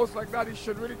low post like that, he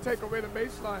should really take away the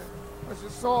baseline. As you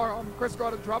saw, Chris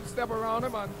got a drop step around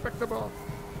him and picked up a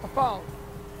foul.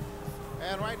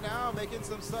 And right now, making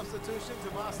some substitutions,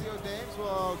 Tomasio Dames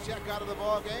will check out of the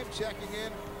ball game. Checking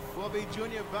in will be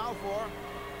Junior Balfour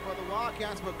for the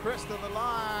Wildcats, but Chris to the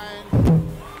line.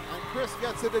 And Chris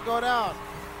gets it to go down.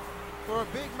 For a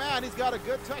big man, he's got a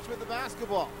good touch with the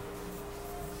basketball.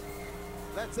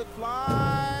 Lets it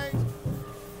fly.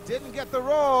 Didn't get the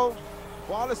roll.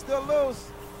 Ball is still loose,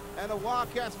 and the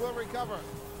Wildcats will recover.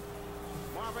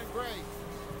 Marvin Gray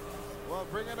will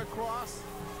bring it across.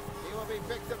 He will be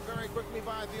picked up very quickly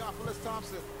by Theophilus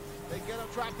Thompson. They get him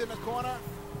trapped in the corner.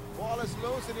 Ball is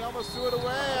loose, and he almost threw it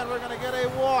away, and we're going to get a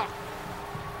walk.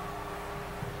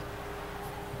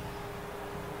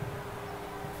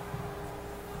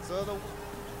 So the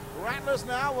Rattlers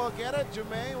now will get it.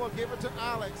 Jermaine will give it to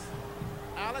Alex.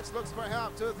 Alex looks for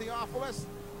help to Theophilus.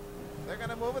 They're going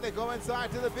to move it. They go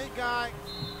inside to the big guy.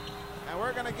 And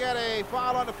we're going to get a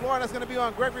foul on the floor. And that's going to be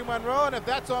on Gregory Monroe. And if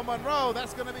that's on Monroe,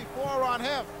 that's going to be 4 on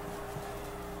him.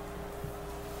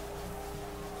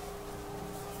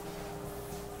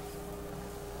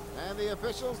 And the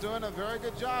officials doing a very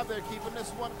good job. They're keeping this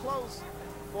one close.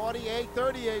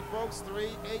 48-38, folks.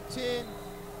 3-18.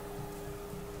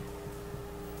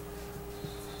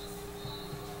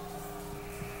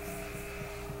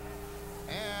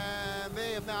 And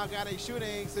they have now got a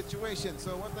shooting situation.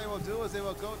 So what they will do is they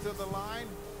will go to the line.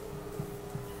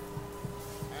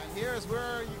 And here's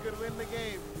where you could win the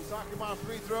game. We're talking about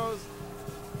free throws.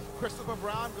 Christopher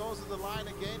Brown goes to the line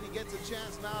again. He gets a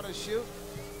chance now to shoot.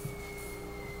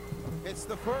 It's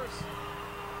the first.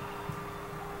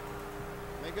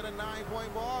 Make it a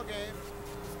 9-point ball game.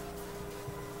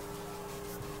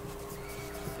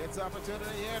 Gets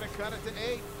opportunity here to cut it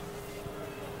to 8.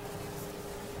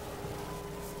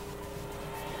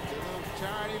 To the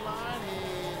charity line, he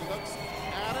looks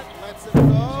at it, lets it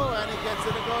go, and he gets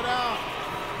it to go down.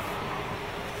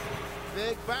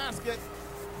 Big basket.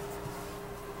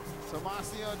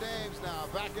 Tomasio Dames now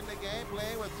back in the game,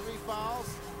 playing with 3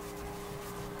 fouls.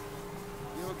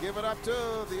 He'll give it up to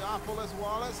Theophilus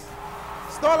Wallace.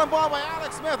 Stolen ball by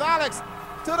Alex Smith. Alex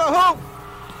to the hoop.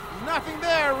 Nothing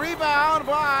there. Rebound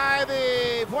by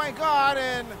the point guard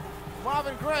and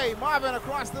Marvin Gray. Marvin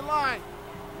across the line.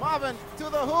 Marvin to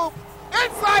the hoop.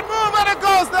 Inside move and it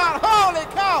goes down. Holy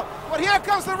cow. But here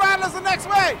comes the Rattlers the next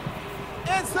way.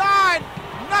 Inside.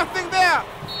 Nothing there.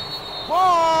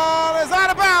 Ball is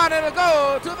out of bounds and it'll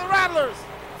go to the Rattlers.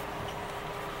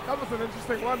 That was an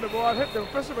interesting one. The ball hit the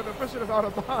official, but the official is out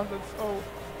of bounds, and so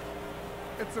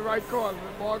it's the right call. The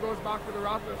ball goes back to the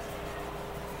Rattlers.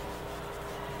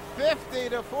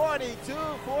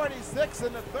 50-42, 46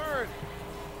 in the third.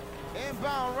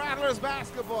 Inbound Rattlers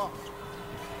basketball.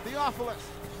 Theophilus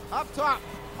up top,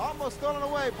 almost stolen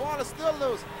away. Ball is still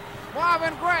loose.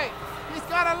 Marvin Gray, he's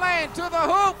got a lane to the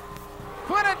hoop.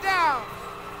 Put it down.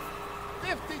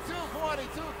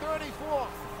 52-42, 34.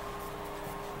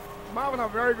 Marvin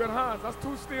have very good hands. That's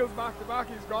 2 steals back to back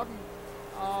he's gotten.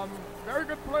 Very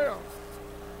good player.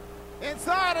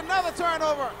 Inside, another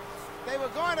turnover. They were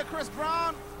going to Chris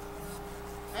Brown.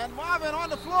 And Marvin on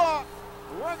the floor.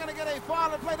 We're going to get a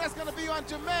foul in play. That's going to be on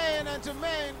Jermaine. And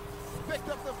Jermaine picked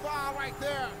up the foul right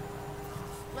there.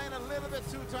 playing a little bit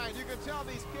too tight. You can tell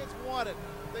these kids want it.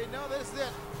 They know this is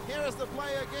it. Here is the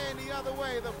play again the other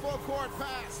way, the full court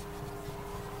pass.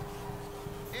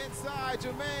 Inside,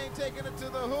 Jermaine taking it to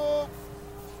the hoop.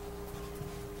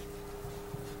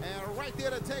 And right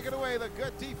there to take it away, the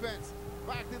good defense.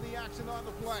 Back to the action on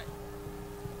the play.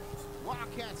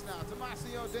 Wildcats now,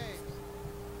 Tomasio Dames.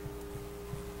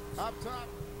 Up top.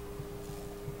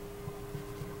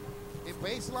 A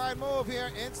baseline move here,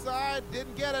 inside,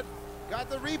 didn't get it. Got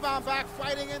the rebound back,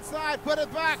 fighting inside, put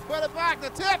it back, the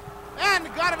tip, and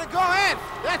got it to go in.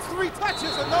 That's 3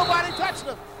 touches and nobody touched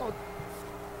him. Oh.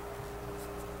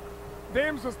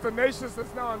 Dames was tenacious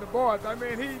that's now on the board. I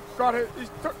mean, he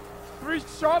took 3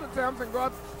 short attempts and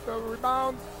got the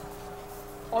rebound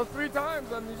all 3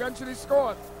 times and eventually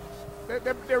scored.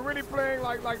 They're really playing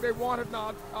like they want it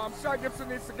now. Shai Gibson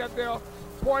needs to get their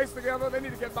poise together. They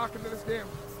need to get back into this game.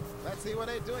 Let's see what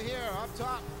they do here. Up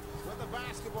top with the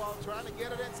basketball, trying to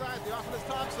get it inside. The offense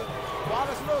Thompson. Ball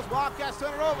is loose. Wildcats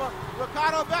turn it over.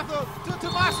 Ricardo Bethel to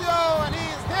Tomasio, and he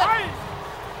is hit. Hey!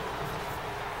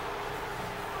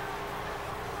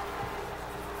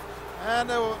 And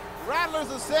the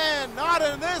Rattlers are saying, not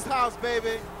in this house,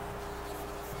 baby.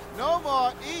 No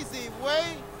more easy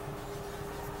way.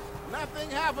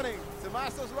 Nothing happening.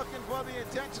 Tomasio's looking for the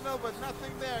intentional, but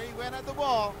nothing there. He went at the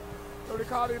ball. So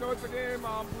Ricardo, you know it's a game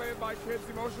played by kids.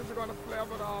 Emotions are going to flare,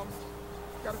 but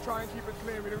got to try and keep it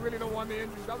clean. We really don't want the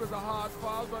injuries. That was a hard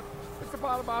foul, but it's a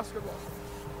part of basketball.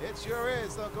 It sure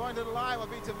is. So going to the line will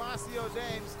be Tomasio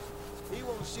Dames. He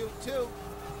will shoot 2.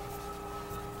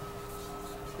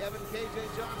 Kevin K.J.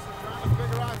 Johnson trying to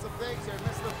figure out some things here.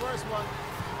 Missed the first one.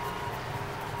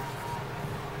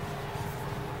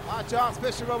 Charles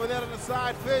Fisher over there on the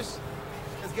side. Fish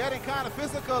is getting kind of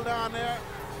physical down there.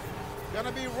 Going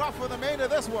to be rough for the main of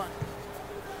this one.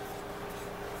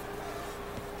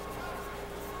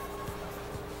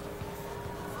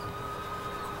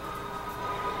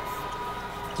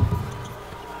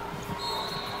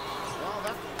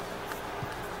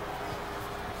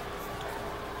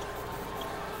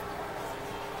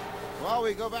 Well,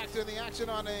 we go back to the action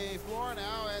on the floor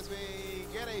now as we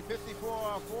get a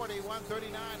 54-40, 1:39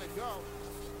 to go.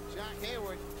 Jack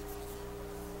Hayward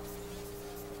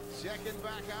checking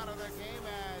back out of the game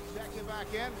and checking back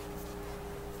in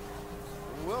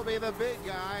will be the big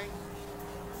guy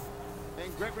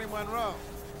in Gregory Monroe.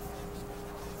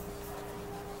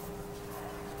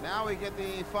 Now we get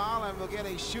the foul and we'll get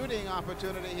a shooting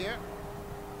opportunity here.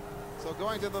 So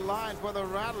going to the line for the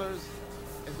Rattlers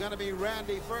is going to be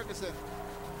Randy Ferguson.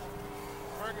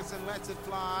 Ferguson lets it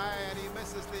fly and he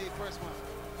misses the first one.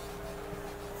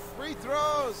 Free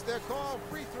throws, they're called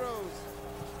free throws.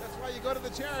 That's why you go to the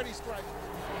charity stripe.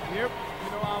 Yep,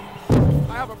 you know,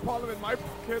 I have a problem with my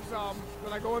kids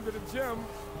when I go into the gym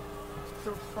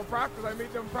for practice. I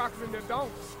make them practicing their dunks,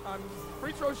 and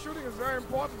free throw shooting is very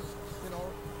important. You know,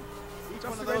 each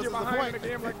just one of when those you're is a behind point. in a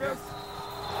game like this.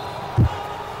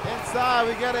 Inside,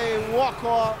 we get a walk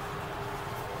call,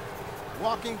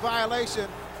 walking violation.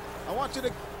 I want you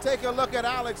to take a look at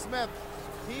Alex Smith.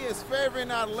 He is favoring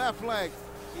that left leg.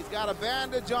 He's got a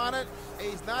bandage on it.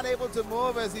 He's not able to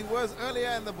move as he was earlier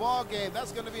in the ball game.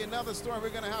 That's going to be another story we're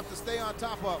going to have to stay on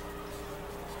top of.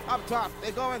 Up top,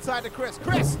 they go inside to Chris.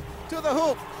 Chris to the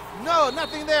hoop. No,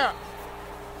 nothing there.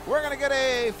 We're going to get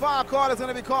a foul call that's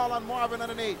going to be called on Marvin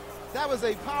underneath. That was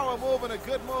a power move and a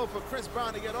good move for Chris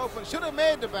Brown to get open. Should have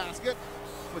made the basket,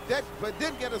 but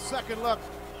didn't get a second look.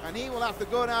 And he will have to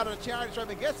go down to the charity stripe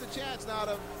and gets a chance now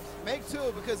to make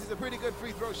 2 because he's a pretty good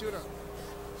free throw shooter.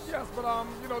 Yes, but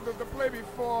you know, the play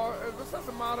before, this has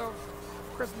a matter of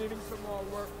Chris needing some more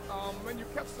work. When you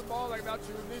catch the ball like that,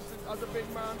 you need to, as a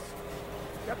big man,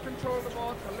 get control of the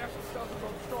ball, collect yourself and go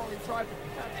strong. He tried to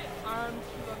catch and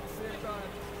shoot at the same time,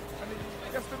 and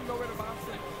he just didn't know where the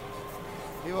basket.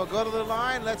 He will go to the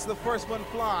line, lets the first one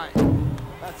fly.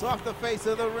 That's off the face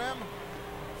of the rim.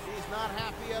 He's not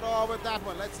happy at all with that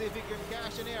one. Let's see if he can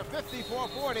cash in here.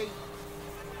 54-40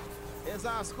 is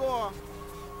our score.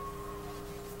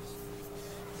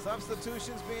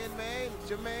 Substitutions being made.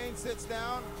 Jermaine sits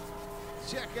down.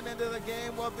 Checking into the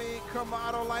game will be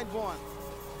Kermado Lightborn.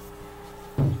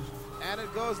 And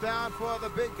it goes down for the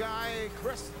big guy,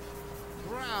 Chris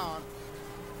Brown.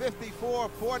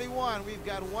 54-41. We've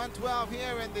got 1:12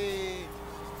 here in the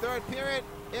third period.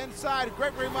 Inside,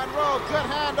 Gregory Monroe. Good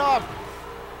handoff.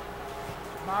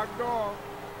 Back door.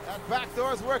 That back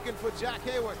door is working for Jack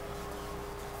Hayward.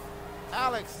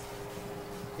 Alex,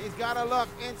 he's got to look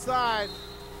inside.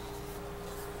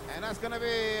 And that's going to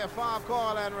be a foul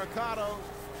call, and Ricardo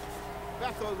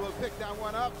Bethel will pick that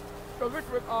one up. So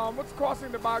Rick, with what's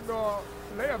crossing the backdoor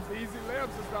layups, the easy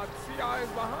layups, is that CI is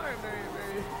behind. They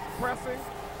pressing,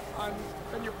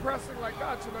 and you're pressing like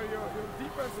that. You know, your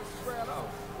defense is spread out,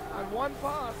 and one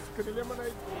pass could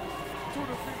eliminate 2 to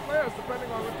 3 players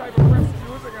depending on what type of press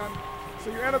you're using. And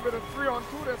so you end up with a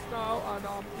 3-on-2 this now, and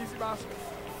easy basket.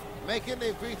 Making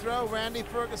the free throw, Randy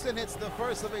Ferguson hits the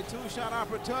first of a 2-shot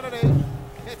opportunity.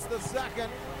 Hits the second,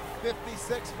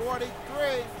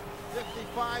 56-43.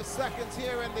 55 seconds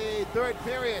here in the third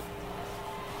period.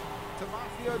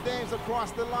 Tomasio Dames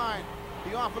across the line.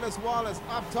 Theophilus Wallace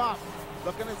up top,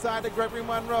 looking inside to Gregory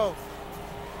Monroe.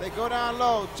 They go down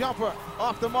low, jumper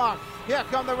off the mark. Here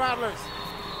come the Rattlers.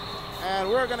 And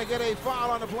we're going to get a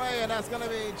foul on the play, and that's going to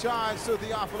be charged to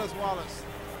Theophilus Wallace.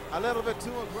 A little bit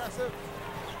too aggressive.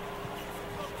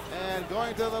 And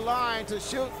going to the line to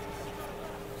shoot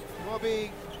will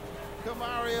be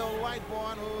Camario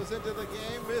Lightborn, who's into the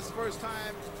game. His first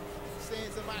time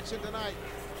seeing some action tonight.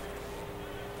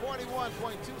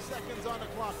 41.2 seconds on the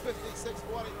clock, 56-43.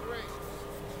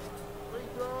 Free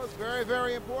throws, very,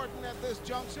 very important at this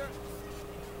juncture.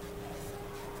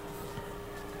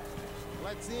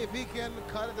 Let's see if he can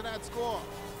cut into that score.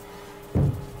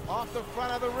 Off the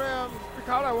front of the rim.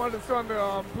 Because I wanted to show on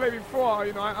the play before,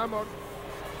 you know, I'm a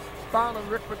fan of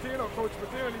Rick Pitino, Coach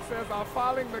Pitino, and he says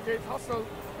fouling negates hustle.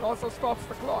 It also stops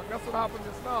the clock. That's what happened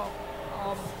just now.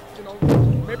 You know,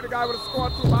 maybe the guy would have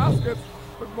scored 2 baskets,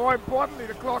 but more importantly,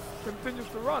 the clock continues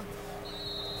to run.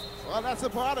 Well, that's a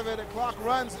part of it. The clock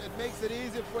runs. It makes it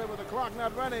easier for you. With the clock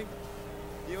not running,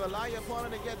 you allow your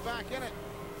opponent to get back in it.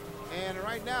 And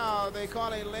right now, they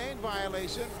call a lane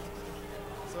violation.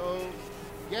 So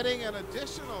getting an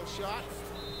additional shot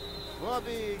will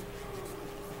be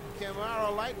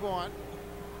Camaro Lightborn.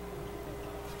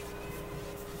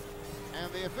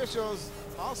 And the officials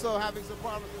also having some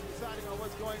problems in deciding on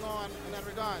what's going on in that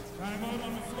regard.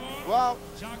 Well,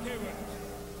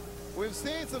 we've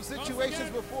seen some situations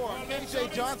before.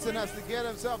 KJ Johnson has to get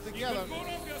himself together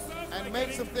and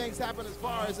make some things happen as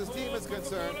far as his team is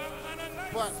concerned.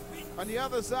 But on the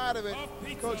other side of it,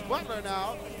 Coach Butler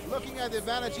now, looking at the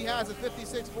advantage he has at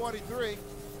 56-43,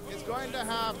 is going to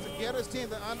have to get his team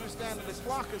to understand that this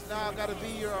clock has now got to be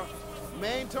your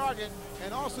main target,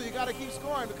 and also you got to keep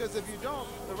scoring, because if you don't,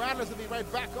 the Rattlers will be right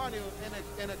back on you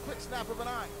in a quick snap of an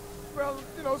eye. Well,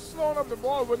 you know, slowing up the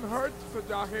ball wouldn't hurt for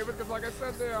Jock Haven, because like I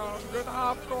said, they're a good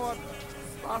half-court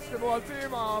basketball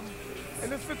team. In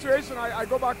this situation, I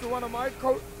go back to one of my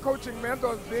coaching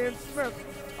mentors, Dane Smith.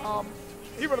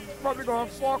 He would have probably gone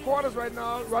 4 quarters right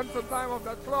now, run some time off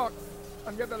that clock,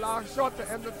 and get the last shot to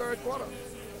end the third quarter.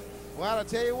 Well, I'll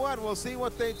tell you what, we'll see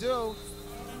what they do.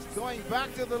 Going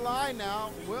back to the line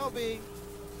now will be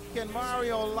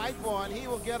Mario Lightborn. He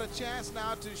will get a chance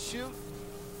now to shoot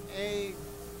a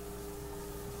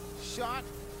shot,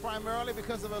 primarily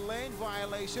because of a lane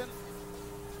violation.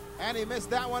 And he missed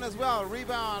that one as well.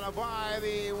 Rebound by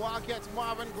the Wildcats'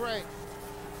 Marvin Gray.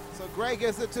 So Gray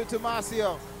gives it to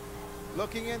Tomasio.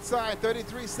 Looking inside,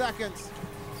 33 seconds.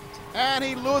 And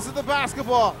he loses the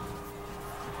basketball.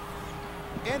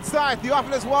 Inside,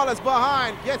 Theophilus Wallace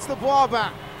behind, gets the ball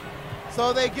back.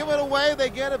 So they give it away, they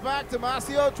get it back.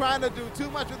 Tomasio trying to do too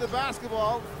much with the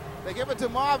basketball. They give it to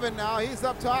Marvin now, he's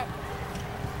up top.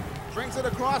 Brings it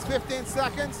across, 15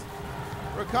 seconds.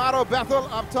 Ricardo Bethel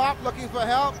up top, looking for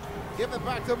help. Give it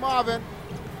back to Marvin.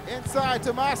 Inside,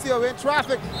 Tomasio in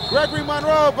traffic. Gregory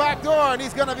Monroe back door, and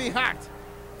he's gonna be hacked.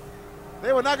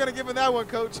 They were not gonna give him that one,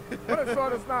 Coach. But I saw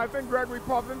this now, I think Gregory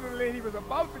popped into the lane, he was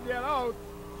about to get out.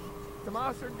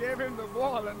 Tomasio gave him the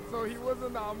ball, and so he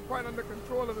wasn't quite under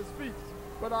control of his feet.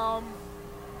 But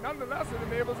nonetheless, it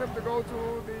enables him to go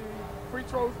to the free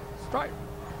throw stripe.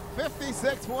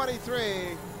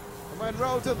 56-43.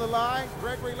 Monroe to the line.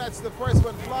 Gregory lets the first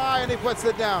one fly, and he puts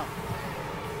it down.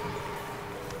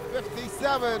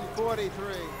 57-43.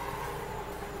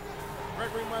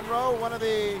 Gregory Monroe, one of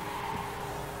the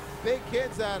big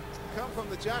kids that come from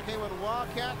the Jock Hayward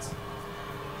Wildcats.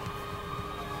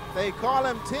 They call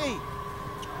him T.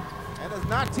 And it's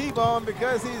not T-Bone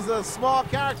because he's a small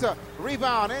character.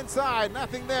 Rebound inside,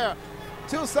 nothing there.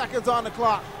 2 seconds on the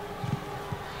clock.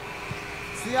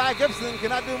 C.I. Gibson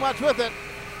cannot do much with it.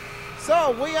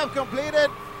 So we have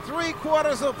completed 3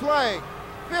 quarters of play.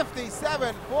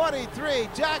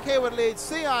 57-43, Jock Hayward leads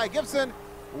C.I. Gibson.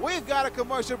 We've got a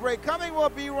commercial break coming. We'll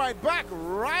be right back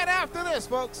right after this,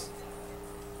 folks.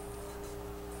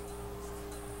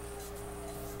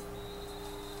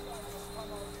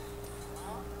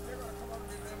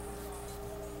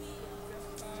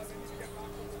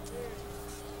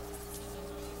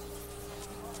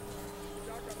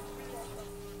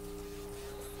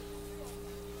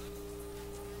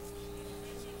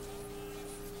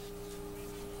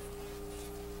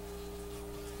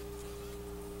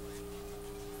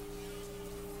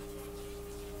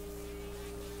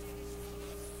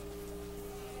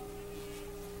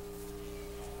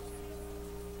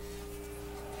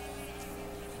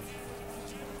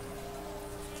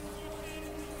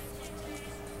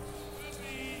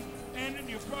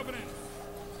 Providence.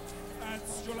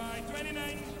 That's July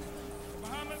 29th. The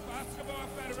Bahamas Basketball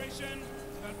Federation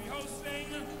will be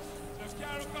hosting the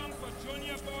CARICOM for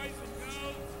junior boys and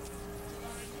girls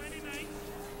July 29th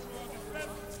through August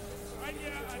 5th, right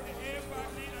here at the A.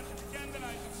 Bartley and the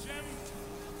Candlelight Gym.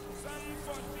 Some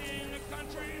 14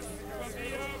 countries will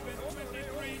be here with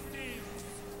 23 teams.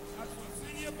 That's for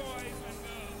senior boys and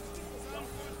girls. Some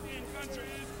 14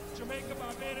 countries, Jamaica,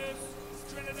 Barbados,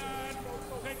 Trinidad,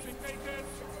 Turks and Caicos,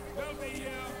 will be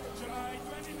here July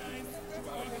 29th to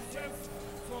August 5th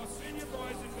for senior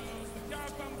boys and girls, the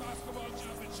CARICOM Basketball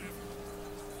Championship.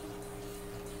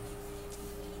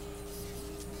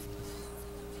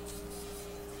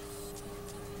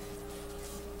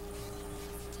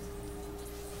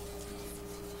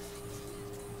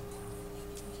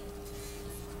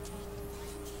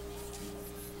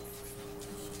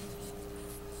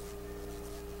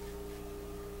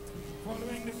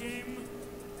 Following the game,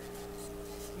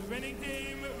 the winning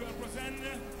team will present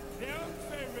their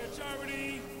favorite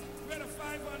charity with a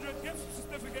 $500 gift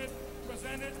certificate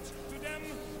presented to them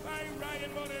by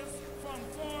Ryan Motors from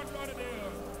Fort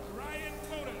Lauderdale. Ryan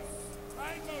Motors,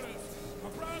 a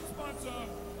proud sponsor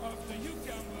of the Hugh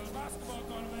Campbell basketball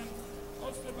tournament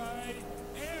hosted by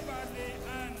Air Bartley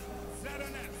and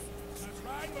ZNS. That's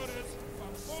Ryan Motors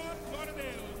from Fort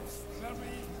Lauderdale will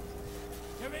be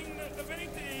giving the winning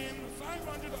team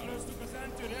 $500 to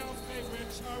present to their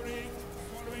favorite charity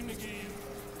following the game.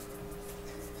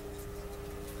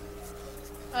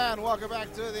 And welcome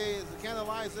back to the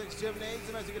Candlelight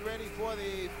Gymnasium as you get ready for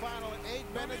the final 8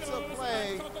 minutes of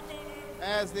play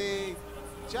as the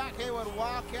Jack Hayward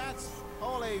Wildcats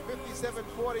hold a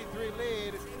 57-43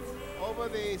 lead over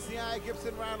the C.I.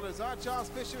 Gibson Rattlers. Our Charles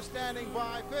Fisher standing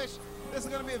by. Fish, this is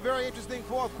going to be a very interesting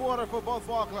fourth quarter for both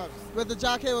ball clubs. With the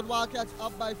Jack Hayward Wildcats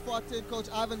up by 14, Coach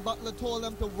Ivan Butler told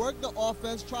them to work the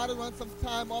offense, try to run some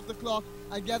time off the clock,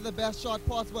 and get the best shot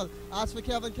possible. As for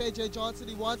Kevin K.J. Johnson,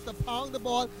 he wants to pound the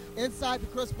ball inside to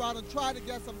Chris Brown and try to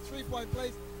get some three-point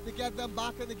plays to get them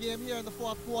back in the game here in the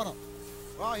fourth quarter.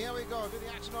 Well, here we go. Do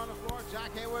the action on the floor.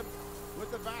 Jack Hayward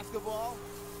with the basketball.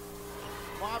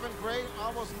 Marvin Gray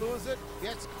almost loses it.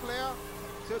 Gets clear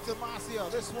to Tomasio.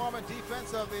 This swarming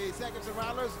defense of the St. Gibson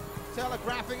Rattlers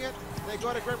telegraphing it. They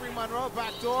go to Gregory Monroe.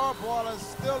 Back door. Ball is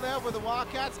still there with the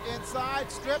Wildcats. Inside.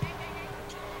 Strip.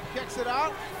 Kicks it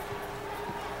out.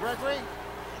 Gregory.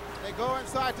 They go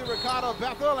inside to Ricardo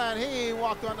Bethel, and he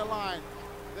walked on the line.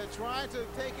 They're trying to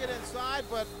take it inside,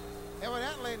 but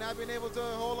evidently not being able to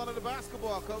hold onto the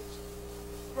basketball, Coach.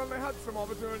 Well, they had some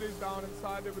opportunities down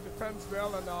inside. They would defense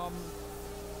well and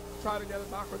try to get it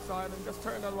backward side and just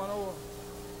turn that one over.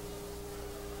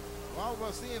 Well,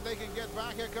 we'll see if they can get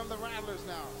back. Here come the Rattlers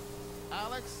now.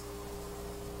 Alex,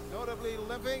 notably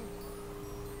limping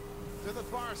to the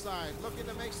far side, looking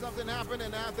to make something happen,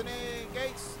 and Anthony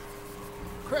Gates.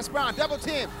 Chris Brown, double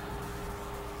team.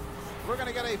 We're going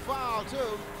to get a foul, too.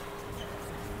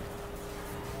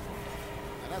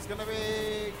 And that's going to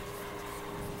be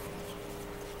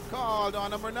called on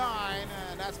number 9,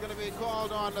 and that's going to be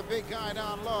called on the big guy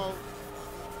down low,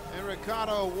 and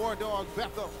Ricardo War Dog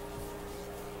Bethel.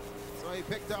 So he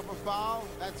picked up a foul.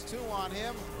 That's 2 on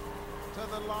him. To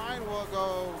the line will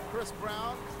go Chris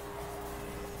Brown.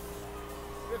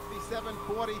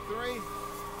 57-43.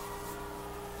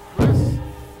 Chris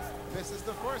misses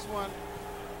the first one.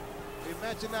 We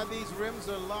mentioned that these rims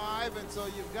are live, and so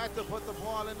you've got to put the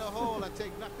ball in the hole and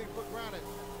take nothing for granted.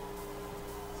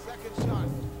 Second shot.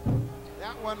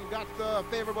 That one got the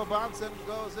favorable bounce and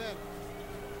goes in.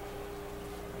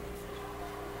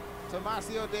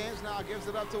 Tomasio Dames now gives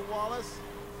it up to Wallace.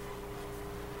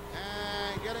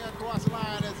 And getting across the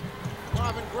line is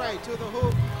Marvin Gray to the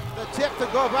hoop. The tip to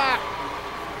go back.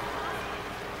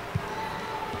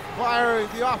 Fire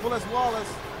Theophilus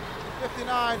Wallace.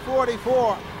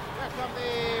 59-44. Here come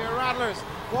the Rattlers.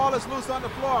 Ball is loose on the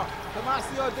floor.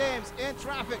 Tomasio Dames in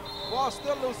traffic. Ball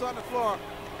still loose on the floor.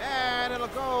 And it'll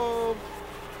go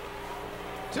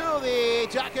to the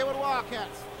Jack Hayward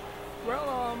Wildcats.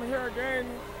 Well, here again,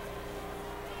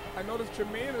 I noticed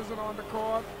Jermaine isn't on the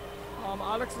court.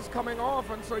 Alex is coming off,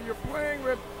 and so you're playing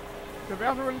with the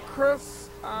veteran Chris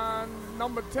and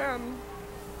number 10,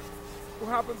 who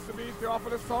happens to be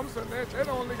Theophilus Thompson. They're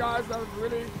the only guys that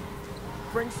really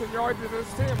bring seniority to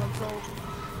this team, and so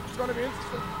it's going to be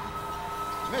interesting.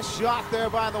 Missed shot there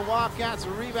by the Wildcats.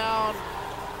 Rebound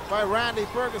by Randy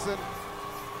Ferguson.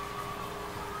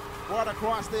 Brought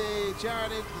across the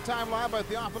timeline by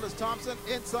Theophilus Thompson.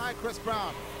 Inside, Chris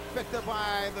Brown. Picked up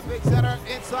by the big center.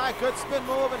 Inside, good spin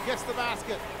move and gets the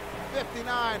basket.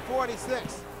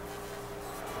 59-46.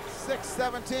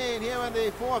 6-17 here in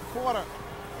the fourth quarter.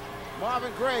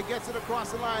 Marvin Gray gets it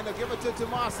across the line. They'll give it to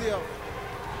Tomasio.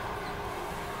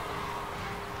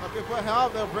 Looking for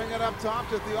help. They'll bring it up top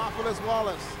to Theophilus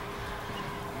Wallace.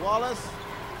 Wallace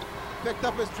picked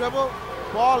up his dribble.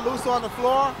 Ball loose on the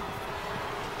floor.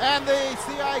 And the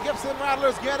C.I. Gibson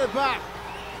Rattlers get it back.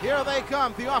 Here they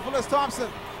come. Theophilus Thompson.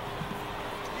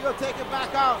 He'll take it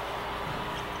back out.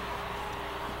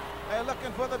 They're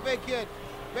looking for the big kid.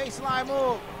 Baseline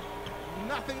move.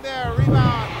 Nothing there.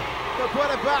 Rebound. They'll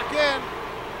put it back in.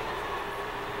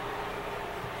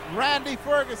 Randy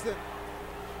Ferguson.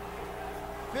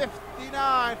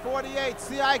 59-48.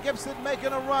 C.I. Gibson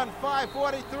making a run.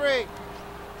 5:43.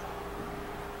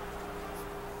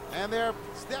 And they're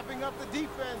stepping up the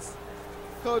defense.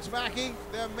 Coach Mackey,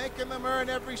 they're making them earn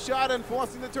every shot and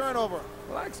forcing the turnover.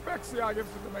 Well, I expect C.I.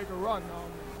 Gibson to make a run.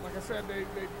 Like I said, they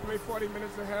play 40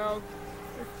 minutes ahead.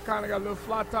 They kind of got a little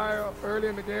flat tire early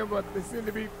in the game, but they seem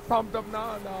to be pumped up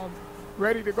now and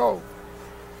ready to go.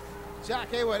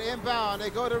 Jack Hayward inbound. They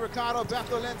go to Ricardo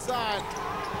Bethel inside.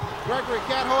 Gregory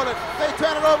can't hold it. They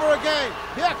turn it over again.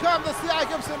 Here come the C.I.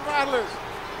 Gibson Rattlers.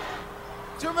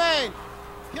 Jermaine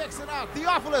kicks it out.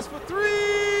 Theophilus for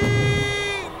three.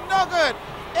 No good.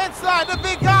 Inside the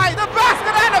big guy. The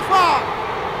basket and the foul.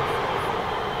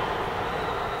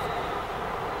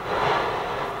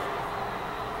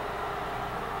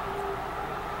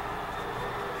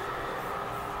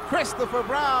 Christopher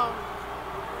Brown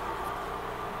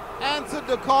answered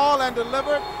the call and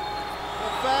delivered. The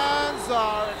fans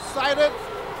are excited.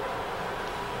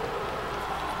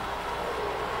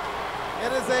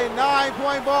 It is a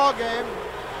 9-point ball game.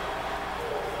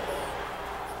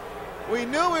 We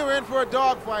knew we were in for a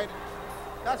dogfight.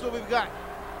 That's what we've got.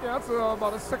 Yeah, that's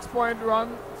about a 6-point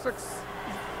run,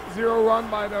 6-0 run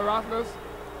by the Rattlers.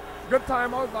 Good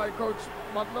timeout by Coach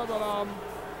Butler, but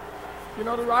you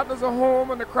know, the Rattlers are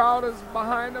home and the crowd is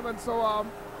behind them, and so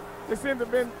they seem to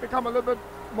become a little bit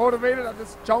motivated at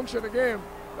this juncture of the game.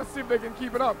 Let's see if they can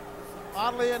keep it up.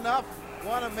 Oddly enough,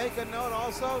 want to make a note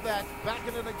also that back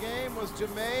into the game was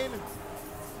Jermaine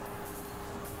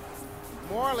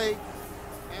Morley,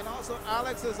 and also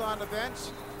Alex is on the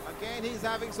bench. Again, he's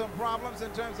having some problems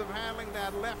in terms of handling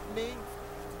that left knee.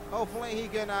 Hopefully he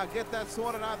can get that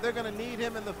sorted out. They're going to need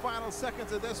him in the final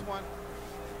seconds of this one.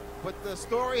 But the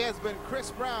story has been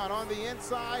Chris Brown on the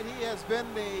inside. He has been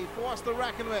the force to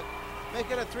reckon with.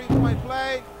 Make it a 3-point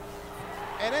play.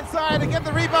 And inside to get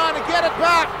the rebound and get it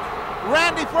back.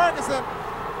 Randy Ferguson.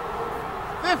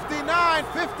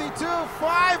 59-52,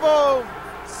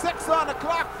 5:06 on the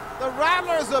clock. The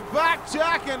Rattlers are back,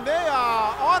 Jack, and they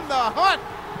are on the hunt.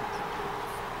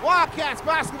 Wildcats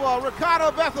basketball.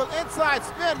 Ricardo Bethel inside,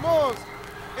 spin moves.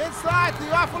 Inside,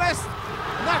 Theophilus.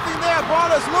 Nothing there.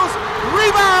 Ball is loose.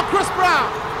 Rebound, Chris Brown.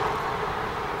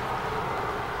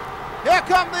 Here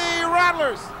come the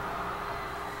Rattlers.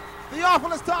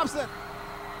 Theophilus Thompson.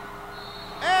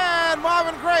 And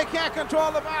Marvin Gray can't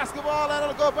control the basketball, and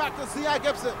it'll go back to C.I.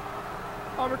 Gibson.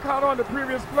 Ricardo, on the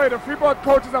previous play, the Freeport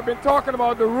coaches have been talking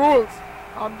about the rules.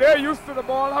 They're used to the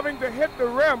ball having to hit the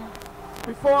rim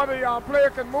before the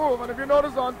player can move. And if you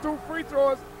notice, on 2 free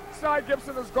throws, C.I.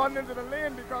 Gibson has gone into the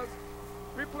lane because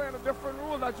we're playing a different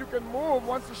rule that you can move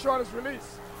once the shot is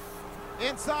released.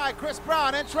 Inside, Chris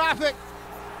Brown in traffic.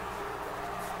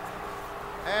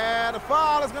 And a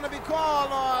foul is going to be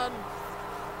called on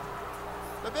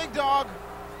the big dog,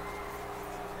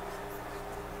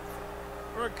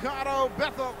 Ricardo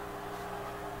Bethel.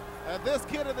 And this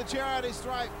kid of the charity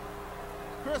stripe,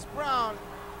 Chris Brown,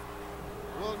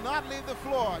 will not leave the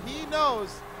floor. He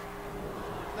knows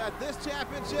that this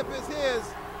championship is his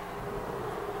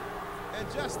in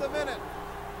just a minute.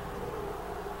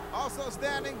 Also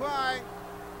standing by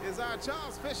is our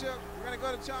Charles Fisher. We're going to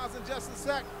go to Charles in just a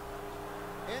sec.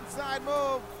 Inside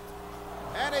move,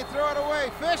 and they throw it away.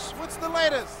 Fish, what's the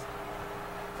latest?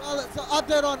 Well, it's an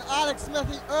update on Alex Smith.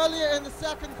 Earlier in the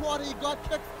second quarter, he got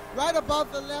kicked right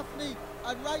above the left knee,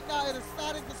 and right now it is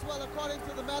starting to swell. According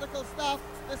to the medical staff,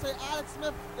 they say Alex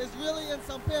Smith is really in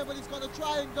some pain, but he's going to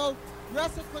try and go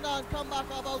rest it for now and come back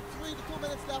about 3 to 2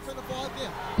 minutes left in the ball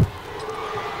game.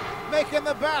 Making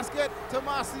the basket,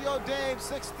 Tomasio Dame,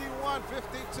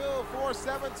 61-52,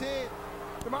 4:17.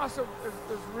 Tomasio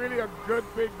is really a good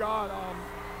big guard.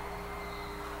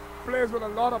 Plays with a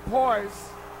lot of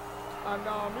poise. And,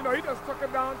 you know, he just took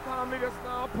it down calmly just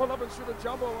now, pull up and shoot a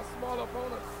jump over smaller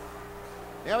opponents.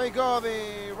 Here we go.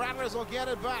 The Rattlers will get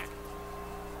it back.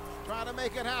 Trying to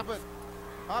make it happen.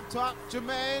 Up top,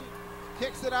 Jermaine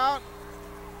kicks it out.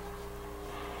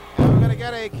 And we're going to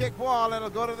get a kick ball, and it'll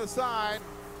go to the side.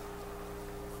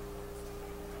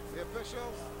 The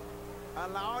officials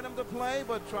allowing him to play,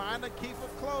 but trying to keep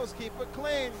it close, keep it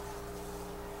clean.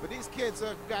 But these kids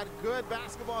have got good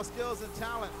basketball skills and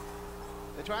talent.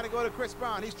 They're trying to go to Chris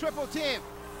Brown. He's triple teamed.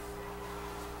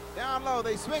 Down low,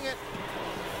 they swing it.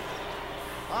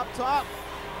 Up top,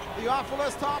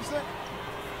 Theophilus Thompson.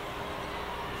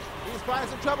 He's finding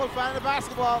some trouble finding the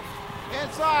basketball.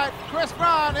 Inside, Chris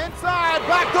Brown, inside,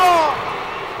 back door.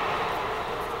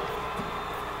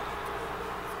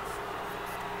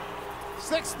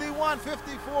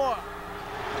 (61-54).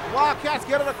 Wildcats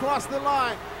get it across the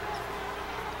line.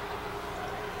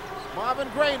 Marvin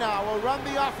Gray now will run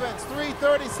the offense.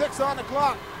 3:36 on the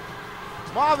clock.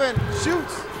 Marvin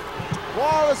shoots.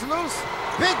 Ball is loose.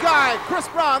 Big guy, Chris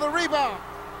Brown, the rebound.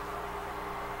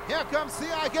 Here comes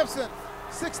C.I. Gibson.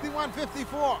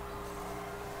 61-54.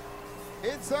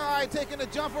 Inside, taking the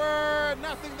jumper.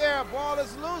 Nothing there. Ball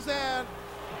is loose, and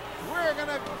we're going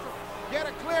to get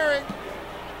a clearing.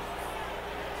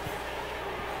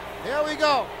 Here we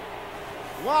go.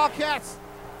 Wildcats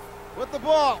with the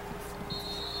ball.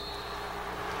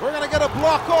 We're going to get a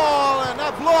block call, and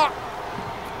that block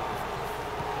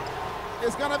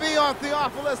is going to be on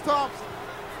Theophilus Thompson.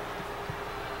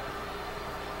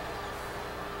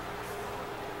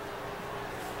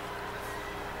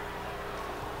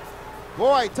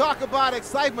 Boy, talk about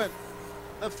excitement.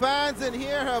 The fans in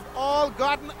here have all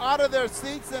gotten out of their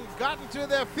seats and gotten to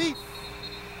their feet.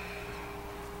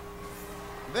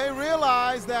 They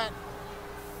realize that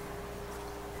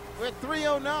with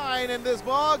 3:09 in this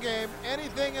ball game,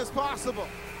 anything is possible.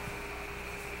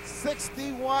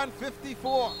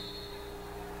 61-54.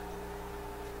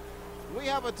 We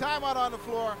have a timeout on the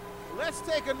floor. Let's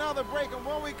take another break, and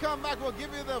when we come back, we'll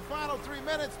give you the final 3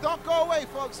 minutes. Don't go away,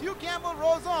 folks. Hugh Campbell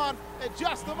rolls on in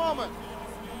just a moment.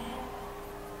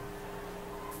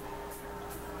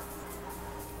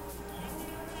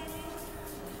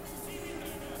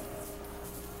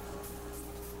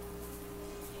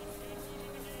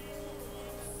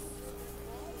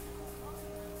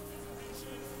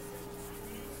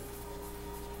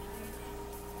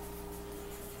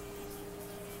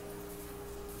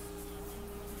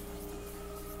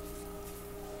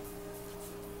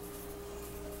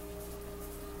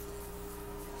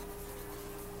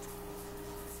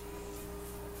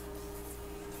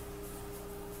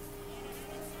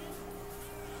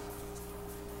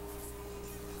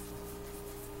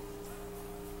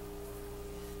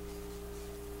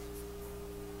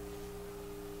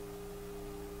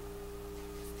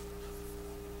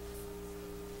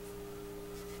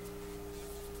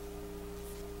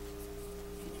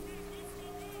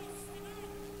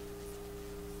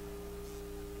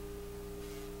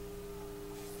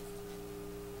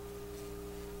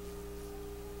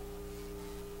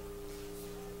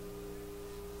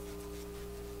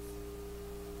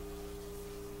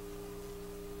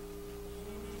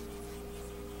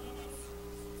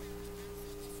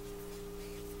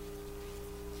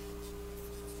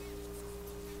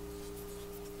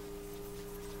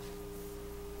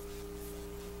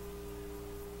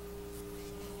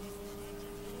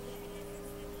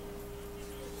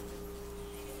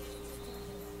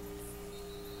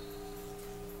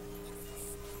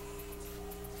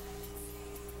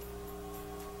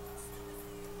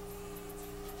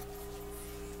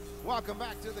 Welcome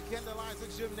back to the Kendall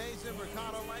Isaac Gymnasium.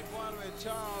 Ricardo Lightwater and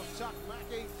Charles Chuck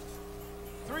Mackey.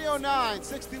 3:09,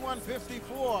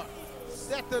 61-54.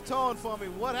 Set the tone for me.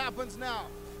 What happens now?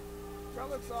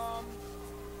 Well, it's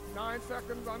 9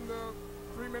 seconds under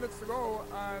 3 minutes to go,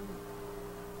 and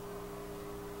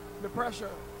the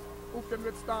pressure. Who can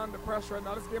withstand the pressure?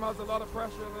 Now this game has a lot of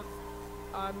pressure in it,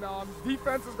 and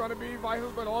defense is going to be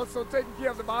vital, but also taking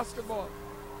care of the basketball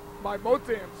by both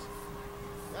teams.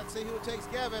 Let's see who takes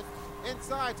care of it.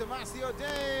 Inside, Tomasio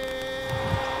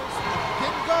Dames.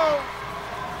 Didn't go.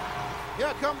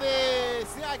 Here come the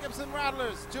C.I. Gibson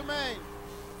Rattlers. Jermaine.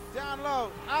 Down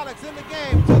low. Alex in the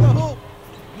game. To the hoop.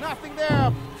 Nothing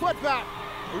there. Putback.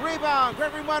 Rebound.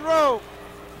 Gregory Monroe.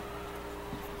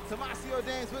 Tomasio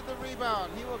Dames with the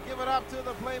rebound. He will give it up to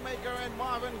the playmaker and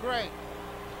Marvin Gray.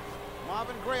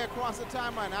 Marvin Gray across the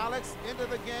timeline. Alex into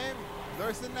the game.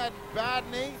 Nursing that bad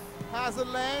knee. Has a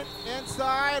lane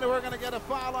inside. We're going to get a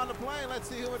foul on the play. Let's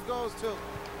see who it goes to.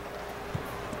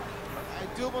 I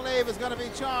do believe it's going to be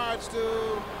charged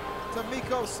to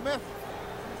Miko Smith.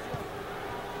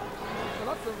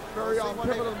 Well, that's a very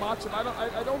pivotal matchup.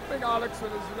 I don't think Alex,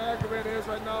 with his leg the way it is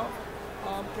right now,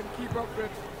 can keep up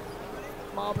with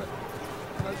Marvin.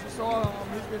 And as you saw,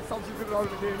 he's been substituted out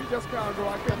of the game. He just can't go.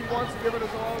 I think he wants to give it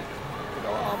his all. You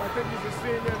know, I think he's a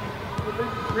senior. He would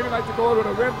really like to go with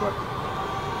a win, but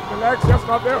the leg's just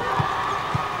not there.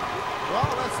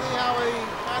 Well, let's see how he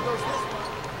handles this one.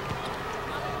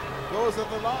 Goes at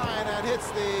the line and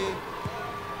hits the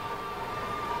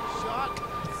shot.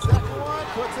 Second one,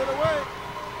 puts it away.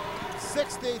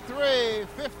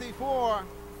 63-54.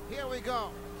 Here we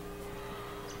go.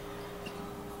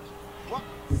 What?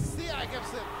 C.I.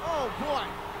 Gibson. Oh, boy.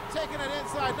 Taking it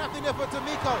inside. Nothing there for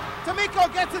Tamiko.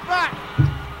 Tamiko gets it back.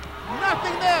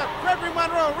 Nothing there. Gregory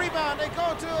Monroe, rebound. They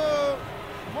go to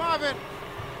Marvin.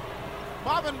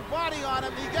 Marvin body on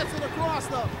him. He gets it across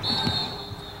though.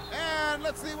 And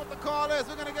let's see what the call is.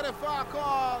 We're going to get a foul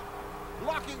call.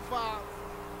 Blocking foul.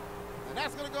 And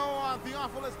that's going to go on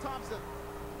Theophilus Thompson.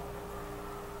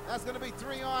 That's going to be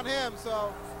 3 on him,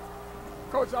 so.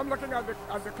 Coach, I'm looking at the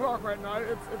clock right now.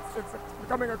 It's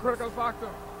becoming a critical factor.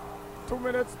 2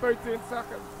 minutes, 13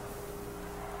 seconds.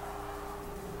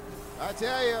 I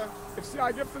tell you. If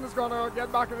C.I. Gibson is going to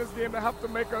get back in this game, they have to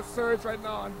make a surge right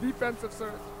now, a defensive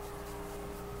surge.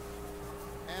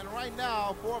 And right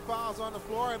now, 4 fouls on the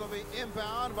floor. It'll be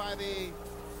inbound by the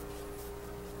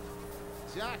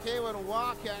Jack Hayward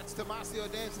Wildcats. Tomasio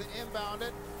Dames to inbound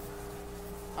it.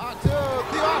 Out to Theo.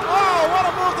 Oh, what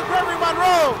a move to Gregory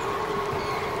Monroe.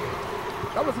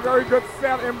 That was a very good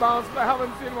set inbounds. I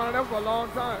haven't seen one of them for a long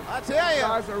time. I tell you.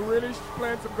 Guys are really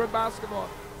playing some good basketball.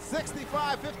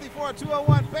 65-54,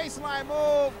 201 baseline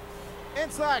move.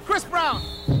 Inside, Chris Brown.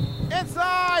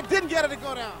 Inside, didn't get it to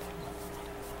go down.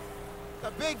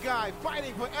 The big guy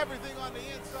fighting for everything on the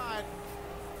inside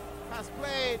has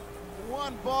played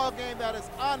one ball game that is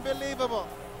unbelievable.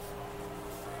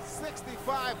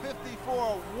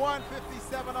 65-54,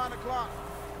 1:57 on the clock.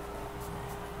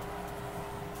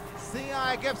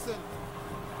 C.I. Gibson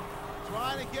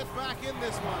trying to get back in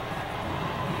this one.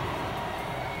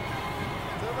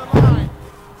 To the line.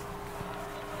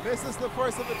 This is the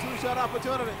first of the 2-shot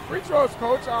opportunity. Free throws,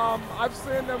 Coach. I've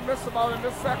seen them miss about in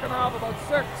this second half about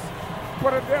 6.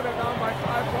 Put it there, they're down by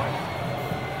 5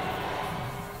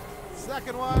 points.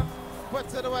 Second one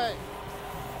puts it away.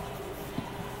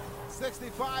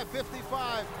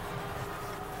 65-55.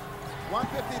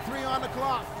 1:53 on the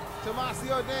clock.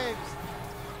 Tomasio Dames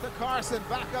to Carson,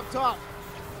 back up top.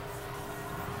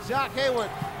 Jack Hayward.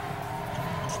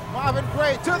 Marvin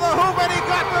Gray to the hoop, and he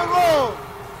got the roll.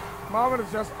 Marvin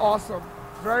is just awesome.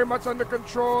 Very much under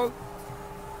control.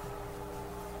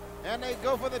 And they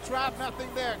go for the trap,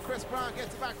 nothing there. Chris Brown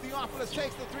gets it back. Theophilus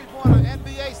takes the 3-pointer,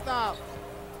 NBA style.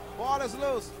 Ball is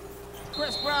loose.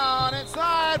 Chris Brown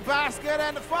inside, basket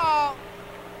and the foul.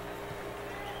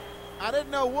 I didn't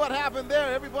know what happened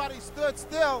there. Everybody stood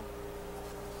still.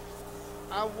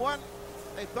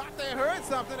 They thought they heard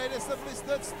something. They just simply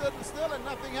stood still and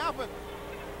nothing happened.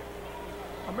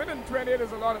 A minute and 28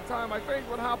 is a lot of time. I think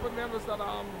what happened then was that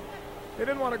they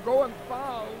didn't want to go and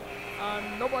foul,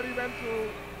 and nobody went to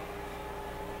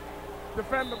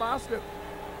defend the basket.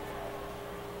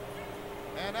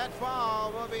 And that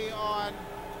foul will be on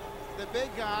the big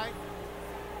guy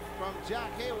from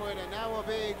Jack Hayward, and that will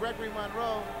be Gregory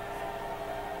Monroe.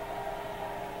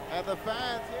 And the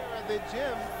fans here at the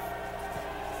gym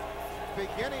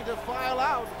beginning to file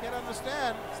out. Can't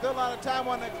understand. Still a lot of time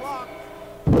on the clock.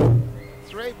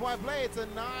 3-point play. It's a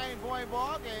 9-point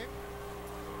ball game.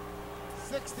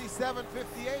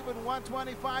 67-58 with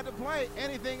 1:25 to play.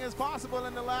 Anything is possible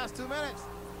in the last 2 minutes.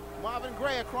 Marvin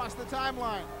Gray across the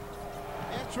timeline.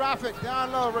 In traffic,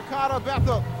 down low. Ricardo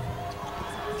Bethel.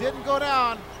 Didn't go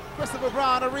down. Christopher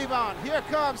Brown, a rebound. Here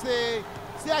comes the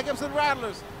C.I. Gibson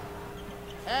Rattlers.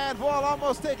 And ball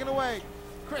almost taken away.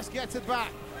 Chris gets it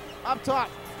back. Up top.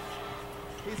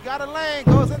 He's got a lane,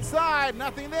 goes inside,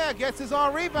 nothing there, gets his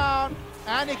own rebound,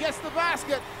 and he gets the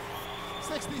basket.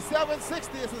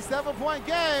 67-60, it's a 7-point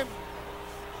game.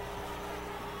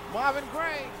 Marvin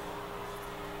Gray.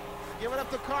 Give it up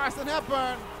to Carson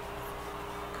Hepburn.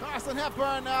 Carson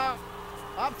Hepburn now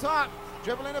up top,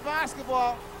 dribbling the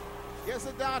basketball. Gets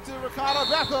it down to Ricardo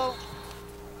Bethel.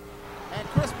 And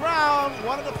Chris Brown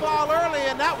wanted to foul early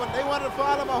in that one. They wanted to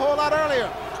foul him a whole lot earlier.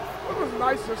 It was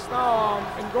nice just now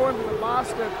in going to the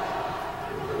basket.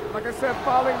 Like I said,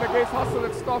 fouling negates hustle,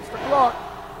 it stops the clock.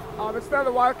 Instead of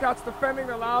the Wildcats defending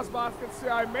the last basket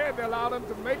C.I. made, they allowed them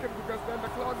to make it because then the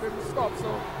clock didn't stop.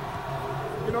 So,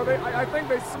 you know, I think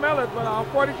they smell it, but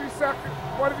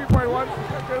 43.1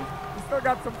 seconds, we still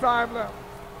got some time left.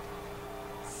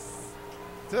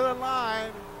 To the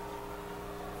line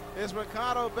is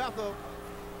Ricardo Bethel.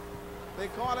 They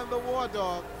call him the War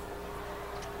Dog.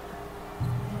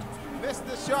 Missed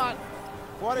the shot,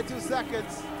 42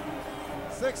 seconds,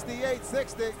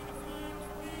 68-60.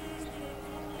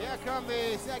 Here come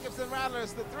the C.I. Gibson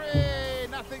Rattlers, the 3,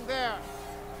 nothing there.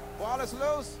 Ball is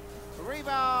loose,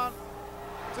 rebound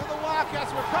to the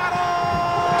Wildcats, Ricardo!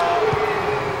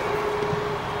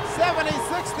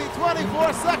 70-60,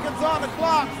 24 seconds on the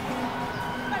clock.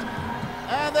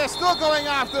 And they're still going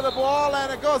after the ball,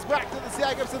 and it goes back to the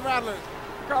C.I. Gibson Rattlers.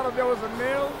 Ricardo, there was a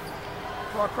nail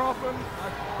for Crawford.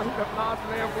 I think that last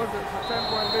nail was it, a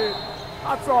 10-point lead.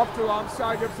 Hats off to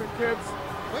C.I. Gibson kids.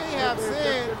 We have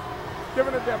seen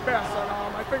giving it their best,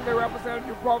 and I think they represented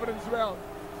New Providence well.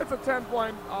 It's a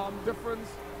 10-point difference.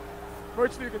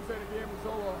 Virtually, you can say the game is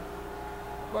over.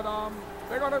 But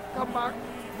they're going to come back.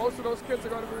 Most of those kids are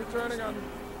going to be returning, and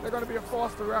they're going to be a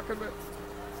force to reckon with.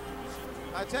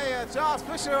 I tell you, Charles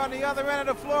Fisher on the other end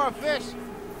of the floor, Fish.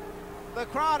 The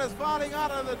crowd is falling out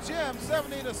of the gym,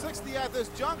 70-60 at this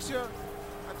juncture.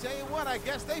 I tell you what, I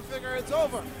guess they figure it's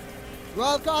over.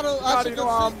 Well, Carter, as you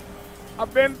can see,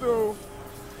 I've been to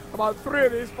about 3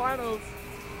 of these finals.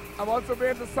 I've also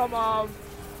been to some of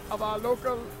our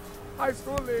local high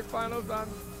school league finals, and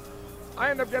I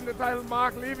end up getting the title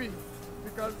Mark Levy,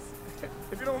 because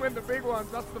if you don't win the big ones,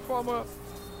 that's the former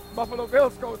Buffalo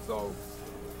Bills coach. So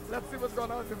let's see what's going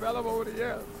to develop over the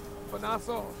years for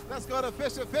Nassau. Let's go to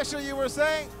Fisher. Fisher, you were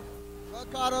saying? well,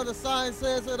 Carter, the sign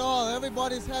says it all.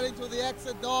 Everybody's heading to the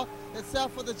exit door,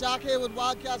 except for the Jack Haywood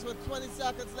Wildcats with 20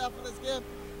 seconds left in this game.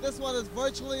 This one is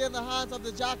virtually in the hands of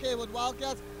the Jack Haywood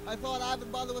Wildcats. I thought Ivan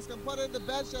Butler was going to put it in the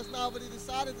bench just now, but he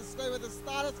decided to stay with his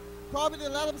status, probably to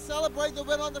let him celebrate the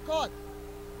win on the court.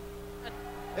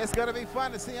 It's going to be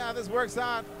fun to see how this works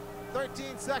out.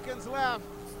 13 seconds left.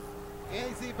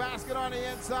 Easy basket on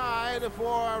the inside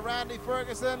for Randy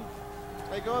Ferguson.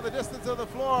 They go the distance of the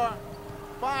floor.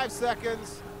 5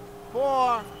 seconds.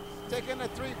 4. Taking the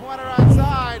three-pointer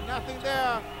outside. Nothing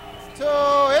there. 2.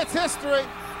 It's history.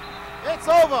 It's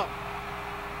over.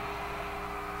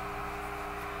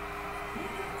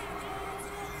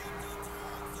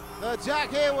 The Jack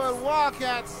Haywood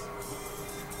Wildcats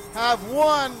have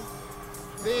won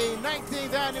the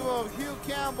 19th annual Hugh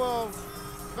Campbell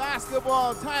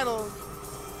basketball title,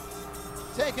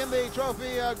 taking the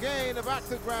trophy again back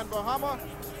to Grand Bahama.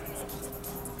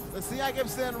 The C.I.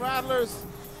 Gibson Rattlers,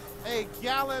 a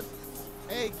gallant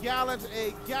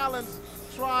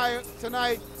try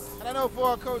tonight. And I know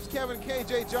for Coach Kevin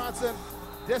K.J. Johnson,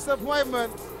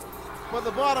 disappointment, but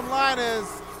the bottom line is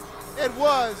it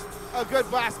was a good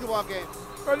basketball game.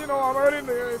 Well, you know, early in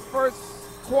the first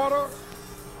quarter,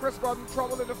 Chris got in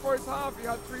trouble in the first half. He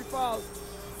had 3 fouls.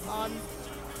 And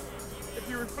if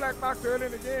you reflect back to early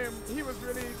in the game, he was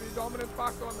really the dominant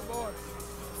factor on the board.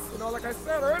 You know, like I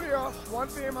said earlier, one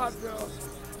team had the,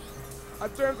 in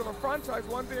terms of a franchise,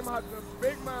 one team had the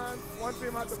big man, one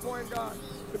team had the point guard.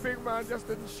 The big man just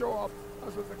didn't show up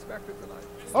as was expected tonight.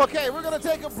 Okay, we're going to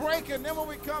take a break, and then when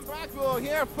we come back, we'll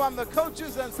hear from the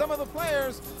coaches and some of the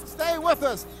players. Stay with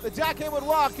us. The Jack Haywood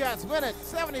Wildcats win it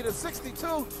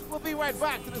 70-62. We'll be right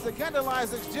back to the Secunda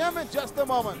Isaacs gym in just a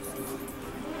moment.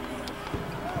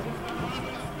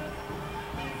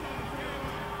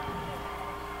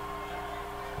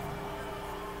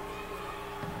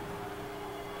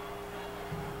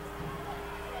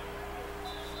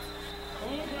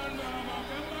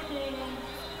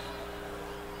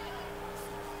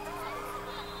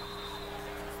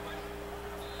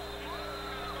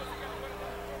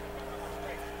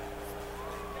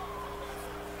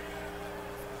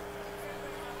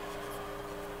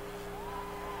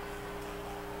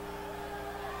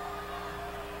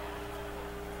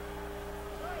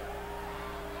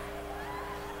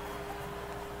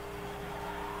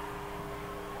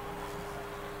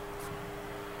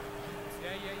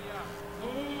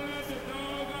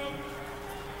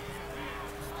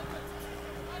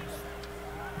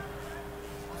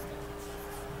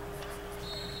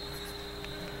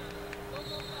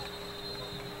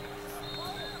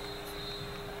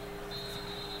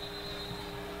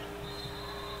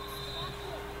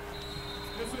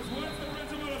 This is what's the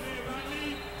principle of the Van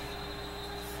League.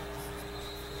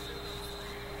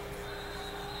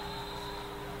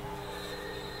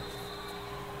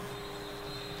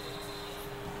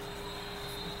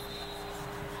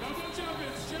 Double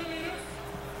champions, cheerleaders,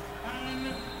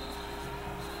 and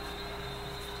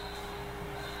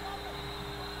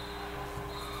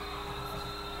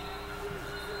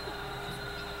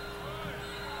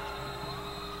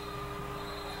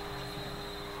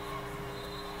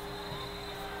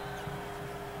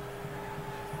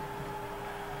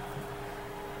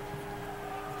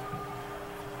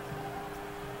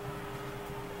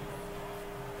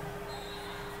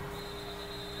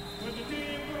with the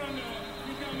team put on the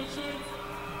Hugh Campbell shirt.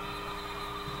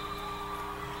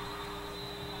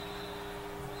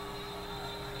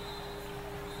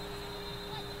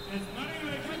 It's nothing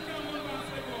like Hugh Campbell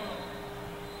basketball.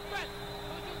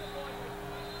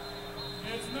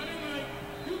 It's nothing like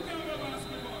Hugh Campbell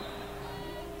basketball.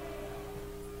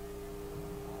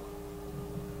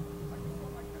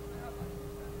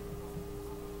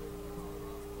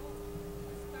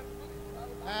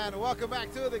 welcome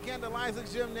back to the Kendall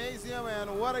Isaacs Gymnasium,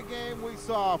 and what a game we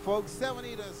saw, folks.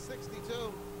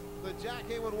 70-62. The Jack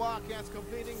Haywood Wildcats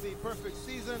completing the perfect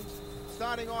season,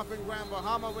 starting off in Grand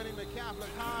Bahama, winning the Catholic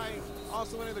High,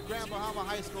 also winning the Grand Bahama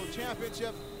High School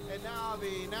Championship, and now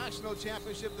the national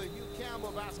championship, the Hugh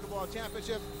Campbell Basketball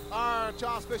Championship. Our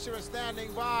Charles Fisher is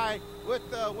standing by with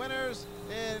the winners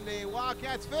in the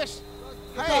Wildcats. Fish.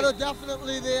 Hey.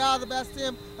 Definitely they are the best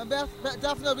team, and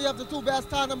definitely we have the two best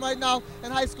tandem right now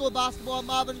in high school basketball,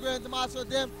 Marvin Gray and Demarcio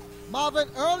Dim. Marvin,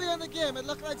 early in the game, it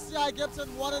looked like C.I.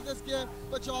 Gibson wanted this game,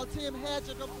 but your team had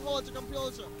to hold your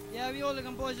composure. Yeah, we hold the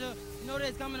composure. You know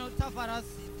they're coming out tough at us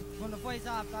from the first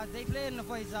half, because they played in the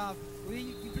first half.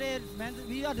 We played,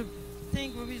 we had to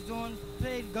think what we was doing,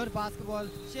 played good basketball,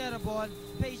 share the ball,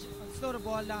 slow the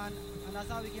ball down, and that's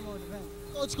how we came out with the win.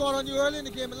 Coach scored on you early in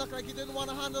the game. It looked like he didn't want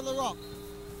to handle the rock.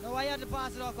 No, I had to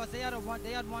pass it off because they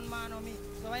had one man on me.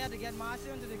 So I had to get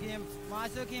Marcio into the game.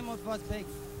 Marcio came out first big.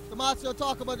 So Marcio,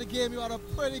 talk about the game. You had a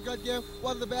pretty good game.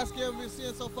 One of the best games we've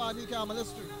seen so far in Hugh Campbell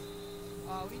history.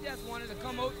 We just wanted to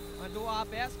come out and do our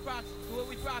best practice, do what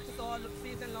we practiced all the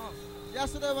season long.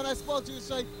 Yesterday when I spoke to you,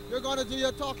 say you're going to do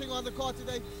your talking on the court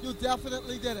today. You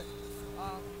definitely did it.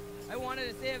 I wanted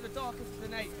to save the talking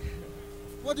tonight.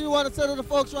 What do you want to say to the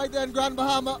folks right there in Grand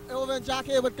Bahama over in Jack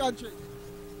Haywood country?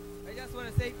 I just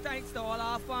want to say thanks to all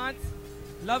our fans.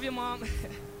 Love you, Mom.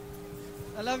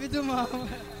 I love you too, Mom.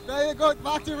 There you go.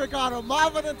 Back to Ricardo.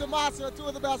 Marvin and Tomasio are two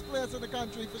of the best players in the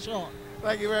country for sure.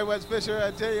 Thank you very much, Fisher.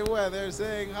 I tell you what, they're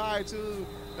saying hi to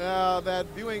that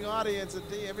viewing audience, and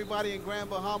everybody in Grand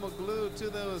Bahama glued to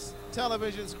those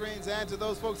television screens, and to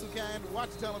those folks who can watch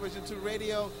television, to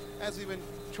radio, as we've been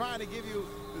trying to give you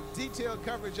the detailed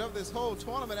coverage of this whole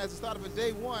tournament as it started on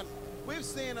day one. We've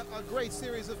seen a great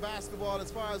series of basketball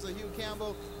as far as the Hugh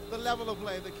Campbell, the level of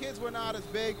play. The kids were not as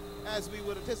big as we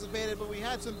would have anticipated, but we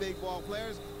had some big ball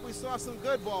players. We saw some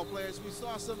good ball players. We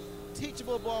saw some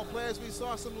teachable ball players. We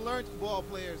saw some learned ball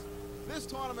players. This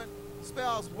tournament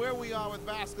spells where we are with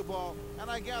basketball, and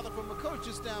I gather from a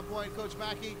coach's standpoint, Coach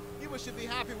Mackey, you should be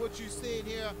happy with what you've seen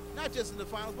here, not just in the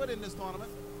finals, but in this tournament.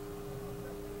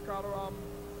 Carter,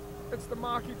 it's the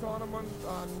marquee tournament,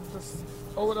 and just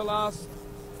over the last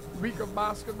week of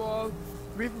basketball,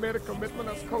 we've made a commitment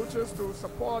as coaches to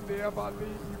support the FRD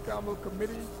Hugh Campbell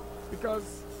committee,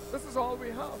 because this is all we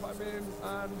have. I mean,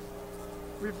 and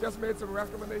we've just made some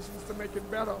recommendations to make it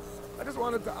better. I just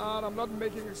wanted to add, I'm not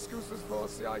making excuses for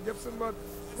C.I. Gibson, but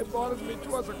it bothers me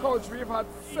too as a coach. We've had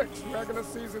 6 regular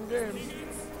season games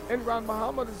in Grand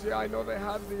Bahama this year. I know they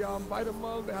had the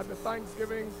Vitamal, they had the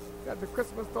Thanksgiving, they had the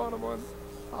Christmas tournament,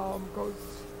 because,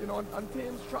 you know, and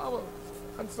teams travel.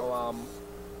 And so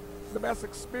the best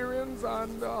experience,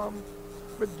 and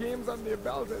with games on their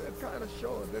belt, it kind of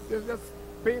showed that they've just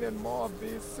been in more of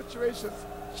these situations,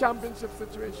 championship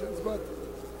situations. But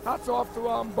hats off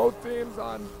to both teams,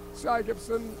 and C.I.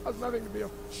 Gibson has nothing to be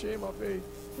ashamed of. They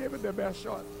gave it their best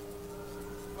shot.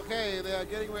 Okay, they're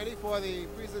getting ready for the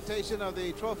presentation of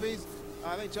the trophies.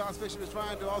 I think Charles Fisher is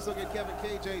trying to also get Kevin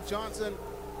K.J. Johnson.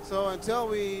 So until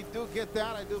we do get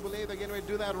that, I do believe they're getting ready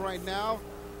to do that right now.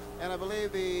 And I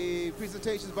believe the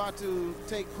presentation is about to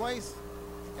take place,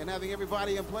 and having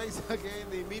everybody in place. Again,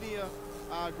 the media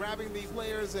grabbing the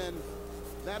players, and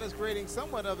that is creating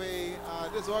somewhat of a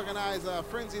disorganized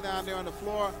frenzy down there on the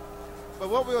floor. But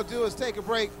what we'll do is take a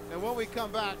break, and when we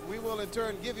come back, we will in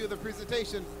turn give you the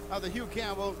presentation of the Hugh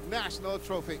Campbell National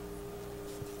Trophy.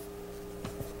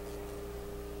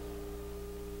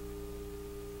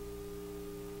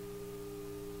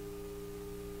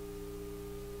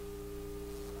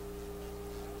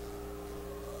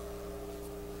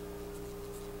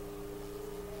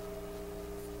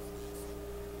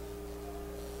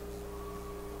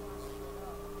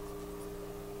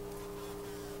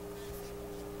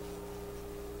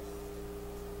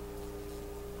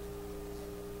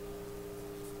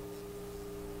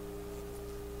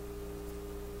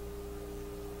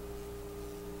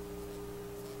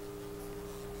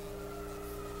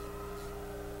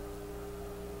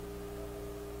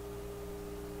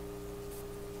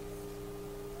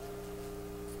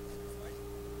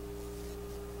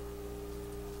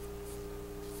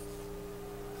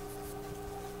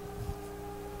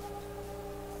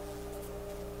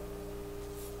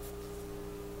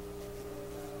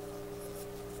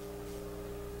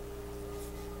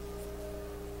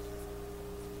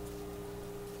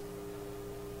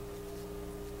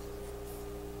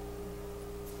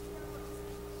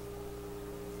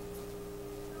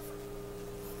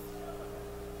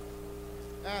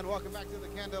 And welcome back to the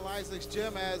Kendall Isaacs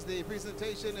Gym as the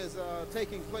presentation is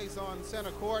taking place on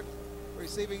center court.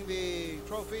 Receiving the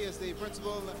trophy is the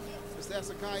principal, Mr.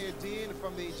 Ezekiah Dean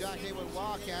from the Jack Haywood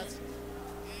Wildcats.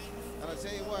 And I'll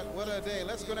tell you what a day.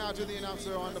 Let's go now to the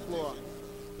announcer on the floor.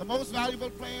 The most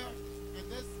valuable player in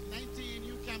this 19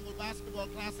 Hugh Campbell Basketball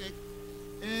Classic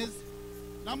is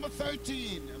number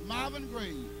 13, Marvin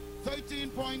Gray.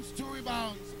 13 points, 2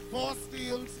 rebounds, 4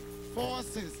 steals, 4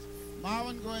 assists.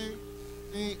 Marvin Gray,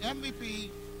 the MVP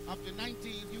of the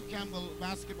 19 Hugh Campbell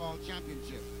Basketball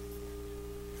Championship.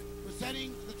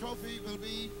 Presenting the trophy will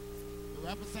be the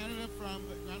representative from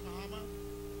Grand Bahama,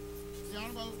 the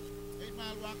Honorable 8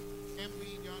 Mile Rock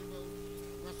MP, the Honorable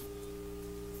Russell,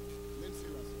 Lindsay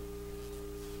Russell.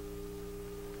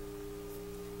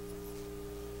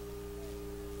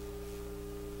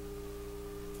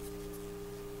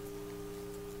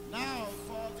 Now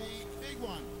for the big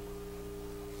one.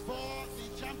 For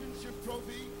the championship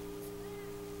trophy,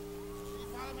 the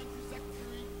Parliamentary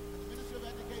Secretary and the Minister of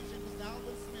Education, Mr.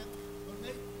 Albert Smith, will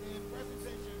make a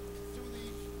presentation to the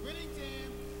winning team,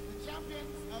 the champions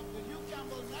of the Hugh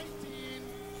Campbell 19,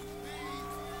 the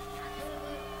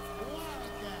Campbell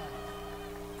Wildcats.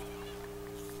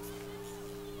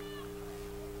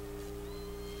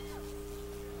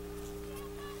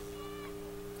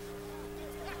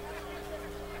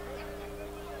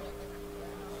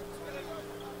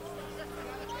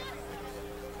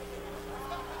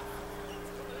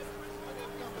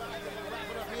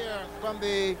 From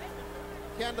the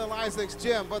Kendall Isaacs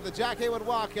gym, but the Jack Haywood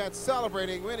Wildcats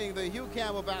celebrating winning the Hugh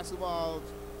Campbell basketball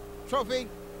trophy.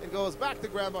 It goes back to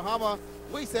Grand Bahama.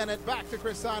 We send it back to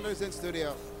Chris Saunders in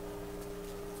studio.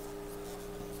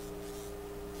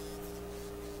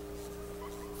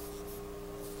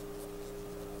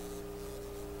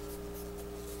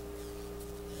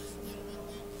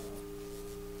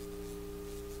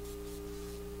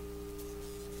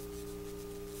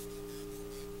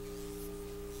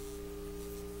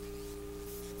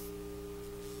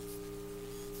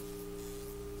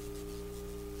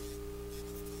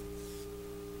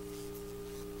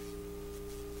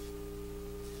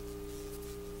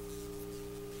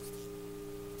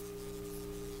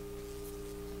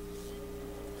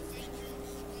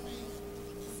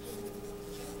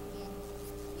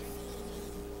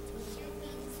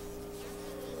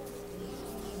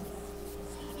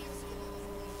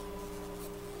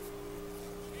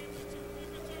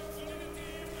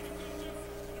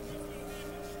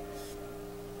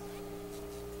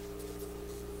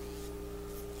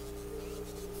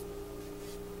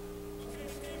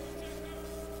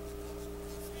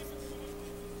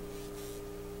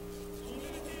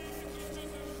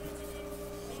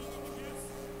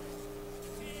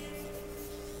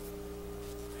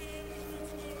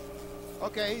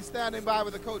 Okay, he's standing by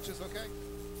with the coaches, okay?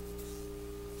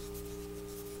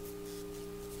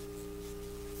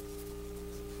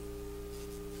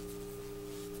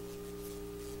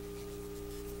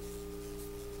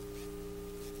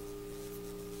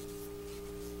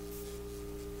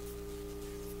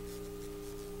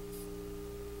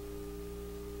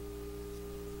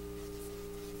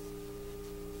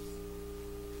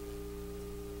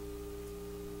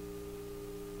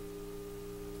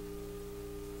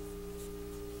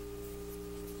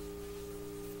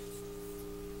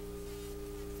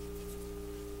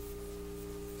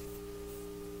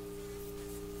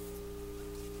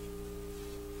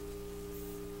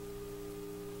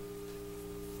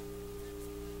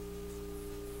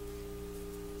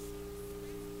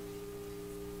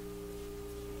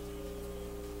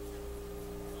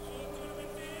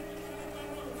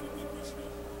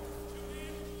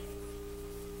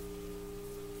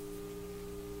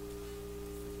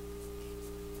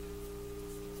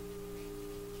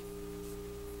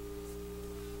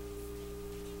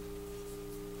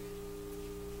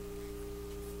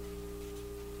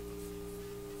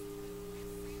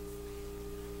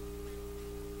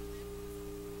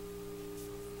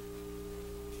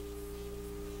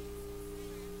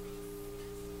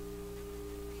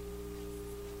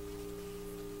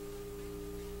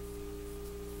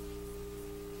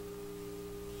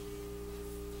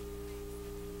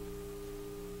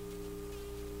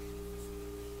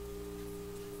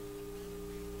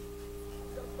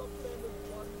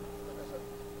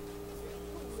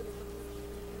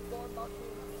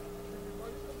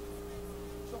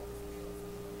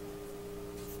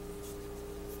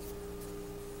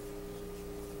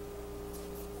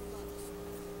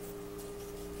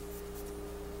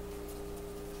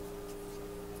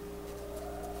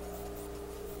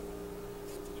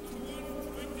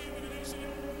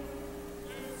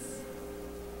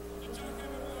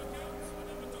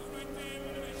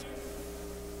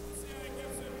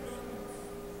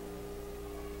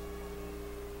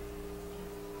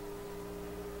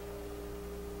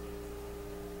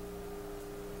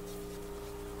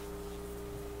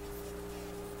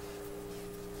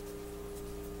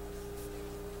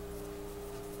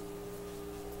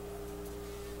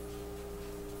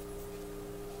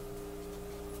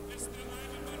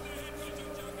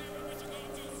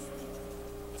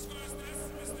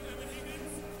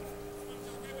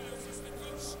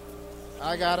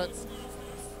 I got it.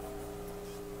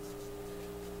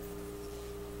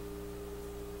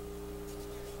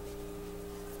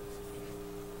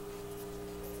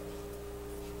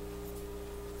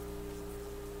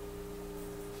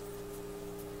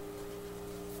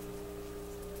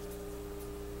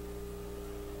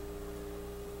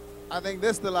 I think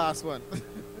this is the last one.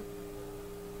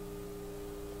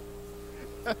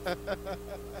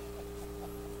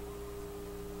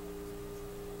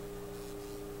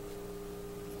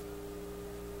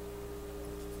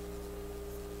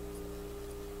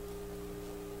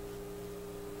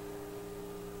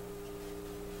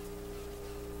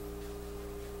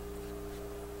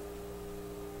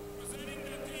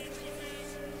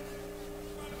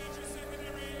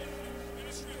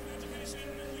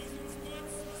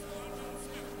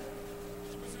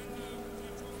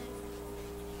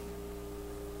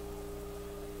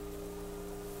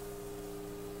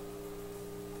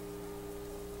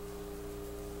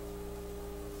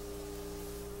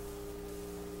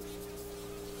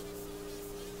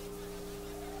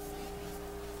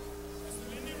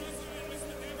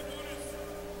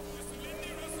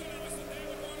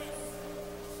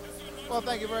 Well,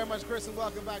 thank you very much, Chris, and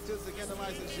welcome back to us again, the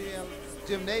Licensed GM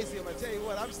Gymnasium. I tell you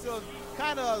what, I'm still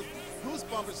kind of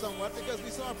goosebumping somewhat because we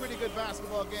saw a pretty good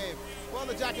basketball game. Well,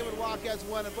 the Jack Hammond Wildcats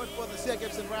won, but for the Sia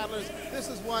Gibson Rattlers, this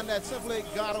is one that simply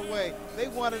got away. They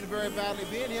wanted it very badly,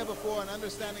 being here before and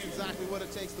understanding exactly what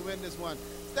it takes to win this one.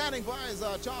 Standing by is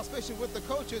Charles Fisher with the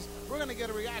coaches. We're going to get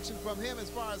a reaction from him as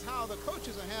far as how the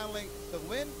coaches are handling the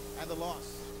win and the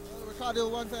loss. Ricardo,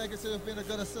 one thing I can say has been a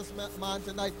good assist man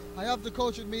tonight. I have the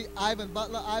coach with me, Ivan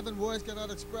Butler. Ivan, words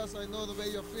cannot express, I know, the way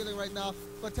you're feeling right now,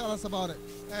 but tell us about it.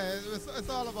 It's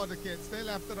all about the kids. They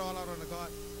left it all out on the court.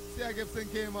 Sia Gibson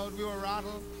came out, we were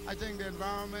rattled. I think the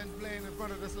environment, playing in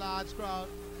front of this large crowd,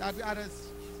 that had us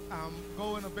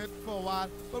going a bit for a while.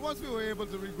 But once we were able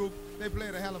to regroup, they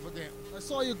played a hell of a game. I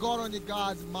saw you guard on your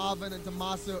guards, Marvin and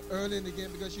Tommaso, early in the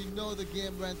game because you know the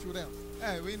game ran through them.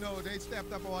 Hey, we know they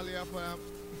stepped up all year for them.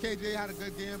 KJ had a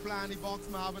good game plan. He boxed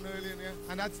Marvin early in there,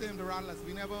 and that's same the Rattlers.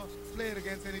 We never played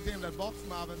against any team that boxed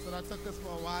Marvin, so that took us for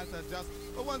a while to adjust.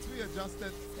 But once we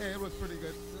adjusted, hey, it was pretty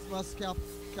good. This must cap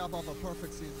off a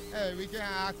perfect season. Hey, we can't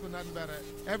ask for nothing better.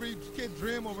 Every kid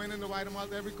dream of winning the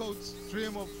White-and-Malt. Every coach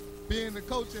dream of being the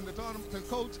coach in the tournament, to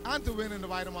coach and to win in the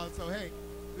White-and-Malt. So hey,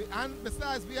 and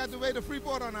besides, we had to weigh the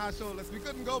Freeport on our shoulders. We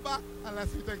couldn't go back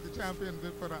unless we take the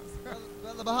championship for us.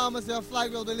 Well, the Bahamas, their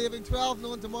flag will be leaving 12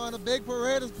 noon tomorrow, and a big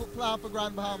parade is planned for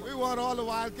Grand Bahama. We want all the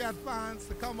Wildcat fans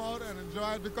to come out and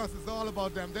enjoy it because it's all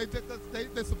about them. They took us,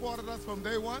 they supported us from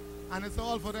day one, and it's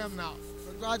all for them now.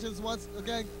 Congratulations once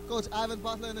again, Coach Ivan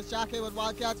Butler and the Jack Hayward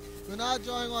Wildcats. We're now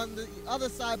joined on the other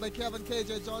side by Kevin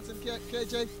KJ Johnson.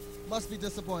 KJ must be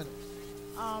disappointed.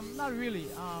 Not really.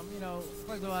 You know,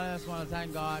 first of all, I just want to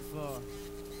thank God for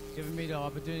giving me the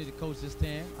opportunity to coach this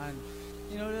team. And,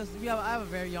 you know, I have a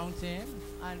very young team,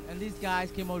 and these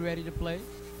guys came out ready to play.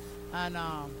 And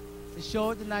it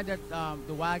showed tonight that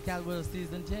the Wildcats were a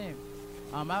seasoned team.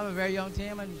 I have a very young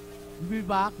team, and we'll be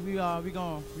back. We're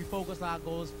going to refocus our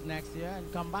goals next year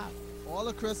and come back. All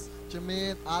of Chris,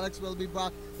 Jermaine, Alex will be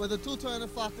back. But the two turning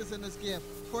factors in this game.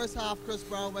 First half, Chris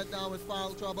Brown went down with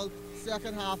foul trouble.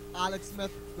 Second half, Alex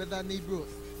Smith with a knee bruise.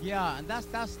 Yeah, and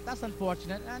that's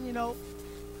unfortunate. And you know,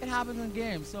 it happens in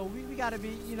games. So we gotta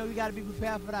be, you know, we gotta be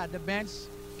prepared for that. The bench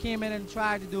came in and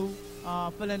tried to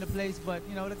fill in the place, but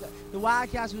you know, the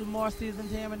Wildcats was a more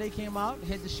seasoned team, and they came out,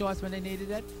 hit the shots when they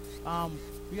needed it.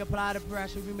 We applied the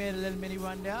pressure. We made a little mini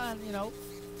run there, and you know,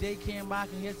 they came back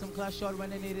and hit some clutch shot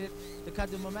when they needed it to cut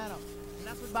the momentum. And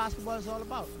that's what basketball is all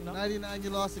about, you know. 99,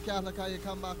 you lost to Catholic. How you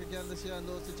come back again this year and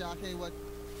lose to Jack Hayward?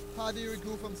 How do you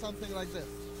regroup from something like this?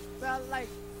 Well, like,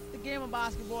 the game of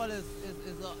basketball is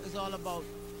all about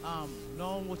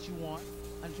knowing what you want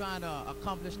and trying to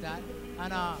accomplish that.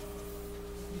 And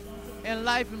in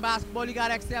life, in basketball, you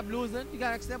gotta accept losing, you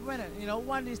gotta accept winning. You know,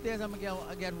 one of these days I'm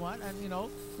gonna get one, and you know,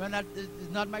 when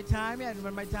it's not my time yet, and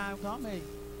when my time comes, hey,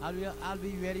 I'll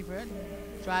be ready for it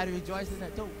and try to rejoice in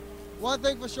it too. One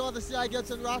thing for sure, the Sia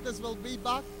Gibson Rockets will be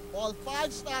back. All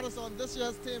 5 starters on this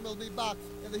year's team will be back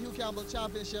in the Hugh Campbell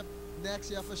Championship next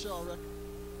year for sure, Rick.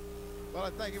 Well,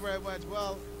 thank you very much.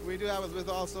 Well, we do have us with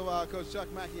also Coach Chuck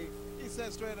Mackey. He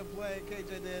said straight up playing,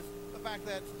 KJ did, the fact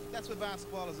that that's what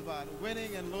basketball is about,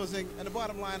 winning and losing, and the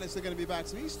bottom line is they're going to be back.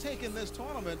 So he's taken this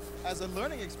tournament as a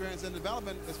learning experience and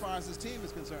development as far as his team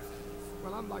is concerned.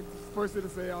 Well, I'd like firstly to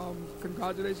say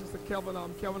congratulations to Kevin.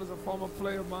 Kevin is a former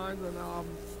player of mine, and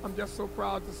I'm just so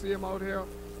proud to see him out here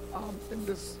in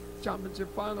this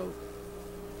championship final.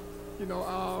 You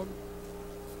know,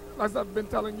 as I've been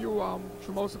telling you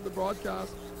through most of the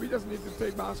broadcast, we just need to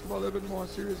take basketball a little bit more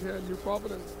serious here in New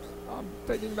Providence.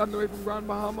 Taking nothing away from Grand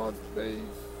Bahama, they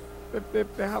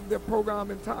have their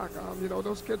program intact. You know,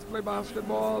 those kids play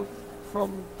basketball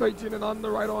from 13 and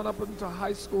under right on up into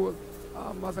high school.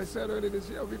 As I said earlier this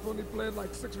year, we've only played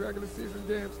like 6 regular season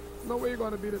games. No way you're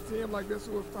going to beat a team like this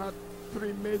who have had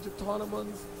 3 major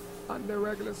tournaments and their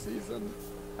regular season.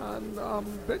 And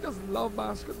they just love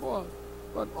basketball.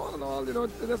 But all in all, you know,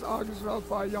 it just argues well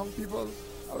for our young people.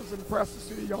 I was impressed to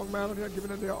see the young men out here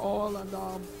giving it their all and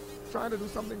trying to do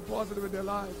something positive in their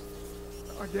lives.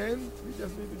 Again, we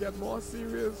just need to get more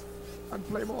serious and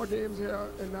play more games here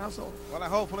in Nassau. Well,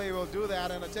 hopefully we'll do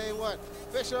that. And I tell you what,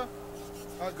 Fisher,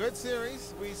 a good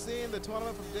series. We've seen the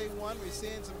tournament from day one. We've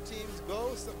seen some teams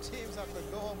go. Some teams have to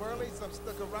go home early. Some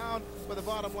stuck around. But the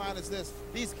bottom line is this.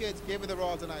 These kids gave it their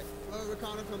all tonight. Well,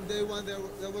 Ricardo, from day one, there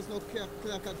was no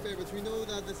clear-cut favorites. We knew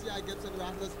that the C.I. Gibson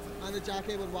Rattlers and the Jack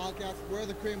Haywood Wildcats were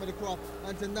the cream of the crop.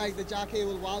 And tonight, the Jack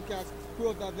Haywood Wildcats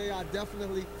proved that they are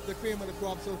definitely the cream of the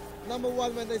crop. So, number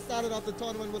one, when they started off the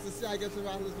tournament, was the C.I. Gibson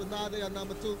Rattlers, but now they are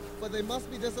number 2. But they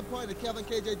must be disappointed. Kevin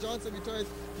K.J. Johnson returns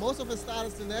most of his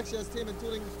starters to next year's team,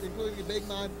 including the big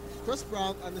man, Chris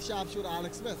Brown, and the sharpshooter,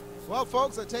 Alex Smith. Well,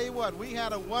 folks, I tell you what, we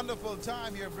had a wonderful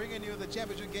time here bringing you the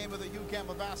championship game of the Hugh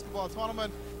Campbell basketball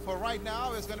tournament. For right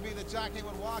now, it's going to be the Jack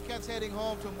Haywood Wildcats heading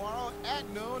home tomorrow at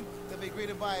noon. They'll be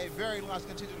greeted by a very large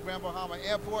contingent at Grand Bahama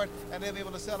Airport, and they'll be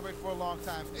able to celebrate for a long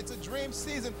time. It's a dream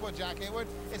season for Jack Haywood.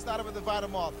 It started with the Vita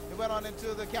Mall. It went on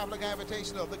into the Capital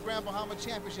Invitational, the Grand Bahama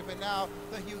Championship, and now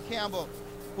the Hugh Campbell.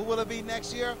 Who will it be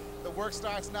next year? The work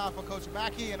starts now for Coach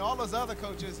Mackey and all those other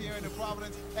coaches here in New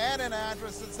Providence and in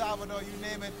Andros and Salvador, you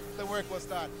name it, the work will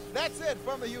start. That's it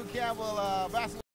from the Hugh Campbell basketball.